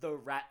called the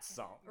Rat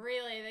Song.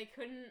 Really? They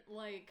couldn't,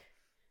 like...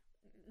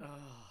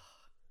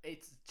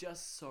 It's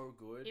just so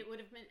good. It would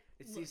have been...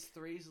 It's these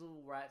three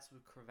little rats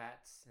with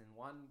cravats, and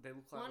they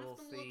look like little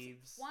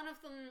thieves. One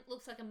of them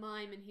looks like a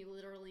mime, and he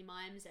literally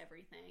mimes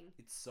everything.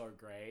 It's so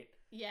great.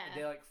 Yeah. And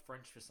they're like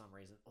French for some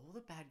reason. All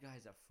the bad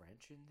guys are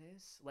French in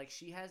this. Like,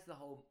 she has the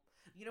whole...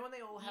 You know when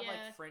they all have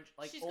like French...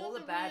 Like, all the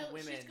bad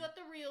women... She's got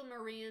the real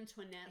Marie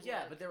Antoinette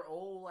Yeah, look. but they're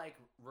all like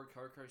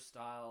Rococo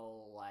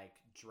style, like,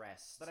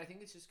 dressed. But I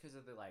think it's just because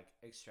of the, like,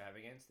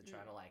 extravagance. They're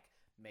trying to, like,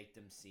 make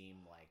them seem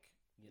like,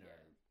 you know...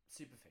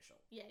 superficial.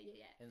 Yeah.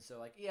 And so,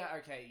 like, yeah,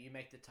 okay, you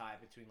make the tie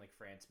between, like,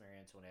 France, Marie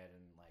Antoinette,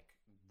 and, like,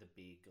 the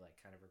big, like,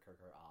 kind of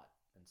Rococo art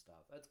and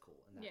stuff. That's cool.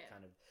 And that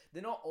kind of...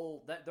 They're not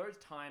all... those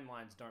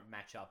timelines don't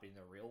match up in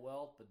the real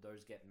world, but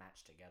those get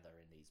matched together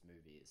in these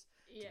movies.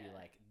 Yeah. To be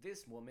like,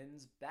 this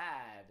woman's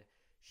bad.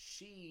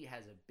 She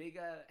has a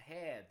bigger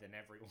hair than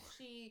everyone.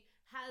 She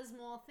has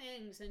more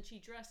things, and she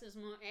dresses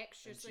more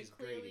extra, so she's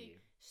clearly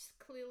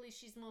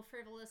she's more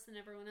frivolous than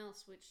everyone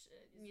else, which,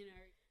 you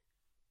know...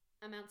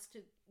 amounts to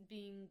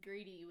being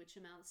greedy, which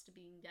amounts to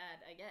being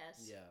dad, I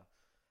guess. Yeah.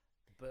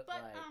 But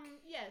like,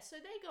 yeah,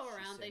 so they go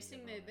around, they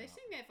sing their everyone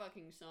out. their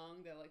fucking song,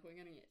 they're like, we're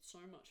gonna get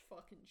so much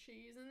fucking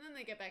cheese, and then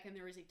they get back and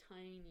there is a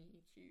tiny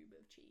cube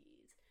of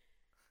cheese.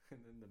 And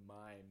then the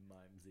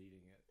mime's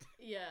eating it.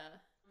 Yeah.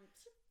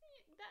 So,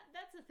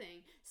 that's the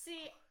thing.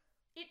 See,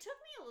 it took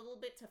me a little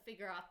bit to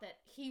figure out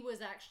that he was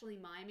actually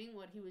miming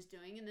what he was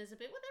doing, and there's a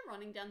bit where they're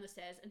running down the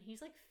stairs, and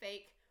he's like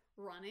fake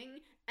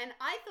running, and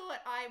I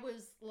thought I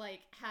was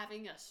like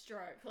having a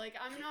stroke. Like,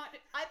 I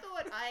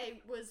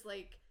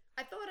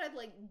thought I'd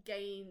like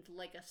gained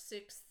like a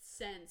sixth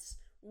sense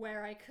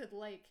where I could,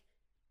 like,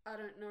 I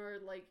don't know,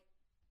 like,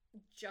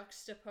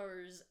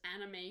 juxtapose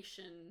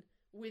animation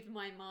with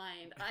my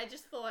mind. I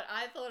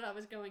thought I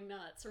was going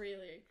nuts,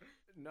 really.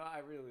 No, I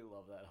really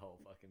love that whole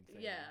fucking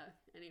thing. Yeah.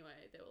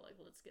 Anyway, they were like,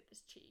 let's get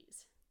this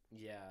cheese.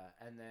 Yeah,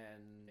 and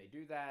then they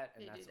do that,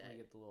 and that's when that.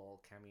 we get the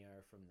little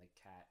cameo from the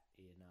cat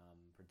in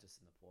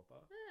Princess and the Pauper.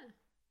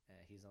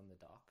 He's on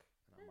the dock,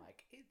 and I'm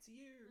like, it's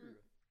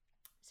you!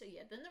 So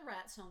yeah, then the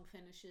rat song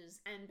finishes,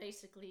 and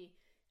basically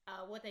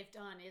what they've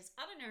done is,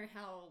 I don't know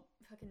how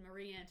fucking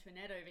Marie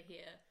Antoinette over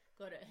here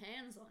got her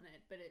hands on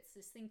it, but it's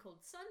this thing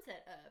called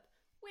Sunset Herb,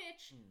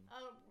 which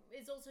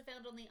is also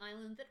found on the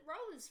island that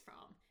Ro is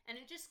from, and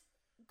it just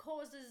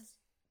causes...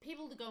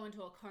 people to go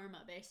into a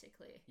coma,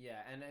 basically.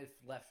 Yeah, and if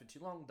left for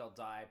too long, they'll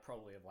die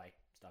probably of, like,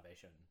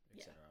 starvation,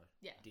 etc.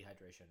 Yeah.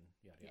 Dehydration,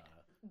 yada yada.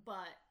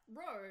 But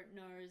Ro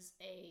knows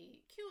a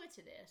cure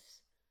to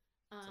this.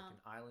 It's like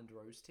an island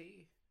rose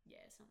tea?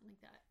 Yeah, something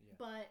like that. Yeah.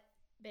 But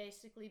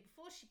basically,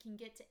 before she can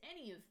get to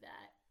any of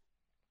that,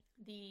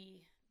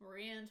 the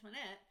Marie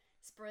Antoinette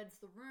spreads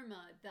the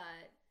rumor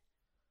that...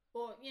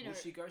 Or, you know... Well,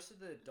 she goes to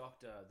the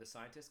doctor, the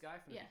scientist guy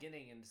from the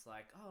beginning, and it's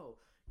like, oh...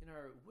 you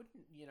know,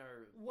 wouldn't, you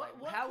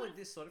know, how would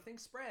this sort of thing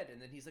spread?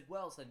 And then he's like,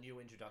 well, it's a new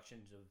introduction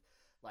of,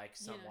 like,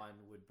 someone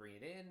would bring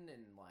it in,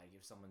 and, like,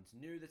 if someone's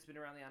new that's been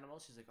around the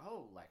animals, she's like,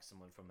 oh, like,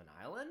 someone from an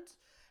island?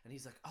 And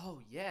he's like, oh,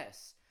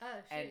 yes. Oh,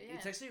 shit, and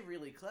it's actually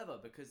really clever,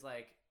 because,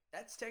 like,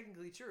 that's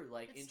technically true.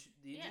 Like,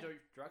 the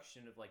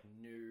introduction of, like,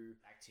 new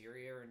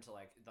bacteria into,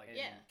 like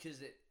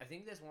because I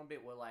think there's one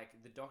bit where, like,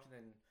 the doctor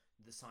then...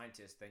 the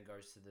scientist then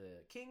goes to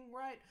the king,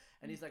 right?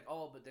 And he's like,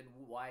 oh, but then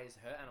why is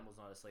her animals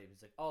not asleep?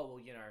 He's like, oh, well,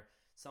 you know,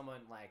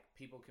 someone, like,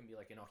 people can be,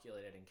 like,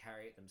 inoculated and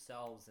carry it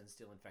themselves and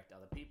still infect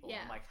other people.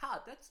 Yeah. I'm like,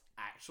 that's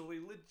actually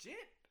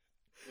legit.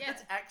 Yeah.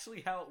 That's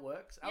actually how it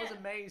works. I was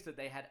amazed that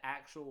they had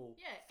actual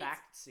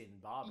facts in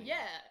Barbie.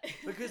 Yeah.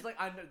 Because, like,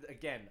 I know,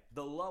 again,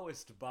 the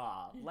lowest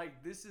bar.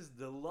 Like, this is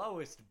the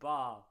lowest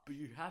bar, but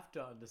you have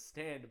to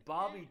understand,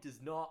 Barbie does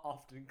not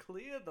often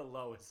clear the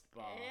lowest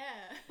bar.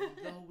 Yeah.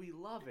 Though we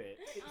love it.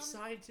 It's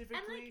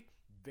scientifically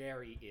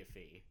very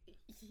iffy.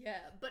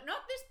 Yeah, but not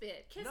this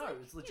bit. No, like,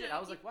 it's legit. You know, I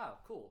was like, wow,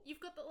 cool. You've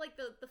got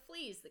the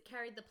fleas that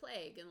carried the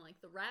plague and, like,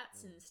 the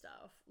rats and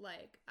stuff.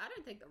 Like, I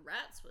don't think the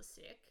rats were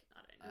sick.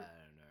 I don't know.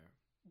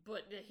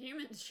 But the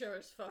humans sure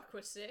as fuck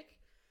were sick.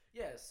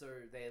 Yeah, so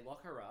they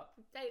lock her up.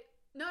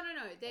 No.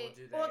 They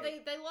Or do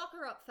they lock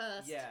her up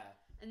first. Yeah.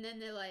 And then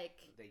they're like,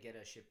 They get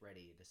her ship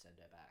ready to send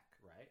her back,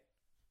 right?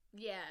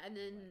 yeah, and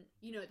then, Right.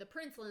 you know, the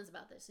prince learns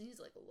about this, and he's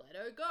like, let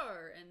her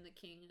go. And the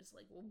king is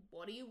like, well,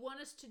 what do you want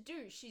us to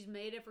do? She's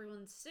made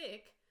everyone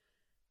sick.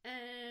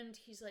 And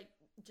he's like,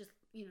 just,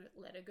 you know,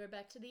 let her go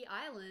back to the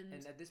island.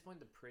 And at this point,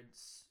 the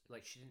prince,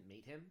 like, she didn't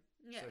meet him.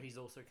 Yeah. So he's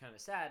also kind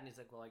of sad, and he's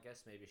like, well, I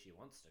guess maybe she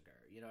wants to go.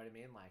 You know what I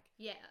mean? Like,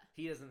 Yeah.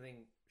 he doesn't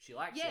think she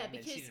likes Yeah, him,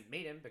 and she because- didn't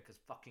meet him because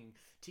fucking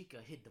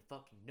Tika hid the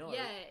fucking note.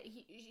 Yeah,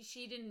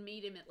 she didn't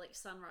meet him at, like,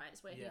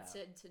 sunrise, where Yeah. he'd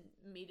said to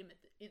meet him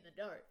in the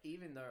note.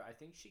 Even though I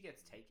think she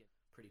gets taken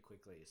pretty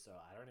quickly, so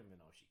I don't even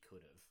know if she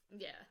could have.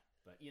 Yeah.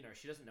 But, you know,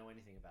 she doesn't know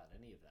anything about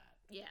any of that.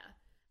 Yeah.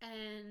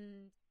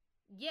 And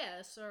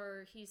yeah,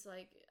 so he's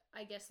like,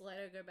 I guess let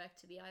her go back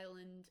to the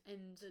island.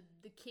 And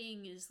the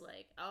king is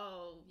like,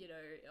 oh, you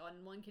know,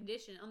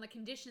 on the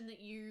condition that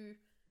you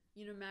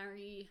know,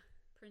 marry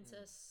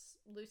Princess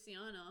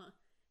Luciana.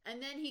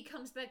 And then he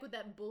comes back with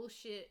that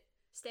bullshit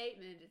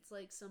statement. It's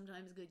like,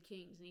 sometimes good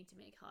kings need to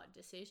make hard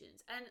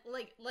decisions. And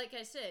like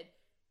I said,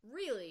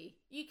 really,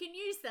 you can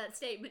use that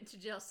statement to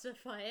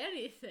justify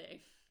anything.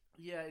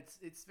 Yeah,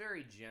 it's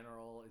very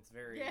general. It's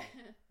very... Yeah.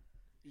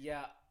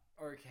 Yeah,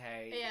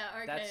 okay. Yeah,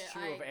 okay, That's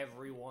true of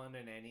everyone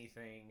and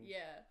anything. Yeah.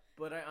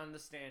 But I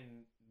understand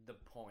the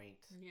point.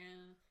 Yeah.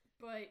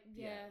 But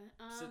yeah.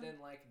 So then,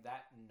 like,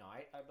 that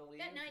night, I believe...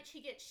 That night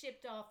she gets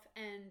shipped off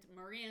and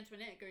Marie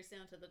Antoinette goes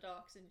down to the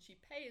docks and she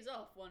pays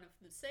off one of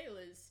the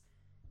sailors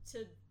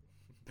to...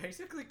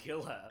 Basically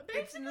kill her.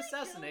 It's an Basically kill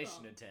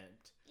assassination them.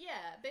 attempt. Yeah,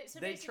 so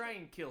They basically... try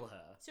and kill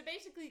her. So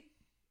basically...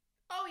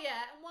 Oh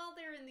yeah, and while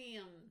they're in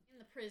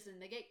the prison,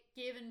 they get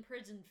given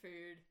prison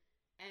food.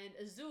 And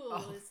Azul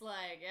is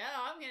like, yeah,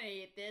 I'm gonna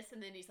eat this.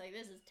 And then he's like,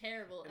 this is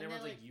terrible. And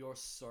everyone's like, you're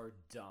so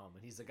dumb.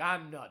 And he's like,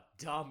 I'm not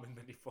dumb. And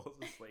then he falls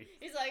asleep.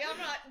 He's like, I'm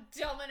not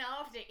dumb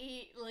enough to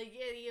eat, like,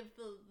 any of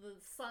the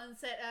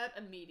sunset up.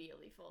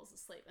 Immediately falls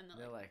asleep. And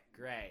they're like,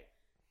 great.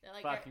 they're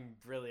like, Fucking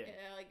brilliant. Yeah,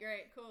 they're like,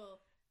 great, cool.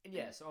 And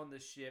yeah, so on the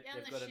ship, Yeah, on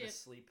they've the got him ship,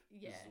 asleep.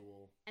 yeah.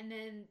 Azul. And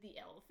then the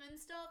elephant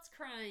starts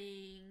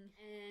crying,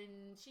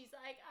 and she's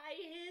like, I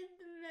hid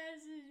the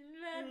message.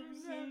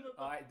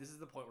 This is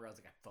the point where I was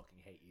like, I fucking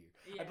hate you.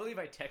 Yeah. I believe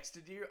I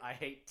texted you, I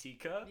hate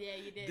Tika. Yeah,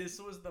 you did.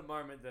 This was the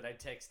moment that I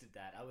texted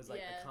that. I was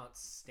like, Yeah. I can't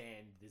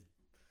stand this.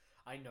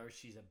 I know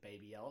she's a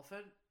baby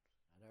elephant.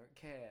 I don't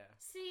care.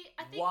 See,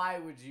 I think... Why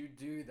would you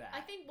do that? I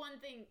think one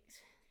thing...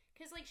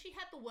 Because, like, she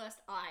had the worst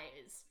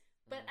eyes.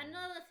 But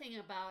another thing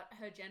about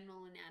her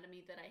general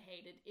anatomy that I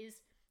hated is,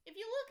 if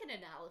you look at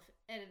an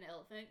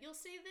elephant, you'll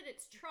see that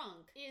its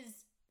trunk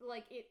is,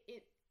 like,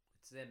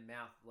 It's their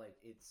mouth, like,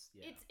 it's,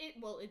 yeah.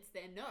 It's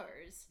their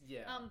nose.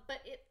 Yeah. But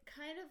it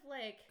kind of,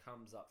 like...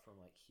 Comes up from,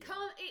 like, here.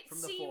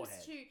 From the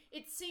forehead.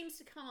 It seems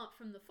to come up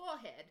from the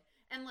forehead.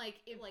 And, like,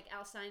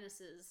 our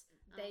sinuses,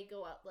 they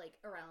go up, like,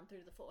 around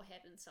through the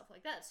forehead and stuff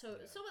like that. So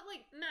it,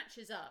 like,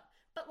 matches up.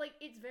 But, like,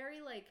 it's very,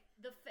 like,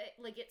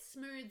 it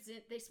smooths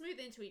it. They smooth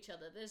into each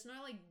other. There's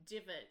no, like,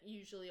 divot,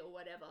 usually, or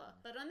whatever.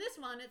 But on this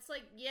one, it's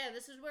like, yeah,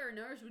 this is where a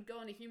nose would go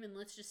on a human.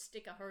 Let's just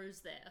stick a hose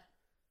there.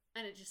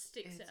 And it just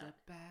sticks It's out. a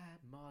bad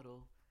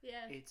model.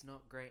 Yeah. It's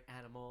not great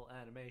animal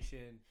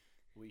animation.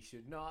 We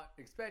should not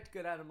expect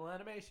good animal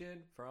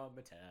animation from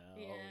Mattel.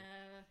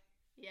 Yeah.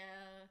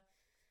 Yeah.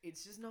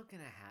 It's just not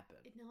gonna happen.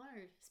 No,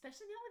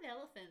 especially not with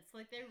elephants.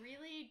 Like, they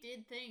really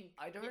did think...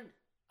 I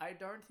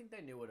don't think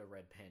they knew what a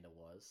red panda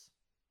was.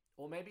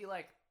 Or maybe,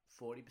 like,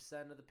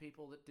 40% of the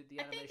people that did the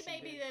I animation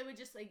think maybe did. they were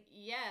just like,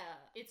 yeah,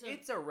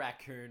 it's a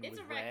raccoon it's with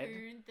a red.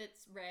 raccoon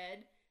that's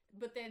red.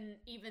 But then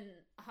even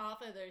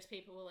half of those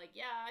people were like,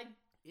 yeah,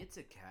 It's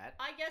a cat.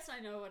 I guess I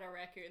know what a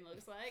raccoon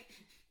looks like.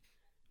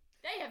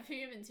 They have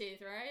human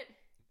teeth, right?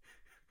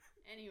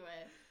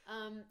 Anyway,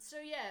 so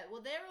yeah,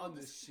 well, they're all On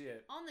the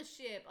ship. on the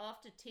ship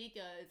after Tika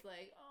is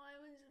like, oh, I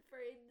was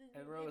afraid that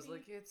And Ro was maybe-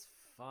 like, it's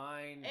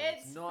fine.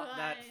 It's not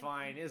that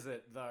fine. fine, is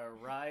it, though,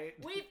 right?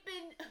 we've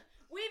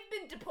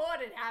been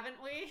deported, haven't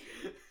we?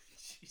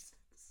 Jesus.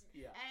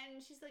 Yeah.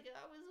 And she's like,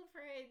 I was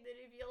afraid that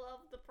if you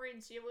loved the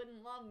prince, you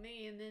wouldn't love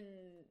me. And then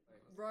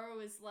Ro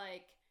is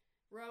like,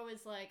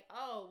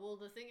 oh, well,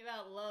 the thing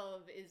about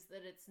love is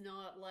that it's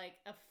not like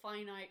a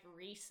finite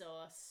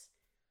resource.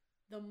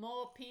 The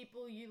more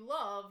people you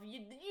love,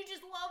 you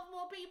just love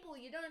more people.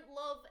 You don't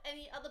love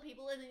any other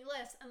people any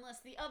less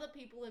unless the other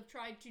people have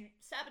tried to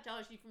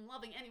sabotage you from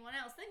loving anyone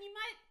else. Then you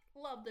might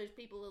love those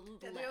people a little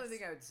And less. the only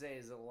thing I would say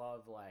is that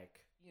love, like,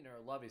 you know,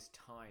 love is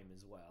time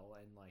as well.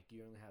 And, like,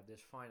 you only have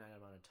this finite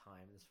amount of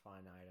time, this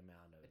finite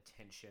amount of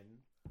attention.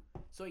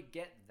 So I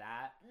get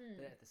that,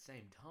 but at the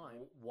same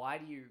time, why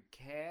do you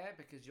care?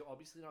 Because you're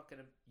obviously not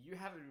going to... You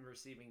haven't been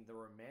receiving the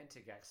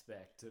romantic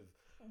aspect of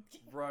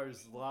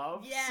Ro's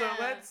love. Yeah. So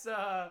let's...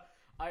 I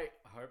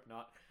hope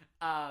not.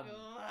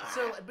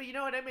 So, but you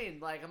know what I mean?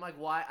 Like, I'm like,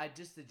 why?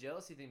 The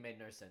jealousy thing made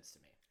no sense to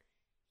me.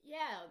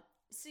 Yeah.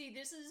 See,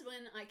 this is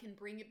when I can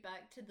bring it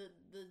back to the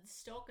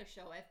Stalker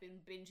show I've been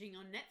binging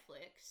on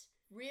Netflix.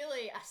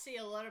 Really, I see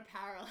a lot of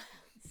parallels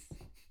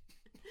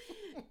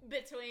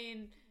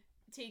between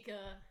Tika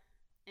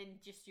and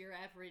just your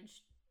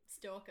average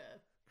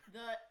stalker.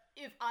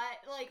 If I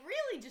like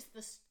really just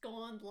the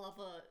scorned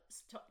lover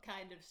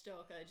kind of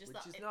stalker, just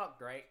Which is not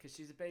great because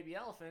she's a baby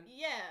elephant.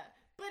 Yeah,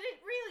 but it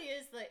really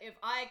is the if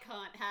I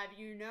can't have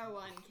you, no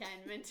one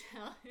can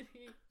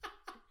mentality.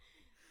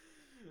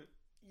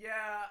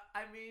 Yeah,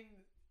 I mean,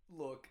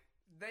 look,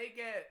 they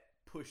get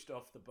pushed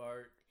off the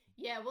boat.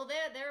 Yeah, well,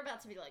 they're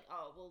about to be like,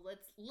 oh, well,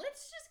 let's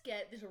just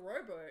get this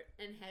rowboat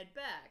and head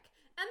back.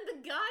 And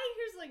the guy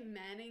who's like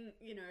manning,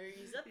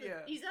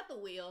 he's at the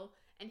wheel,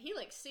 and he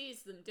like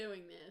sees them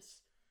doing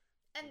this,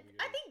 and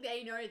I think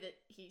they know that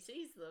he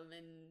sees them,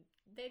 and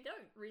they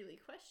don't really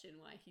question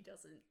why he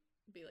doesn't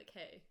be like,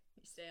 hey,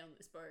 you stay on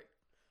this boat.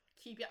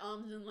 Keep your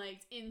arms and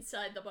legs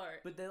inside the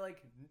boat. But they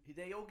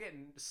all get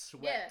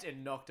swept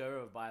and knocked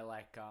over by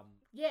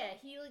Yeah,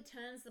 he like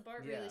turns the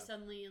boat really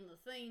suddenly, and the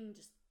thing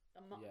just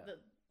the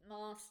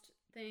mast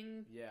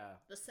thing. Yeah.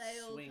 The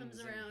sail comes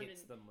around and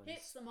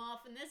hits them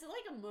off, and there's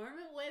like a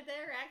moment where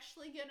they're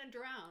actually gonna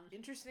drown.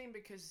 Interesting,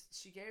 because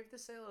she gave the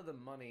sailor the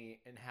money,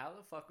 and how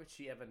the fuck would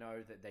she ever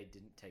know that they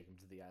didn't take him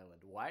to the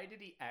island? Why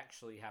did he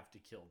actually have to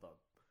kill them?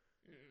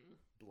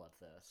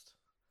 Bloodthirst.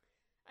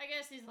 I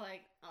guess he's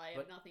like, I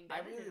have nothing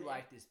better I really to do.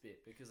 like this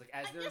bit because, like,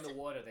 as they're in the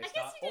water, they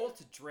start all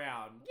to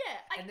drown. Yeah,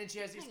 and then she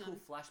has these cool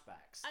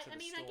flashbacks. I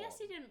mean, I guess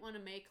he didn't want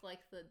to make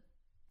like the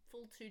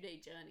full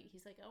 2-day journey.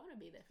 He's like, I want to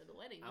be there for the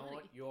wedding. I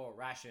want your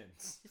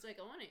rations. He's like,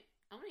 I want to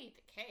eat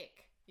the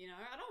cake. You know,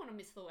 I don't want to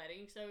miss the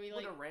wedding. So he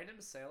Would a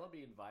random sailor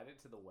be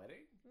invited to the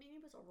wedding? I mean,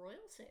 he was a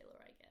royal sailor,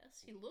 I guess.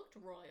 He looked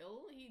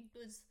royal. He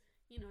was.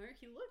 He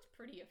looked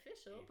pretty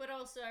official, but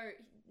also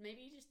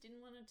maybe he just didn't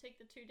want to take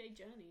the 2-day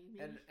journey.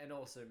 Maybe. And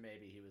also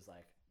maybe he was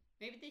like,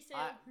 maybe they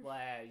said,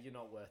 you're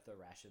not worth the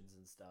rations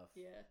and stuff.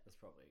 Yeah, that's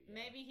probably. Yeah.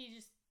 Maybe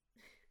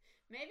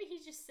he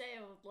just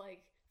sailed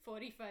like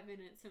 45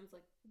 minutes and was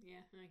like,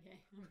 yeah,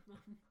 okay,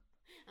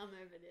 I'm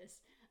over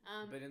this.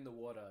 But in the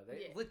water,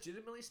 they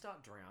legitimately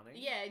start drowning.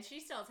 Yeah, and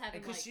she starts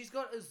having because she's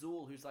got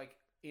Azul, who's like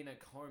in a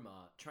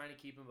coma, trying to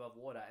keep him above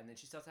water, and then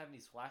she starts having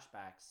these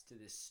flashbacks to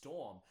this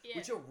storm,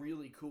 which are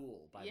really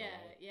cool, by the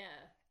way. Yeah.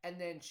 And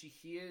then she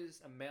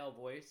hears a male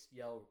voice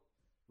yell,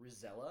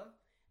 Rosella.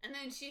 And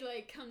then she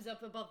like comes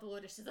up above the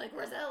water. She's like,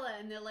 Rosella,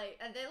 and they're like,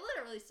 and they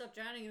literally stop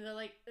drowning, and they're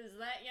like, is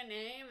that your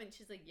name? And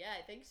she's like, yeah,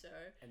 I think so.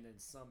 And then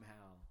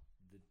somehow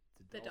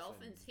the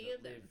dolphins hear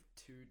them. Live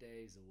 2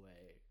 days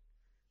away.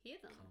 Hear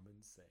them. Come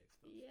and save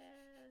them.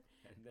 Yeah.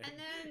 And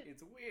then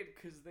it's weird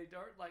because they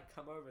don't like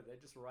come over; they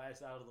just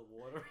rise out of the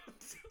water.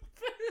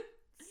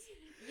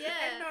 Yeah.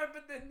 And no,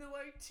 but then the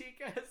like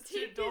Tika has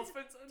two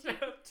dolphins under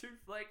her two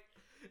like.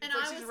 And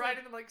like she's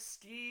riding them like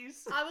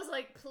skis. I was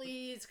like,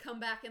 please come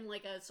back in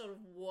like a sort of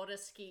water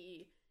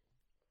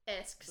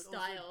ski-esque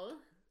style.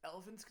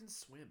 Elephants can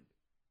swim.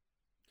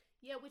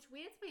 Yeah, which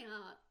weirds me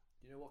out.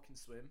 You know what can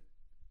swim?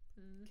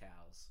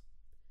 Cows.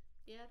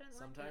 Yeah, I don't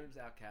Sometimes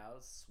our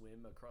cows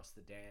swim across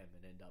the dam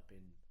and end up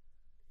in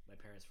my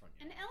parents' front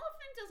yard. An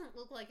elephant doesn't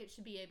look like it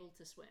should be able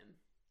to swim.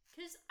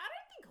 Because I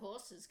don't think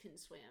horses can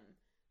swim.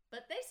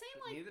 But they seem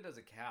like... Neither does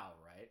a cow,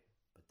 right?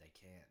 But they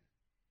can.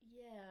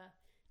 Yeah.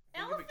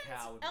 Think of a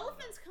cow in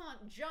elephants water.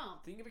 Can't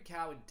jump. Think of a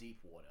cow in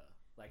deep water.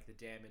 Like the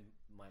dam in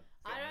my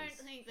I don't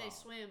think they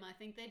swim. I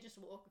think they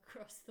just walk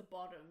across the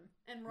bottom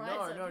and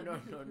rise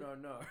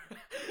No.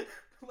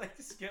 Like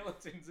the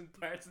skeletons in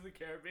Pirates of the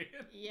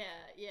Caribbean.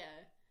 Yeah.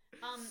 Yeah.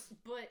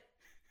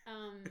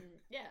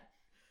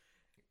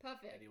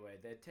 Perfect. Anyway,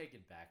 they're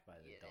taken back by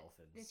the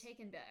dolphins. They're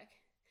taken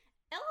back.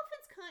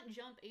 Elephants can't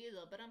jump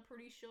either, but I'm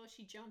pretty sure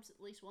she jumps at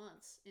least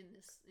once in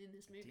this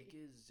movie. Dick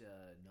is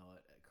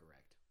not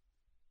correct.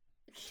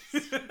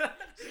 She's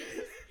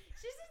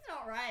just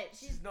not right.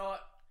 She's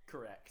not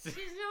correct.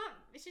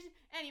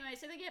 Anyway,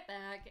 so they get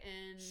back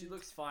and she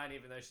looks fine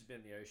even though she's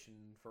been in the ocean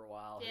for a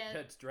while. Yeah.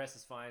 Her dress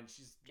is fine.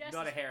 She's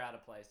not a hair out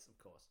of place, of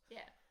course.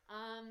 Yeah.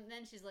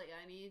 Then she's like,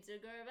 I need to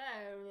go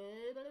back,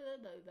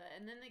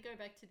 and then they go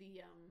back to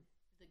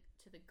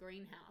the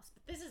greenhouse.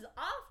 But this is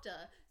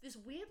after this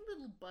weird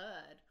little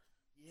bird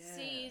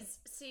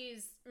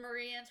sees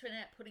Marie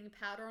Antoinette putting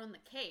powder on the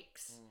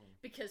cakes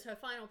because her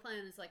final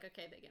plan is like,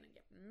 okay, they're gonna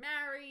get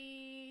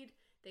married,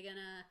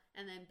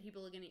 and then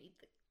people are gonna eat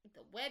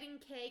the wedding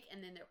cake,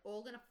 and then they're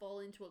all gonna fall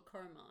into a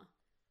coma.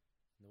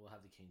 And then we'll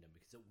have the kingdom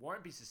because it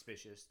won't be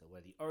suspicious that we're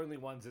the only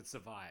ones that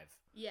survive.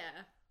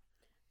 Yeah.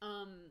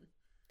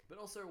 But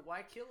also,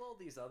 why kill all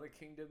these other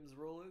kingdoms'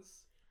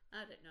 rulers? I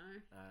don't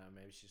know.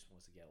 Maybe she just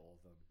wants to get all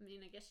of them. I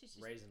mean, I guess she's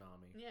just... Raise an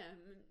army. Yeah,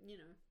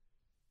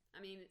 I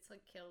mean, it's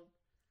like kill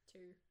 2,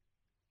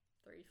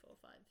 3, 4,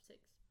 5, 6,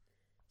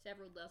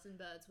 several dozen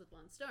birds with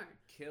one stone.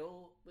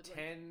 Kill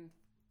 10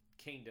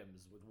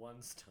 kingdoms with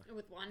one stone.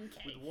 With one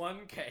cake. With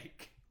one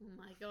cake. Oh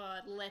my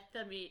god, let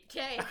them eat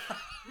cake.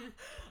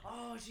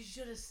 Oh, she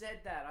should have said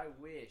that. I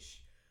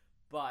wish.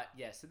 But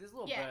yeah, so this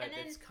little bird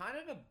that's kind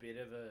of a bit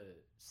of a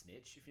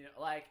snitch, if you know,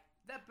 like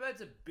that bird's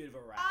a bit of a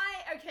rat.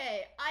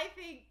 I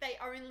think they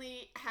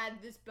only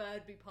had this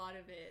bird be part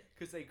of it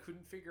because they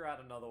couldn't figure out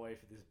another way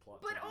for this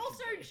plot. But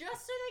also,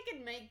 just so they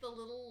could make the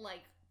little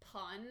like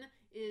pun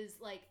is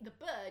like the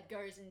bird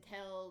goes and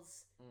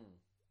tells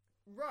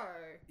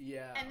Roe.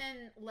 Yeah. And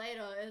then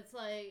later, it's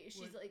like,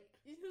 she's What? like,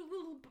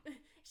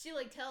 she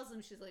like tells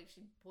him, she's like,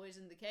 she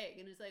poisoned the cake.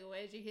 And it's like,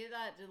 where'd you hear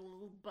that? Did a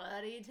little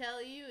buddy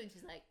tell you? And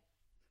she's like,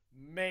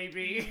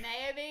 maybe.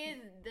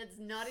 maybe, that's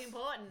not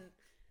important.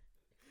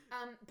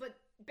 But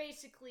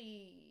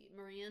basically,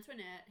 Marie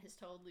Antoinette has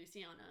told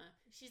Luciana,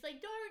 she's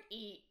like, don't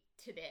eat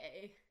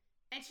today.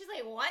 And she's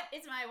like, what?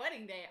 It's my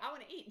wedding day. I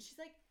want to eat. And she's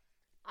like,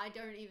 I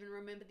don't even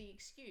remember the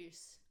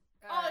excuse.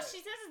 She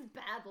says it's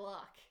bad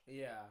luck.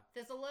 Yeah.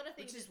 There's a lot of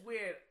things. Which is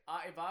weird.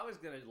 If I was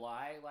gonna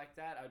lie like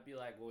that, I'd be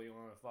like, well, you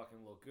want to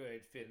fucking look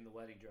good, fit in the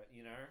wedding dress,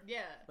 you know?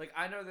 Yeah. Like,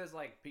 I know there's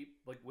like people,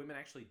 like women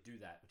actually do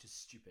that, which is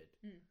stupid.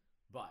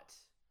 But,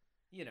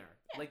 you know,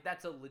 like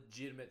that's a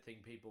legitimate thing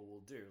people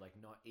will do, like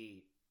not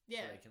eat so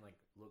they can like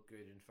look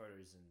good in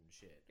photos and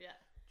shit. Yeah.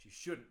 Which you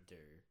shouldn't do.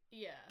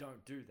 Yeah.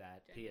 Don't do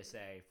that. Don't do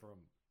PSA from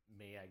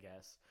me, I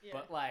guess. Yeah.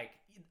 But like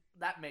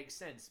that makes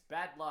sense.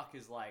 Bad luck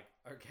is like,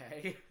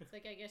 okay. It's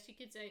like, I guess you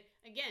could say,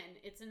 again,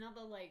 it's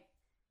another like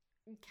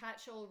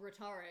catch-all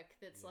rhetoric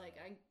that's like,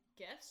 I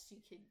guess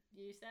you could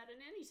use that in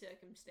any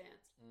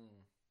circumstance.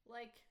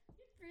 Like,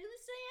 you'd really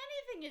say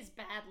anything is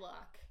bad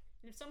luck.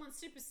 And if someone's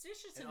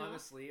superstitious And enough...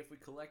 honestly, if we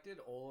collected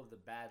all of the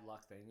bad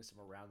luck things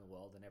from around the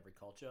world and every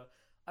culture,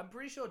 I'm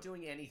pretty sure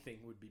doing anything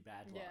would be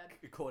bad luck,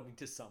 according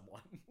to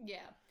someone.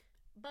 Yeah.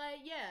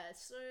 But yeah,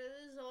 so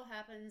this all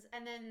happens,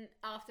 and then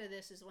after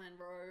this is when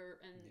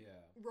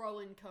Ro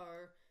and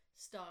Co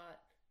start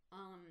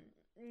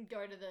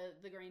go to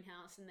the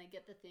greenhouse, and they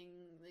get the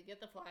thing, they get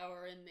the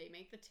flour, and they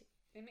make the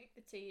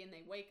tea, and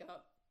they wake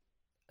up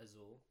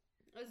Azul,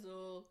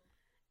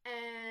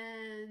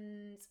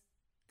 and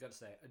gotta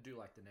say, I do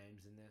like the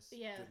names in this.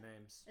 Yeah. Good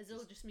names.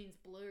 Azul just means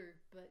blue,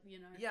 but you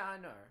know. Yeah, I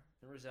know.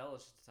 And Roselle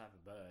is just a type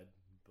of bird,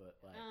 but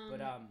like,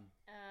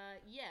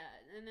 yeah,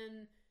 and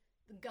then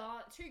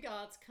two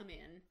guards come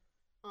in.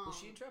 Well,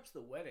 she interrupts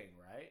the wedding,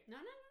 right? No.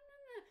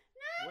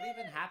 What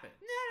even happened?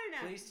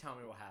 No. Please tell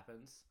me what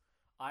happens.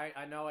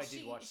 I know I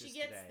did watch this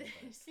today.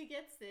 She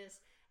gets this,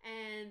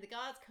 and the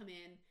guards come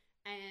in,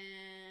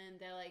 and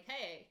they're like,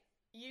 "Hey,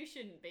 you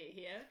shouldn't be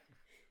here."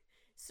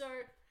 So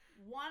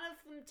one of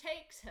them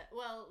takes her.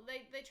 Well,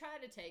 they try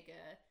to take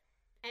her,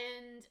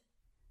 and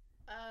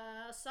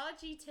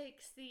Saji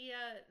takes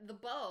the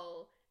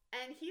bowl,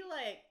 and he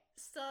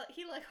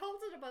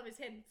holds it above his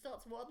head and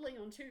starts waddling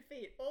on 2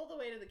 feet all the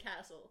way to the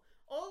castle,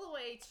 all the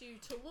way to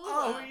Tallulah.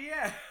 Oh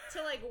yeah.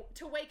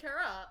 To wake her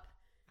up.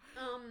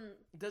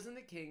 Doesn't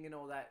the king and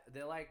all that,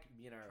 they're like,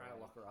 you know, trying to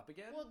lock her up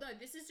again? Well, no,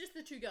 this is just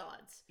the two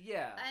guards.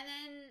 Yeah. And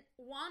then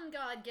one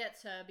guard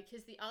gets her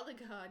because the other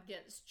guard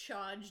gets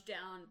charged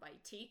down by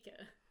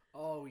Tika.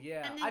 Oh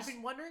yeah. And then I've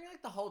been wondering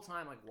like the whole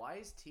time, like, why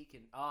is Tika?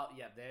 Oh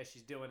yeah, there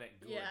she's doing it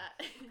good. Yeah.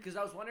 Because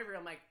I was wondering,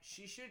 I'm like,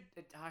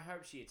 I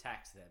hope she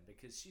attacks them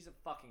because she's a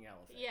fucking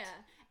elephant. Yeah.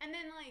 And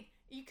then like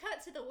you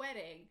cut to the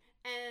wedding,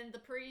 and the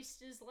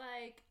priest is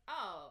like,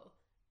 "Oh,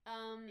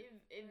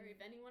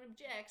 if anyone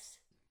objects,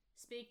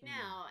 speak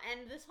now."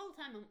 And this whole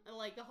time,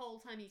 the whole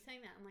time he's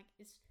saying that, I'm like,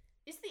 is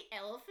the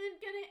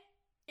elephant gonna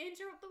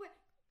interrupt the wedding?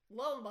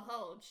 Lo and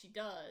behold, she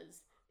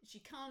does. She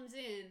comes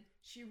in,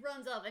 she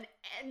runs up, and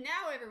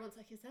now everyone's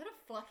like, is that a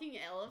fucking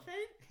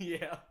elephant?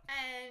 Yeah.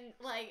 And,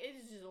 like,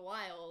 it's just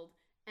wild.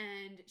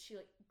 And she,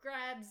 like,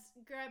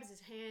 grabs his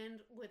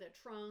hand with a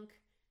trunk,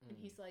 and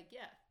he's like,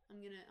 yeah,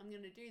 I'm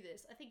gonna do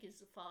this. I think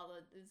his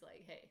father is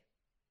like, hey,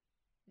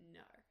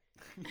 no.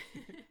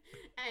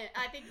 And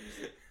I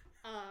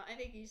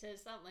think he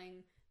says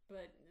something,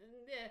 but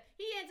yeah,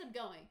 he ends up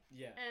going.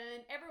 Yeah.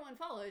 And everyone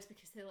follows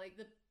because they're like,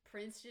 the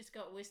prince just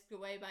got whisked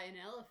away by an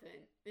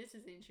elephant. This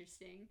is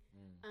interesting.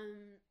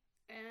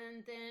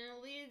 And then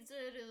it leads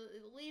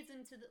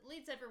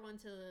everyone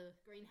to the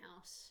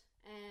greenhouse,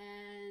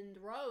 and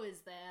Ro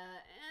is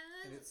there,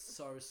 and it's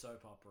so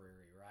soap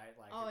opera-y, right?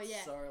 Like,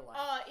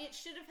 it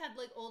should have had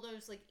like all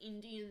those like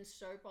Indian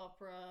soap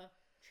opera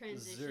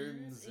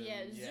transitions,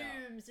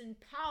 zooms and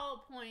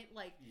PowerPoint,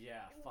 like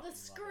the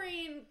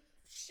screen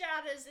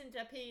shatters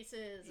into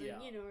pieces,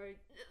 and you know,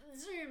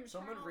 zooms.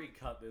 Someone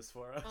recut this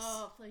for us.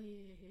 Oh,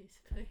 please.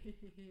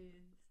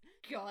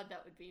 God,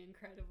 that would be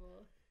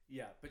incredible.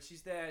 Yeah, but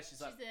she's there.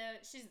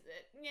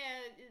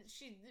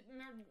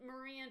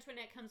 Marie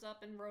Antoinette comes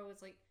up, and Ro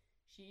is like,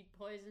 she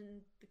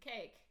poisoned the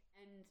cake.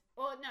 And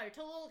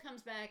Tallulah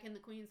comes back, and the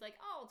queen's like,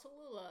 "Oh,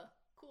 Tallulah,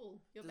 cool,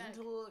 you're back."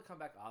 Doesn't Tallulah come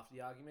back after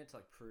the argument to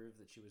like prove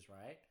that she was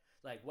right?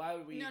 Like, why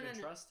would we even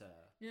trust her?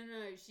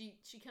 No,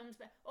 she comes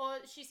back. Or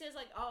she says,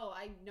 like, "Oh,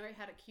 I know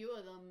how to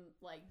cure them.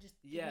 Like,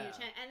 just give me a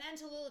chance." And then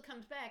Tallulah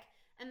comes back,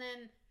 and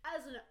then,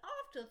 as an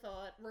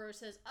afterthought, Ro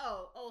says,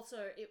 "Oh,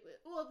 also, they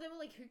were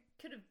like,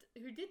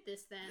 who did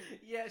this then?"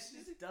 Yeah, she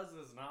just does it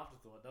as an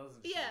afterthought,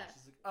 doesn't she? Yeah.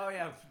 She's like, "Oh,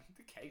 yeah,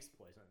 the cake's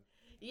poisoned."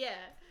 Yeah.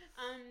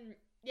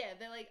 Yeah,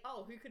 they're like,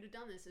 "Oh, who could have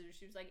done this?" And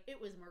she was like,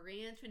 "It was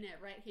Marie Antoinette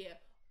right here.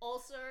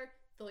 Also,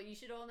 thought you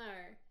should all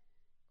know.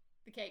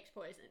 The cake's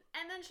poisoned."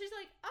 And then she's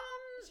like,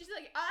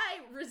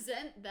 "I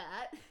resent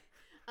that.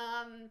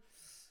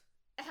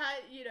 How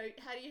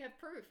do you have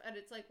proof?" And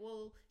it's like,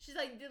 well, she's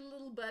like, "Did a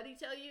little birdie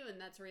tell you?" And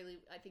that's really,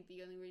 I think,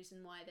 the only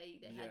reason why they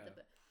had the...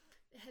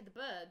 had the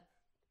bird.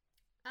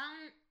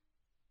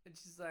 And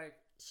she's like,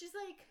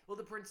 well,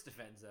 the prince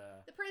defends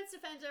her. The prince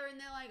defends her, and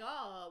they're like,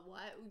 oh,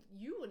 why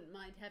you wouldn't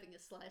mind having a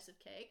slice of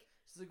cake?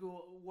 She's like,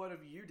 well, what if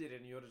you did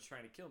it and you're just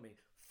trying to kill me?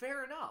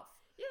 Fair enough.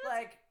 Yeah,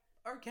 like,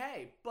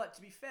 okay, but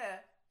to be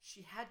fair,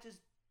 she had just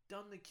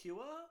done the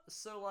cure,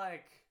 so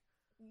like,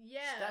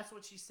 yeah, that's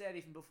what she said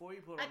even before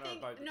you put on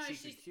her boat that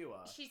she could cure.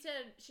 She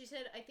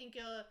said, I think,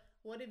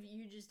 what if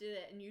you just did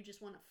it and you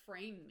just want to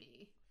frame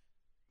me?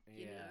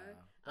 You know?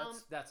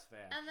 That's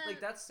fair. And then,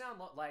 like, that sound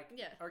like,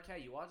 yeah.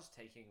 Okay, you are just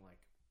taking, like,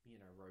 you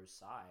know, Rose's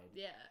side.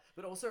 Yeah.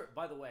 But also,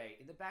 by the way,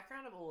 in the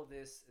background of all of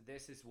this,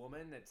 there's this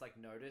woman that's, like,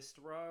 noticed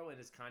Ro and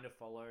is kind of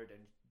followed, and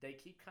they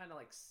keep kind of,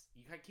 like,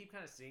 you keep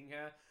kind of seeing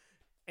her,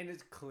 and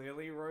it's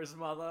clearly Rose's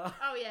mother.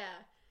 Oh,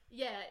 yeah.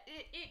 Yeah,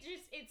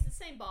 it's the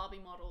same Barbie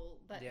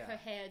model, but her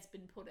hair's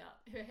been put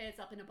up. Her hair's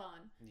up in a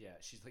bun. Yeah,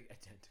 she's, like,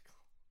 identical.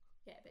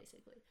 Yeah,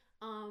 basically.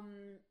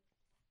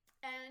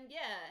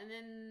 And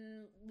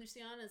then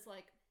Luciana's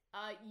like,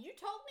 you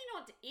told me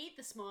not to eat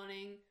this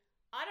morning.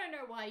 I don't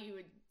know why you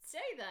would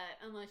say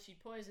that unless you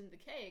poisoned the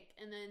cake.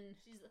 And then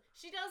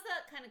she does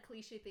that kind of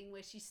cliche thing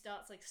where she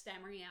starts like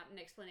stammering out an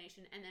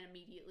explanation and then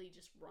immediately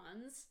just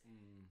runs.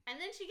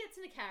 And then she gets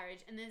in a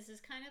carriage and there's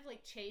this kind of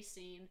like chase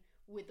scene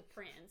with the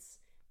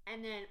prince.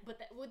 And then,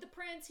 with the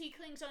prince, he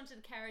clings onto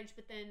the carriage,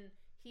 but then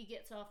he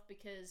gets off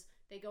because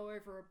they go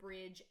over a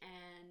bridge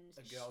and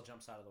a girl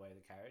jumps out of the way of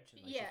the carriage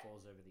and like, she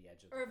falls over the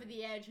edge of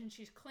the edge and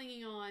she's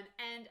clinging on.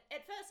 And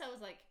at first I was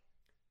like,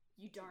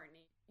 you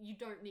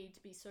don't need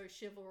to be so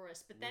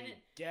chivalrous, but then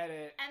get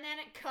it. And then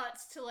it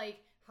cuts to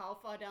like how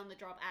far down the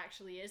drop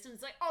actually is, and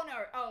it's like, oh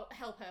no,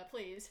 help her,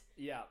 please.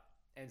 Yeah.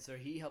 And so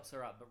he helps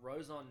her up, but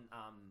Rose on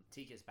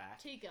Tika's back.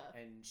 Tika.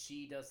 And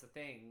she does the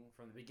thing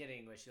from the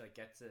beginning where she like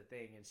gets a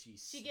thing and she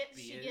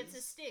gets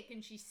a stick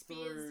and she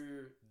spears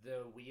through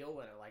the wheel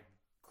and it like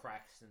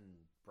cracks and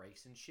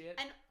breaks and shit.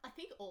 And I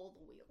think all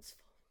the wheels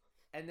fall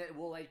off. And then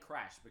they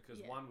crash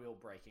because one wheel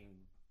breaks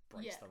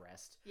the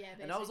rest. Yeah,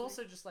 basically. And I was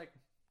also just like,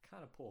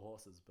 kind of poor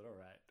horses, but all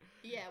right.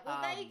 Yeah,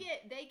 well they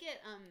get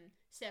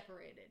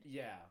separated.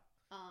 Yeah.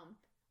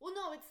 Well,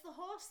 no, it's the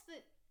horse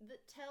that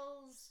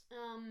tells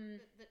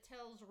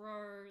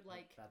Ro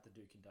like about the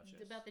Duke and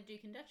Duchess. About the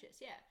Duke and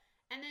Duchess, yeah.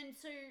 And then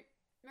so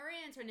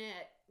Marie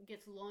Antoinette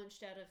gets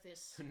launched out of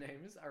this. Her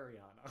name is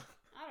Ariana.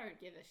 I don't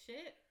give a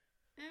shit.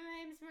 Her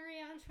name's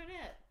Marie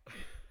Antoinette.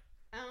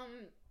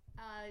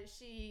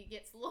 She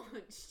gets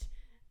launched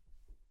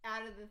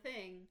out of the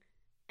thing,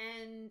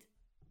 and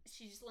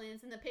she just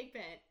lands in the pig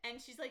pen, and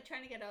she's like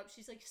trying to get up.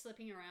 She's like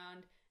slipping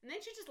around, and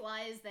then she just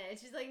lies there.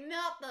 She's like,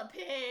 not the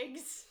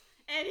pigs.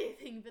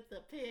 Anything but the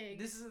pigs.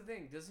 This is the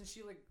thing. Doesn't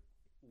she like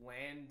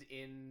land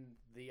in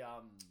the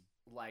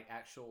like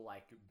actual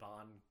like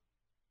barn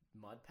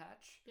mud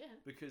patch? Yeah.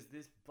 Because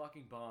this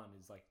fucking barn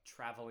is like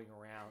traveling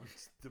around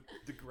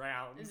the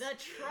grounds. The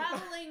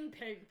traveling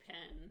pig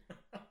pen.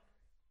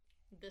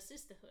 The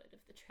sisterhood of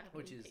the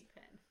traveling pig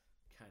pen.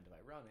 Kind of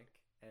ironic,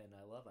 and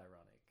I love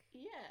ironic.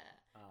 Yeah.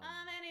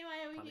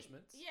 Anyway,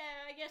 punishments.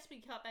 I guess we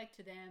cut back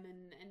to them,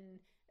 and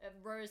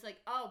Rose like,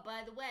 oh,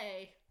 by the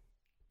way,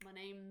 my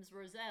name's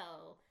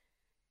Rosella,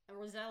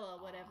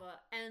 whatever.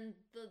 And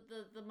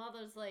the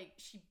mother's like,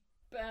 she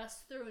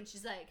bursts through and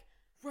she's like,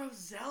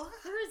 Rosella,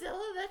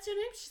 that's your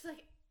name? She's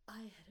like, I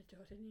had a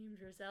daughter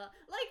named Rosella.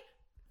 Like,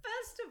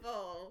 first of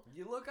all,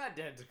 you look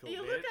identical.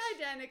 Look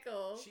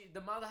identical.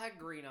 The mother had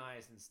green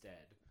eyes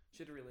instead.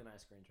 She had a really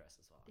nice green dress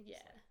as well. Yeah,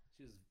 so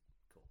she was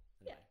cool.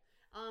 Anyway.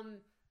 Yeah.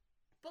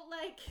 But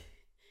like,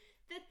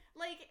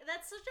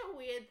 that's such a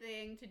weird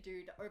thing to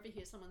do, to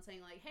overhear someone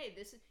saying like, hey,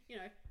 this is,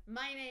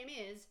 my name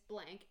is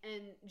blank,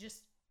 and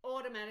just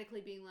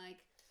automatically being like,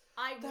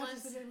 That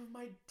is the name of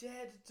my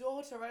dead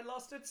daughter I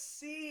lost at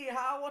sea.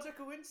 What a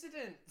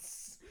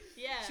coincidence.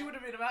 Yeah. She would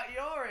have been about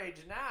your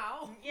age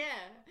now. Yeah.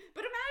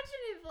 But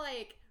imagine if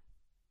like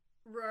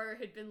Ro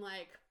had been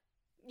like,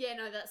 yeah,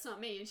 no, that's not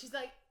me, and she's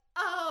like,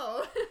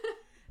 oh.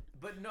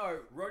 But no,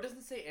 Ro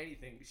doesn't say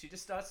anything. She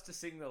just starts to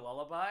sing the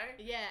lullaby.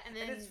 Yeah, and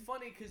then... And it's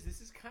funny because this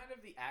is kind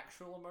of the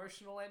actual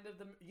emotional end of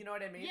the... You know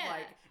what I mean? Yeah.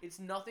 Like, it's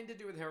nothing to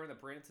do with her and the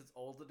prince. It's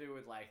all to do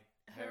with, like,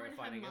 her and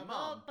finding her her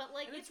mom. But,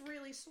 like, it's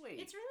really sweet.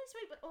 It's really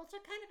sweet, but also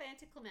kind of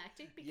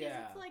anticlimactic because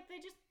it's like they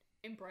just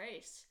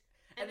embrace.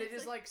 And they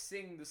just, like,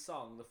 sing the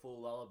song, the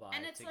full lullaby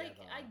and it's together.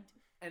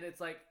 And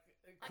it's like,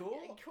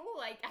 cool.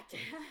 Cool, I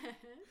guess.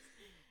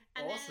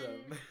 And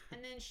awesome.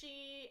 Then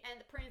she and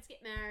the prince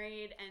get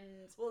married,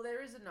 and... Well, there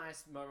is a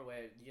nice moment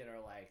where,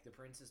 like, the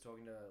prince is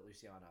talking to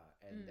Luciana,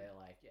 and they're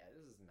like, yeah,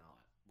 this is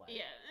not, like...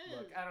 Yeah.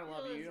 Look, I don't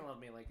love you, you don't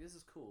love me, like, this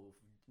is cool.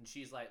 And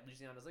she's like,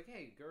 Luciana's like,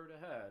 hey, go to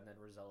her. And then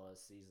Rosella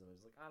sees them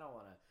and is like, I don't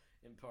want to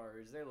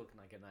impose. They're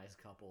looking like a nice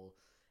couple.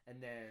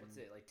 And then,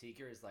 like,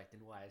 Tika is like,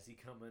 then why is he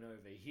coming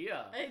over here?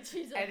 And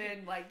she's like...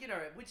 And then, like,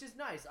 which is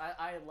nice.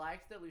 I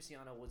liked that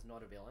Luciana was not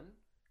a villain,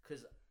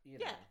 because,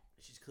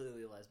 she's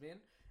clearly a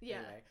lesbian. Yeah.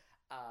 Anyway,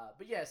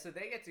 but yeah, so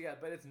they get together,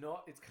 but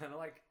it's kind of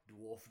like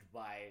dwarfed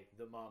by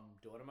the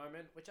mum-daughter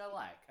moment, which I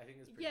like. I think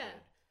it's pretty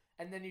good.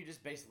 And then you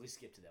just basically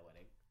skip to their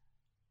wedding.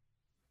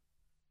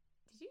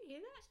 Did Did you hear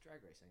that? It's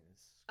drag racing.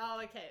 Oh,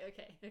 okay.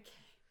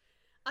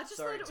 I just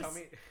Sorry, thought it tell was.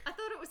 me. I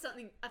thought it was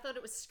something. I thought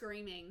it was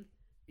screaming.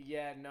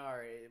 Yeah, no,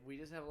 we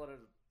just have a lot of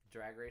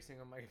drag racing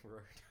on my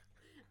road.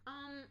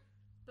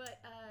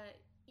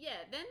 Yeah.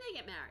 Then they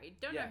get married.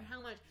 Don't know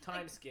how much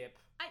Time skip.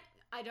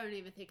 I don't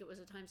even think it was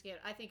a time skip.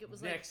 I think it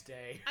was next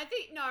day. I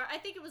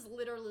think it was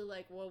literally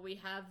like, well, we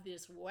have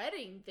this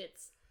wedding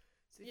that's.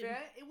 To be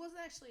fair, it was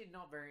actually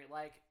not very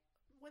like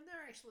when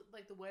they're actually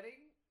like the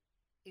wedding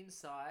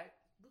inside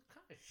looked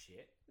kind of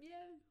shit. Yeah.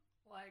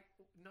 Like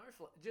it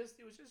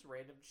was just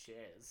random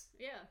chairs.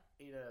 Yeah.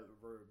 In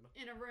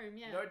a room.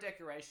 Yeah. No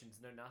decorations,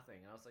 no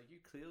nothing. I was like, you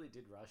clearly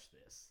did rush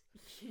this.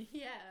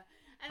 Yeah.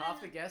 And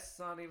Half the guests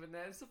aren't even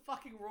there. It's a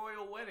fucking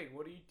royal wedding.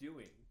 What are you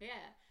doing?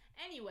 Yeah.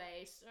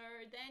 Anyway, so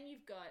then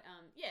you've got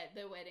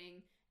the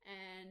wedding,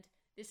 and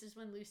this is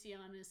when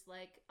Luciana's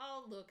like,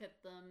 "Oh, look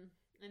at them,"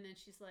 and then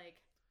she's like,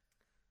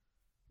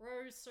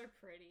 "Ro's so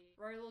pretty.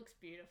 Ro looks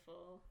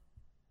beautiful.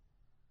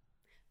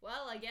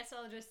 Well, I guess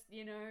I'll just,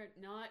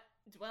 not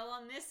dwell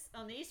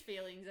on these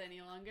feelings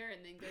any longer,"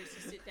 and then goes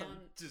to sit down.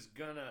 I'm just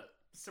gonna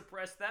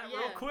suppress that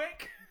real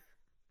quick.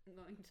 I'm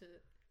going to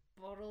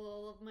bottle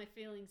all of my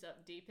feelings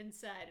up deep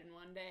inside, and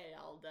one day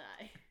I'll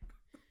die.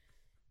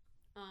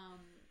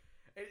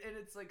 And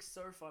it's like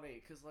so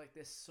funny because like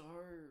they're so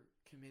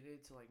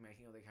committed to like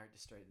making all the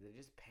characters straight that they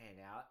just pan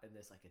out and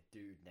there's like a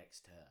dude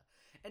next to her,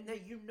 and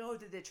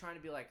that they're trying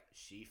to be like,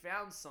 she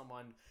found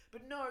someone,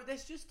 but no,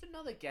 there's just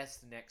another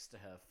guest next to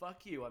her.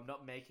 Fuck you, I'm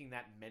not making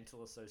that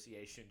mental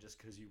association just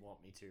because you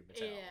want me to,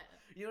 Mattel.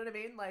 Yeah. You know what I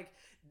mean? Like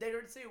they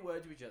don't say a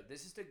word to each other.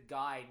 There's just a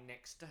guy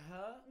next to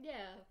her.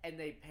 Yeah. And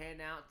they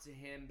pan out to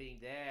him being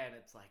there, and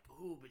it's like,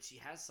 ooh, but she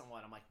has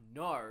someone. I'm like,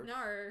 no.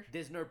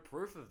 There's no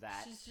proof of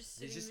that. She's just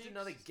There's just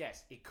another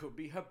guest. It could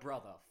be her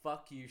brother.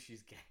 Fuck you,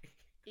 she's gay.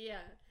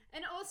 Yeah.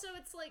 And also,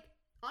 it's like,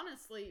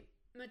 honestly,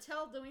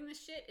 Mattel doing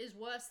this shit is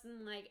worse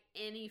than, like,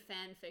 any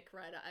fanfic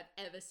writer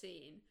I've ever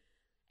seen.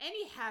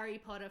 Any Harry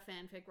Potter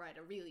fanfic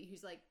writer, really,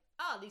 who's like,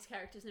 oh, these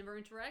characters never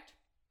interact.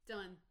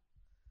 Done.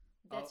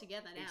 They're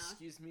together now.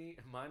 Excuse me,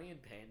 Hermione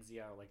and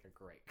Pansy are, like, a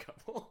great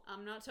couple.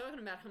 I'm not talking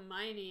about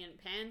Hermione and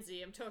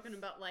Pansy. I'm talking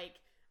about, like,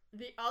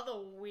 the other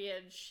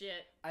weird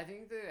shit. I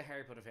think the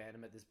Harry Potter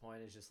fandom at this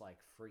point is just, like,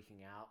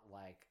 freaking out.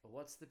 Like,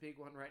 what's the big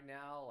one right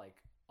now? Like,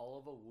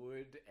 Oliver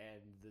Wood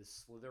and the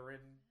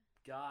Slytherin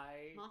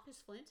guy.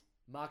 Marcus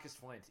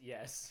Flint,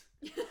 yes.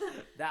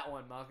 That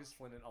one, Marcus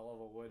Flint and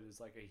Oliver Wood is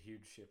like a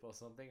huge ship or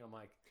something. I'm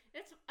like...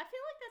 I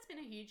feel like that's been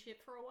a huge ship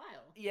for a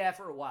while. Yeah,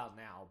 for a while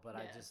now, but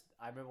yeah.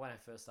 I remember when I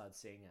first started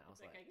seeing it, I was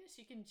like... I guess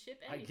you can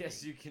ship anything. I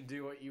guess you can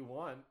do what you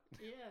want.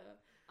 Yeah.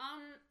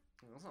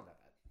 It's not that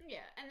bad.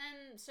 Yeah, and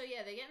then,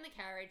 they get in the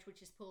carriage,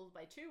 which is pulled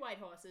by two white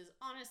horses.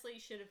 Honestly,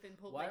 should have been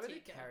pulled by Tika. Why were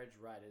the carriage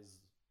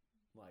riders,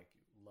 like,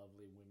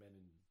 lovely women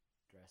in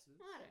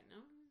dresses? I don't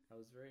know. I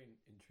was very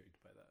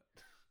intrigued by that.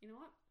 You know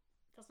what?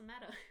 Doesn't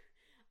matter.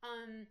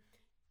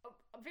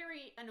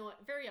 Very annoyed,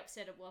 very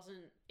upset. It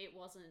wasn't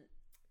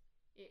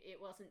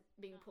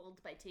being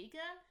pulled by Tika.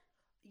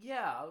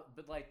 Yeah,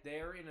 but like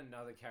they're in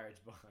another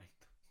carriage behind them.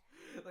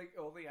 Like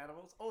all the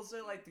animals.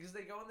 Also, like because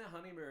they go on their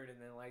honeymoon and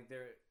then like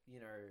they're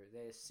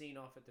seen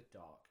off at the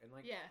dock and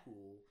like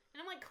cool. And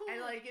I'm like cool. And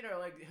like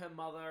like her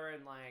mother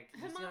and like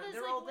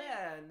they're like, all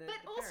there. And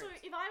but also,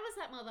 if I was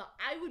that mother,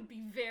 I would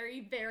be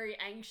very, very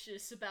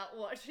anxious about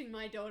watching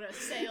my daughter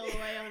sail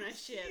away on a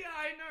ship. Yeah,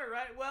 I know,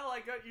 right? Well, I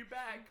got you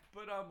back,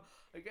 but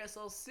I guess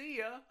I'll see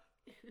ya.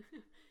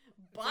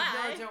 Bye.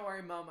 Like, no, don't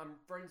worry, Mum. I'm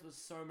friends with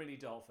so many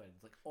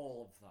dolphins, like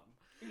all of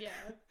them.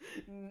 Yeah.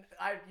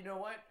 You know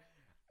what?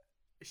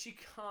 She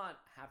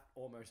can't have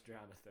almost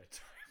drowned a third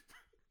time.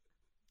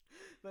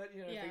 But,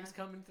 things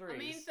come in threes. I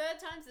mean, third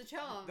time's the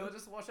charm. They'll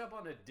just wash up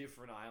on a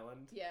different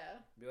island.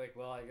 Yeah. Be like,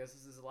 well, I guess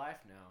this is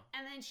life now.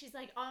 And then she's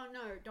like, oh,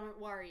 no, don't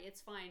worry,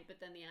 it's fine. But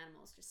then the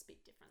animals just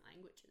speak different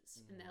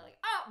languages. And they're like,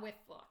 oh, we're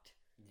fucked.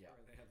 Yeah.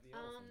 They have the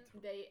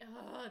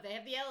elephant. They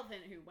have the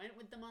elephant who went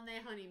with them on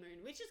their honeymoon,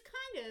 which is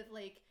kind of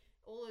like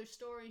all those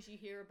stories you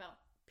hear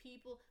about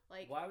people.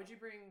 Like, why would you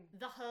bring...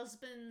 The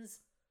husband's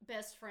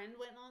best friend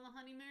went on the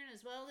honeymoon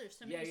as well. There's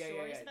so many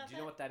stories about that. Do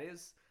you know what that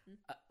is?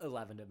 A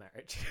lavender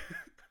marriage.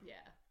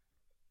 Yeah.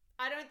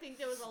 I don't think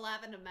there was a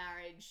lavender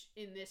marriage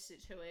in this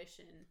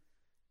situation.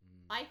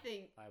 I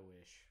think... I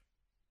wish.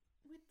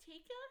 With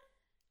Tika?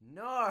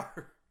 No!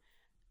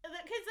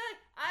 Because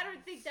I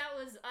don't think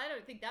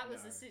that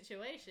was the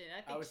situation.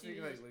 I was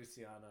thinking like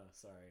Luciana,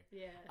 sorry.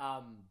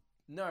 Yeah.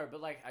 No,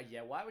 but like,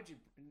 why would you...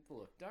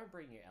 Look, don't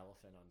bring your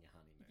elephant on your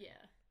honeymoon. Yeah.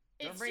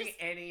 Don't bring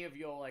any of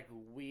your like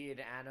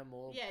weird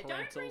animal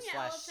parental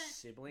 /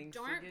 sibling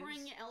Don't figures.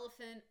 bring your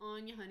elephant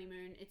on your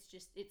honeymoon.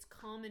 It's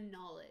common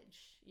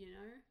knowledge, you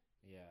know?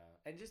 Yeah.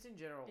 And just in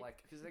general,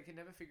 like, because they can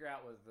never figure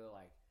out whether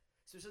like,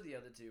 especially the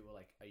other two were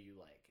like, are you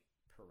like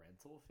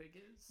parental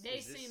figures? They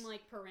seem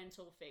like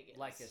parental figures.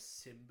 Like a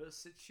Simba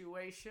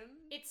situation?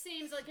 It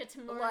seems like a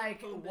Timon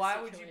Like, Pumbaa why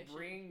situation. would you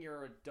bring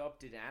your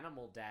adopted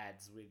animal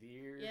dads with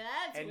you? Yeah,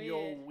 that's and weird.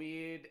 your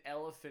weird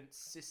elephant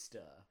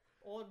sister.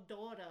 Or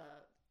daughter.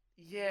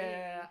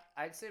 Yeah,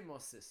 I'd say more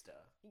sister.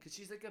 Because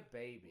she's like a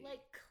baby. Like,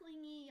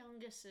 clingy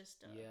younger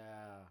sister.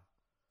 Yeah.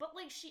 But,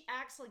 like, she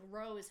acts like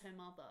Ro is her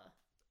mother.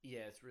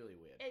 Yeah, it's really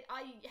weird.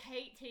 I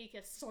hate Tika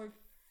so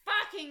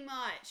fucking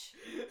much.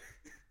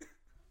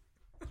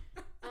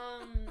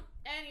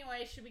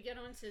 Anyway, should we get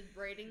on to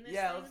rating this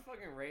Yeah, thing? let's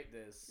fucking rate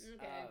this.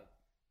 Okay.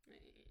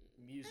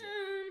 Music.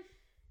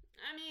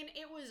 I mean,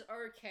 it was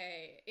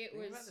okay. The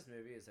thing about this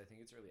movie is I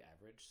think it's really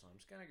average, so I'm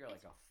just gonna go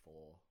like a 4.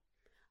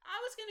 I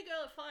was gonna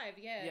go at 5,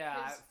 yeah.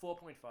 Yeah,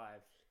 4.5.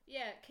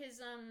 Yeah,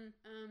 cause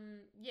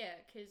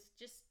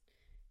just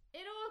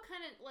it all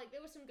kind of like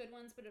there were some good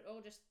ones, but it all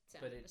just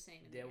sounded the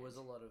same. There was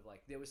a lot of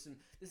like there was some.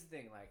 This is the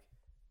thing, like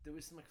there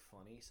was some like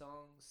funny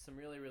songs, some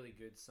really really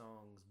good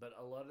songs, but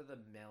a lot of the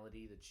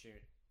melody, the tune,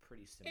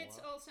 pretty similar. It's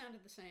all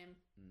sounded the same.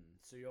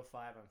 So you're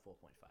 5, I'm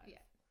 4.5. Yeah.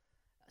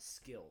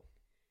 Skill.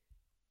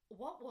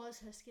 What was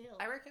her skill?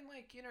 I reckon,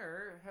 like, you know,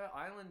 her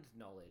island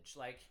knowledge,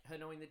 like her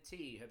knowing the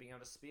tea, her being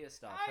able to spear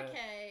stuff.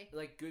 Okay. Her,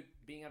 like, good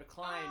being able to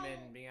climb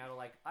and being able to,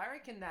 like, I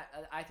reckon that,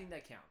 I think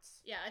that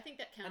counts. Yeah, I think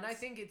that counts. And I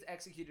think it's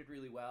executed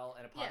really well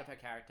and a part of her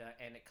character,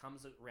 and it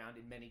comes around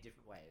in many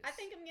different ways. I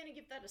think I'm going to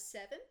give that a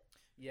 7.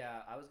 Yeah,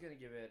 I was going to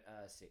give it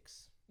a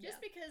 6. Just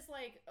because,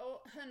 like,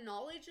 her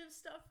knowledge of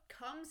stuff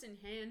comes in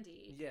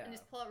handy. Yeah. And is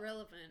plot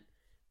relevant.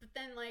 But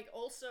then, like,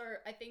 also,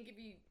 I think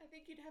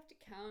you'd have to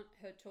count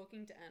her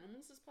talking to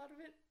animals as part of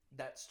it.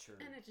 That's true.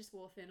 And it just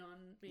wore thin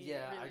on me.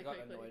 Yeah, really I got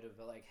quickly. annoyed of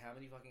it. Like, how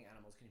many fucking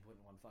animals can you put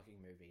in one fucking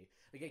movie?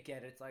 Like, I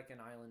get it's like an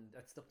island.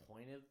 That's the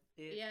point of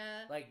it.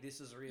 Yeah. Like, this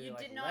is really You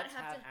like, did not let's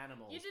have have to-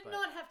 animals. You did but,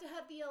 not have to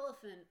have the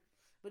elephant.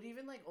 But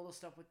even like all the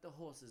stuff with the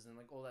horses and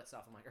like all that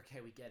stuff, I'm like,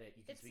 okay, we get it.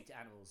 You can It's- speak to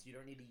animals. You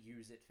don't need to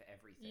use it for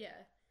everything. Yeah.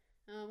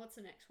 What's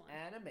the next one?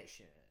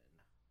 Animation.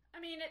 I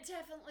mean, it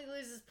definitely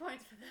loses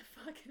points for that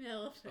fucking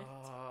elephant.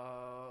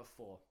 4.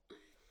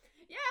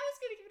 Yeah, I was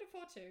gonna give it a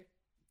 4 too.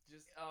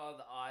 Just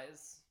the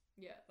eyes.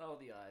 Yeah. Oh,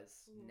 the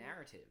eyes. Ooh.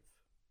 Narrative.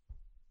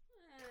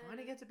 Kind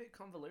of gets a bit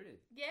convoluted.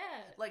 Yeah.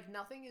 Like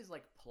nothing is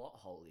like plot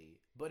holy,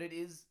 but it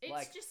is It's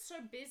like just so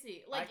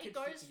busy. Like could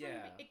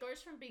it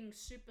goes from being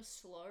super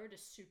slow to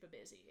super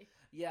busy.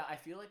 yeah. I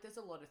feel like there's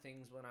a lot of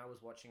things when I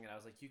was watching it. I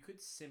was like, you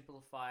could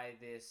simplify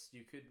this.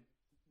 You could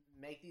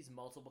make these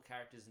multiple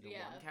characters into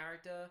one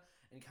character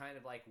and kind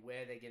of like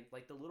where they get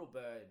like the little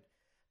bird.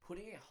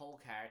 Putting a whole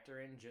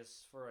character in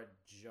just for a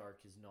joke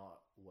is not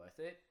worth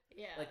it.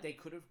 Yeah. Like they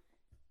could have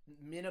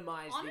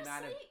minimized the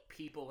amount of Honestly-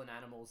 people and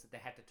animals that they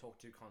had to talk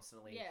to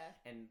constantly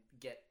and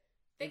get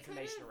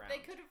information around. They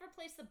could have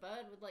replaced the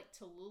bird with like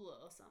Tallulah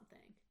or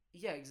something.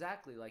 Yeah,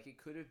 exactly. Like it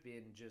could have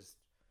been just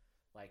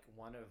like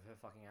one of her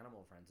fucking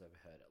animal friends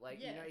overheard it. Like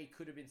you know, it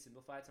could have been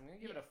simplified. So I'm gonna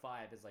give it a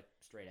 5 as like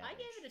straight average. I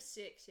gave it a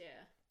 6. Yeah.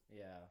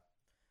 Yeah.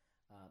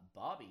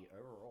 Barbie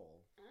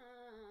overall.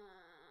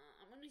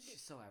 I'm gonna give.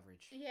 She's so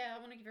average. Yeah, I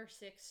want to give her a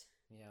 6.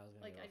 Yeah, I was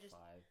gonna Like, give I it a just-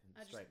 5. I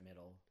just- Straight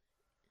middle.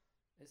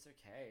 It's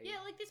okay.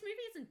 Yeah, like this movie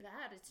isn't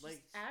bad. It's Like,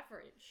 just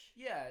average.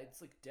 Yeah,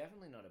 it's like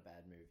definitely not a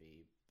bad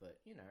movie, but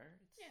you know,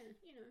 it's, Yeah,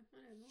 you know,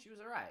 whatever. she was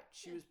alright.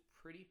 She Yeah. was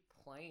pretty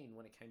plain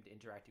when it came to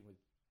interacting with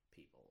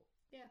people.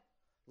 Yeah.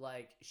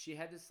 Like she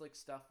had this like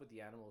stuff with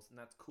the animals, and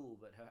that's cool.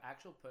 But her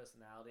actual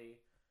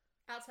personality,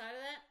 Outside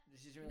of that,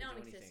 she didn't really do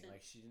anything. Non-existent.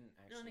 Like she didn't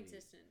actually.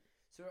 non-existent.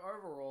 So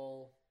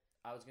overall,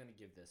 I was gonna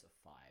give this a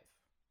 5.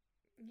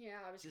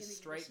 Yeah, I was Just gonna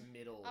straight Give this,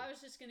 middle. I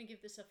was just gonna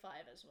give this a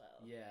 5 as well.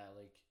 Yeah,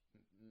 like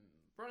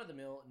run of the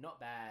mill, not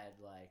bad.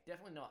 Like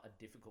definitely not a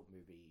difficult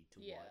movie to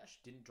Yeah.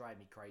 watch. Didn't drive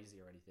me crazy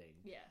or anything.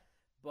 Yeah.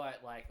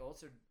 But like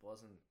also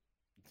wasn't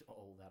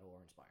all that awe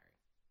inspiring.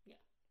 Yeah.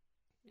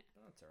 Yeah.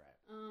 But that's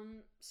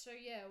alright. So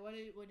yeah, what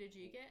did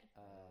you get?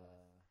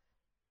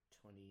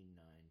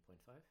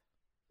 29.5.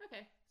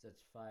 Okay. So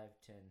it's 5,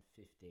 10,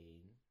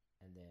 15,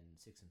 and then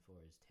 6 and 4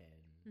 is 10,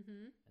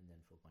 Mhm. and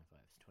then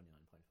 4.5 is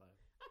 29.5.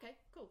 Okay.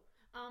 Cool.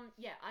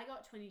 Yeah, I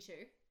got 22.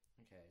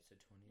 Okay, so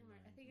 29.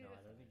 Alright, I think I no, got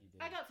I don't think you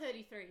did. I got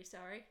 33.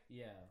 Sorry.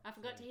 Yeah. I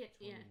forgot so to hit-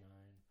 yeah.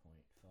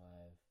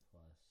 29.5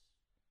 plus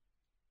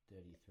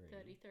 33.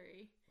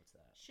 33 What's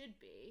that? should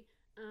be.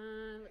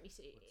 Let me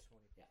see. What's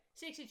 20? Yeah.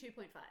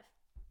 62.5.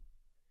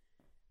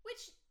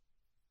 Which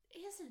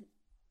isn't.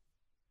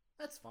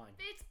 That's fine.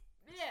 It's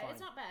fine. it's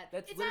not bad.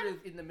 That's it's literally out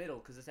of, in the middle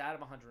because it's out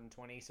of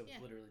 120, so it's Yeah.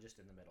 literally just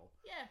in the middle.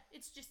 yeah.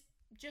 It's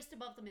just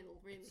above the middle,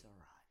 really. It's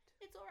alright.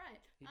 It's all right.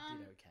 It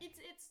did okay.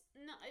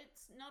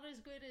 It's not as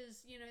good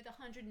as the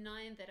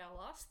 109 that our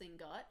last thing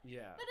got,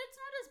 Yeah. but it's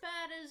not as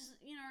bad as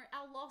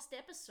our last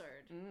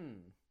episode.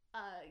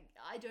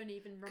 I don't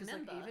even Because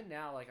remember. like even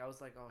now, like I was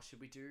like, oh, should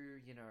we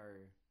do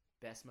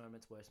best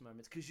moments, worst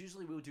moments? Because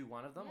usually we'll do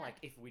one of them. Yeah. Like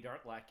if we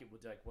don't like it,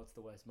 we'll do like, what's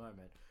the worst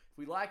moment? If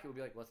we like it, we'll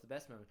be like, what's the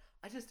best moment?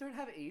 I just don't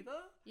have either.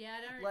 Yeah,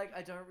 I don't. Like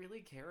I don't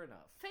really care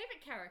enough.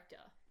 Favorite character.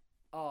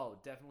 Oh,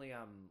 definitely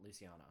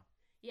Luciana.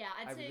 Yeah,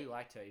 I really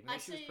liked her, even though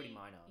she was pretty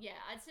minor. Yeah,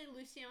 I'd say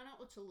Luciana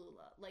or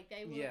Tallulah. Like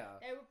they were. Yeah.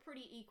 They were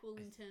pretty equal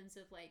in terms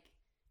of like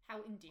how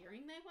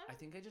endearing they were. I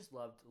think I just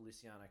loved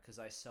Luciana because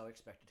I so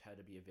expected her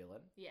to be a villain.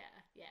 Yeah,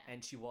 yeah.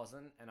 And she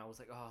wasn't, and I was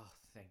like, oh,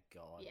 thank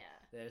God. Yeah.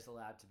 There's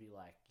allowed to be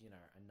like,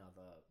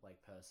 another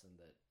like person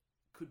that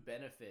could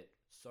benefit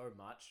so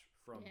much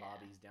from Yeah.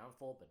 Barbie's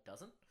downfall, but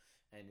doesn't,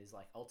 and is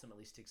like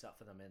ultimately sticks up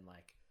for them and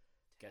like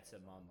gets her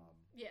mum,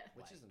 Yeah.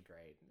 which Like- isn't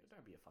great.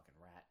 Don't be a fucking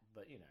rat,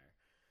 but you know.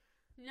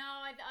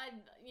 No,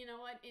 you know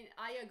what?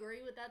 I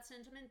agree with that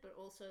sentiment, but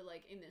also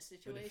like in this But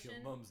if situation,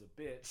 your mum's a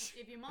bitch,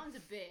 if your mom's a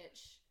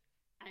bitch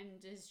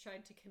and has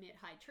tried to commit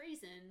high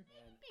treason,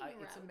 being it's around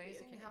would be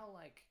amazing okay. how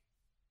like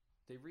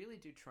they really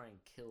do try and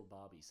kill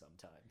Barbie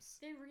sometimes.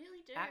 They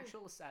really do.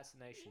 Actual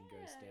assassination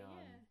goes Yeah, down.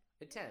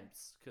 yeah.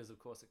 Attempts, because of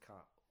course it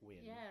can't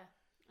win. Yeah.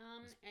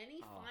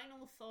 Any Oh.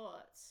 final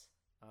thoughts?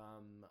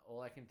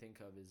 All I can think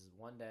of is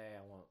one day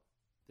I want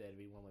there to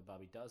be one where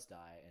Barbie does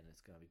die, and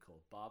it's gonna be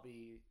called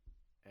Barbie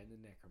and the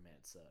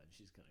Necromancer, and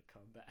she's gonna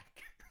come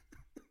back.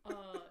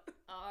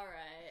 All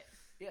right.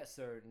 Yeah,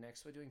 so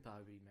next we're doing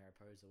Barbie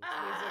Mariposa, which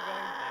means we're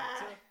going back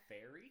to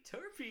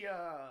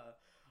Fairytopia.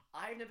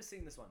 I've never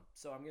seen this one,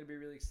 so I'm gonna be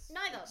really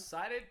Neither.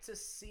 excited to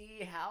see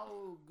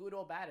how good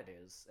or bad it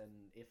is,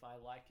 and if I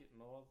like it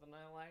more than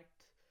I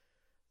liked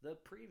the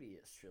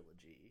previous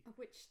trilogy.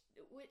 Which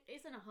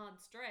isn't a hard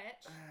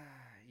stretch.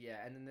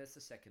 Yeah, and then there's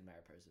the second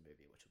Mariposa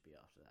movie, which will be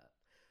after that.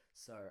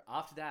 So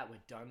after that,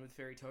 we're done with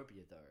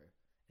Fairytopia, though,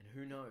 and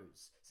who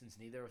knows? Since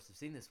neither of us have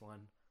seen this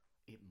one,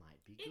 it might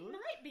be It good.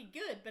 might be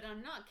good, but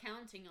I'm not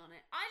counting on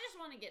it. I just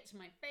want to get to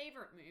my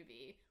favorite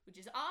movie, which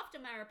is after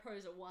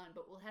Mariposa 1,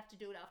 but we'll have to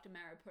do it after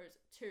Mariposa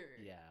 2.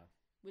 Yeah,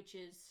 Which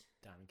is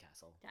Diamond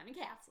Castle. Diamond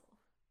Castle.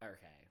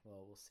 Okay,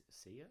 well, we'll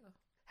see ya.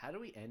 How do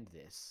we end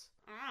this?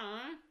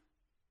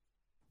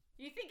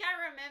 You think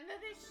I remember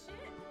this shit?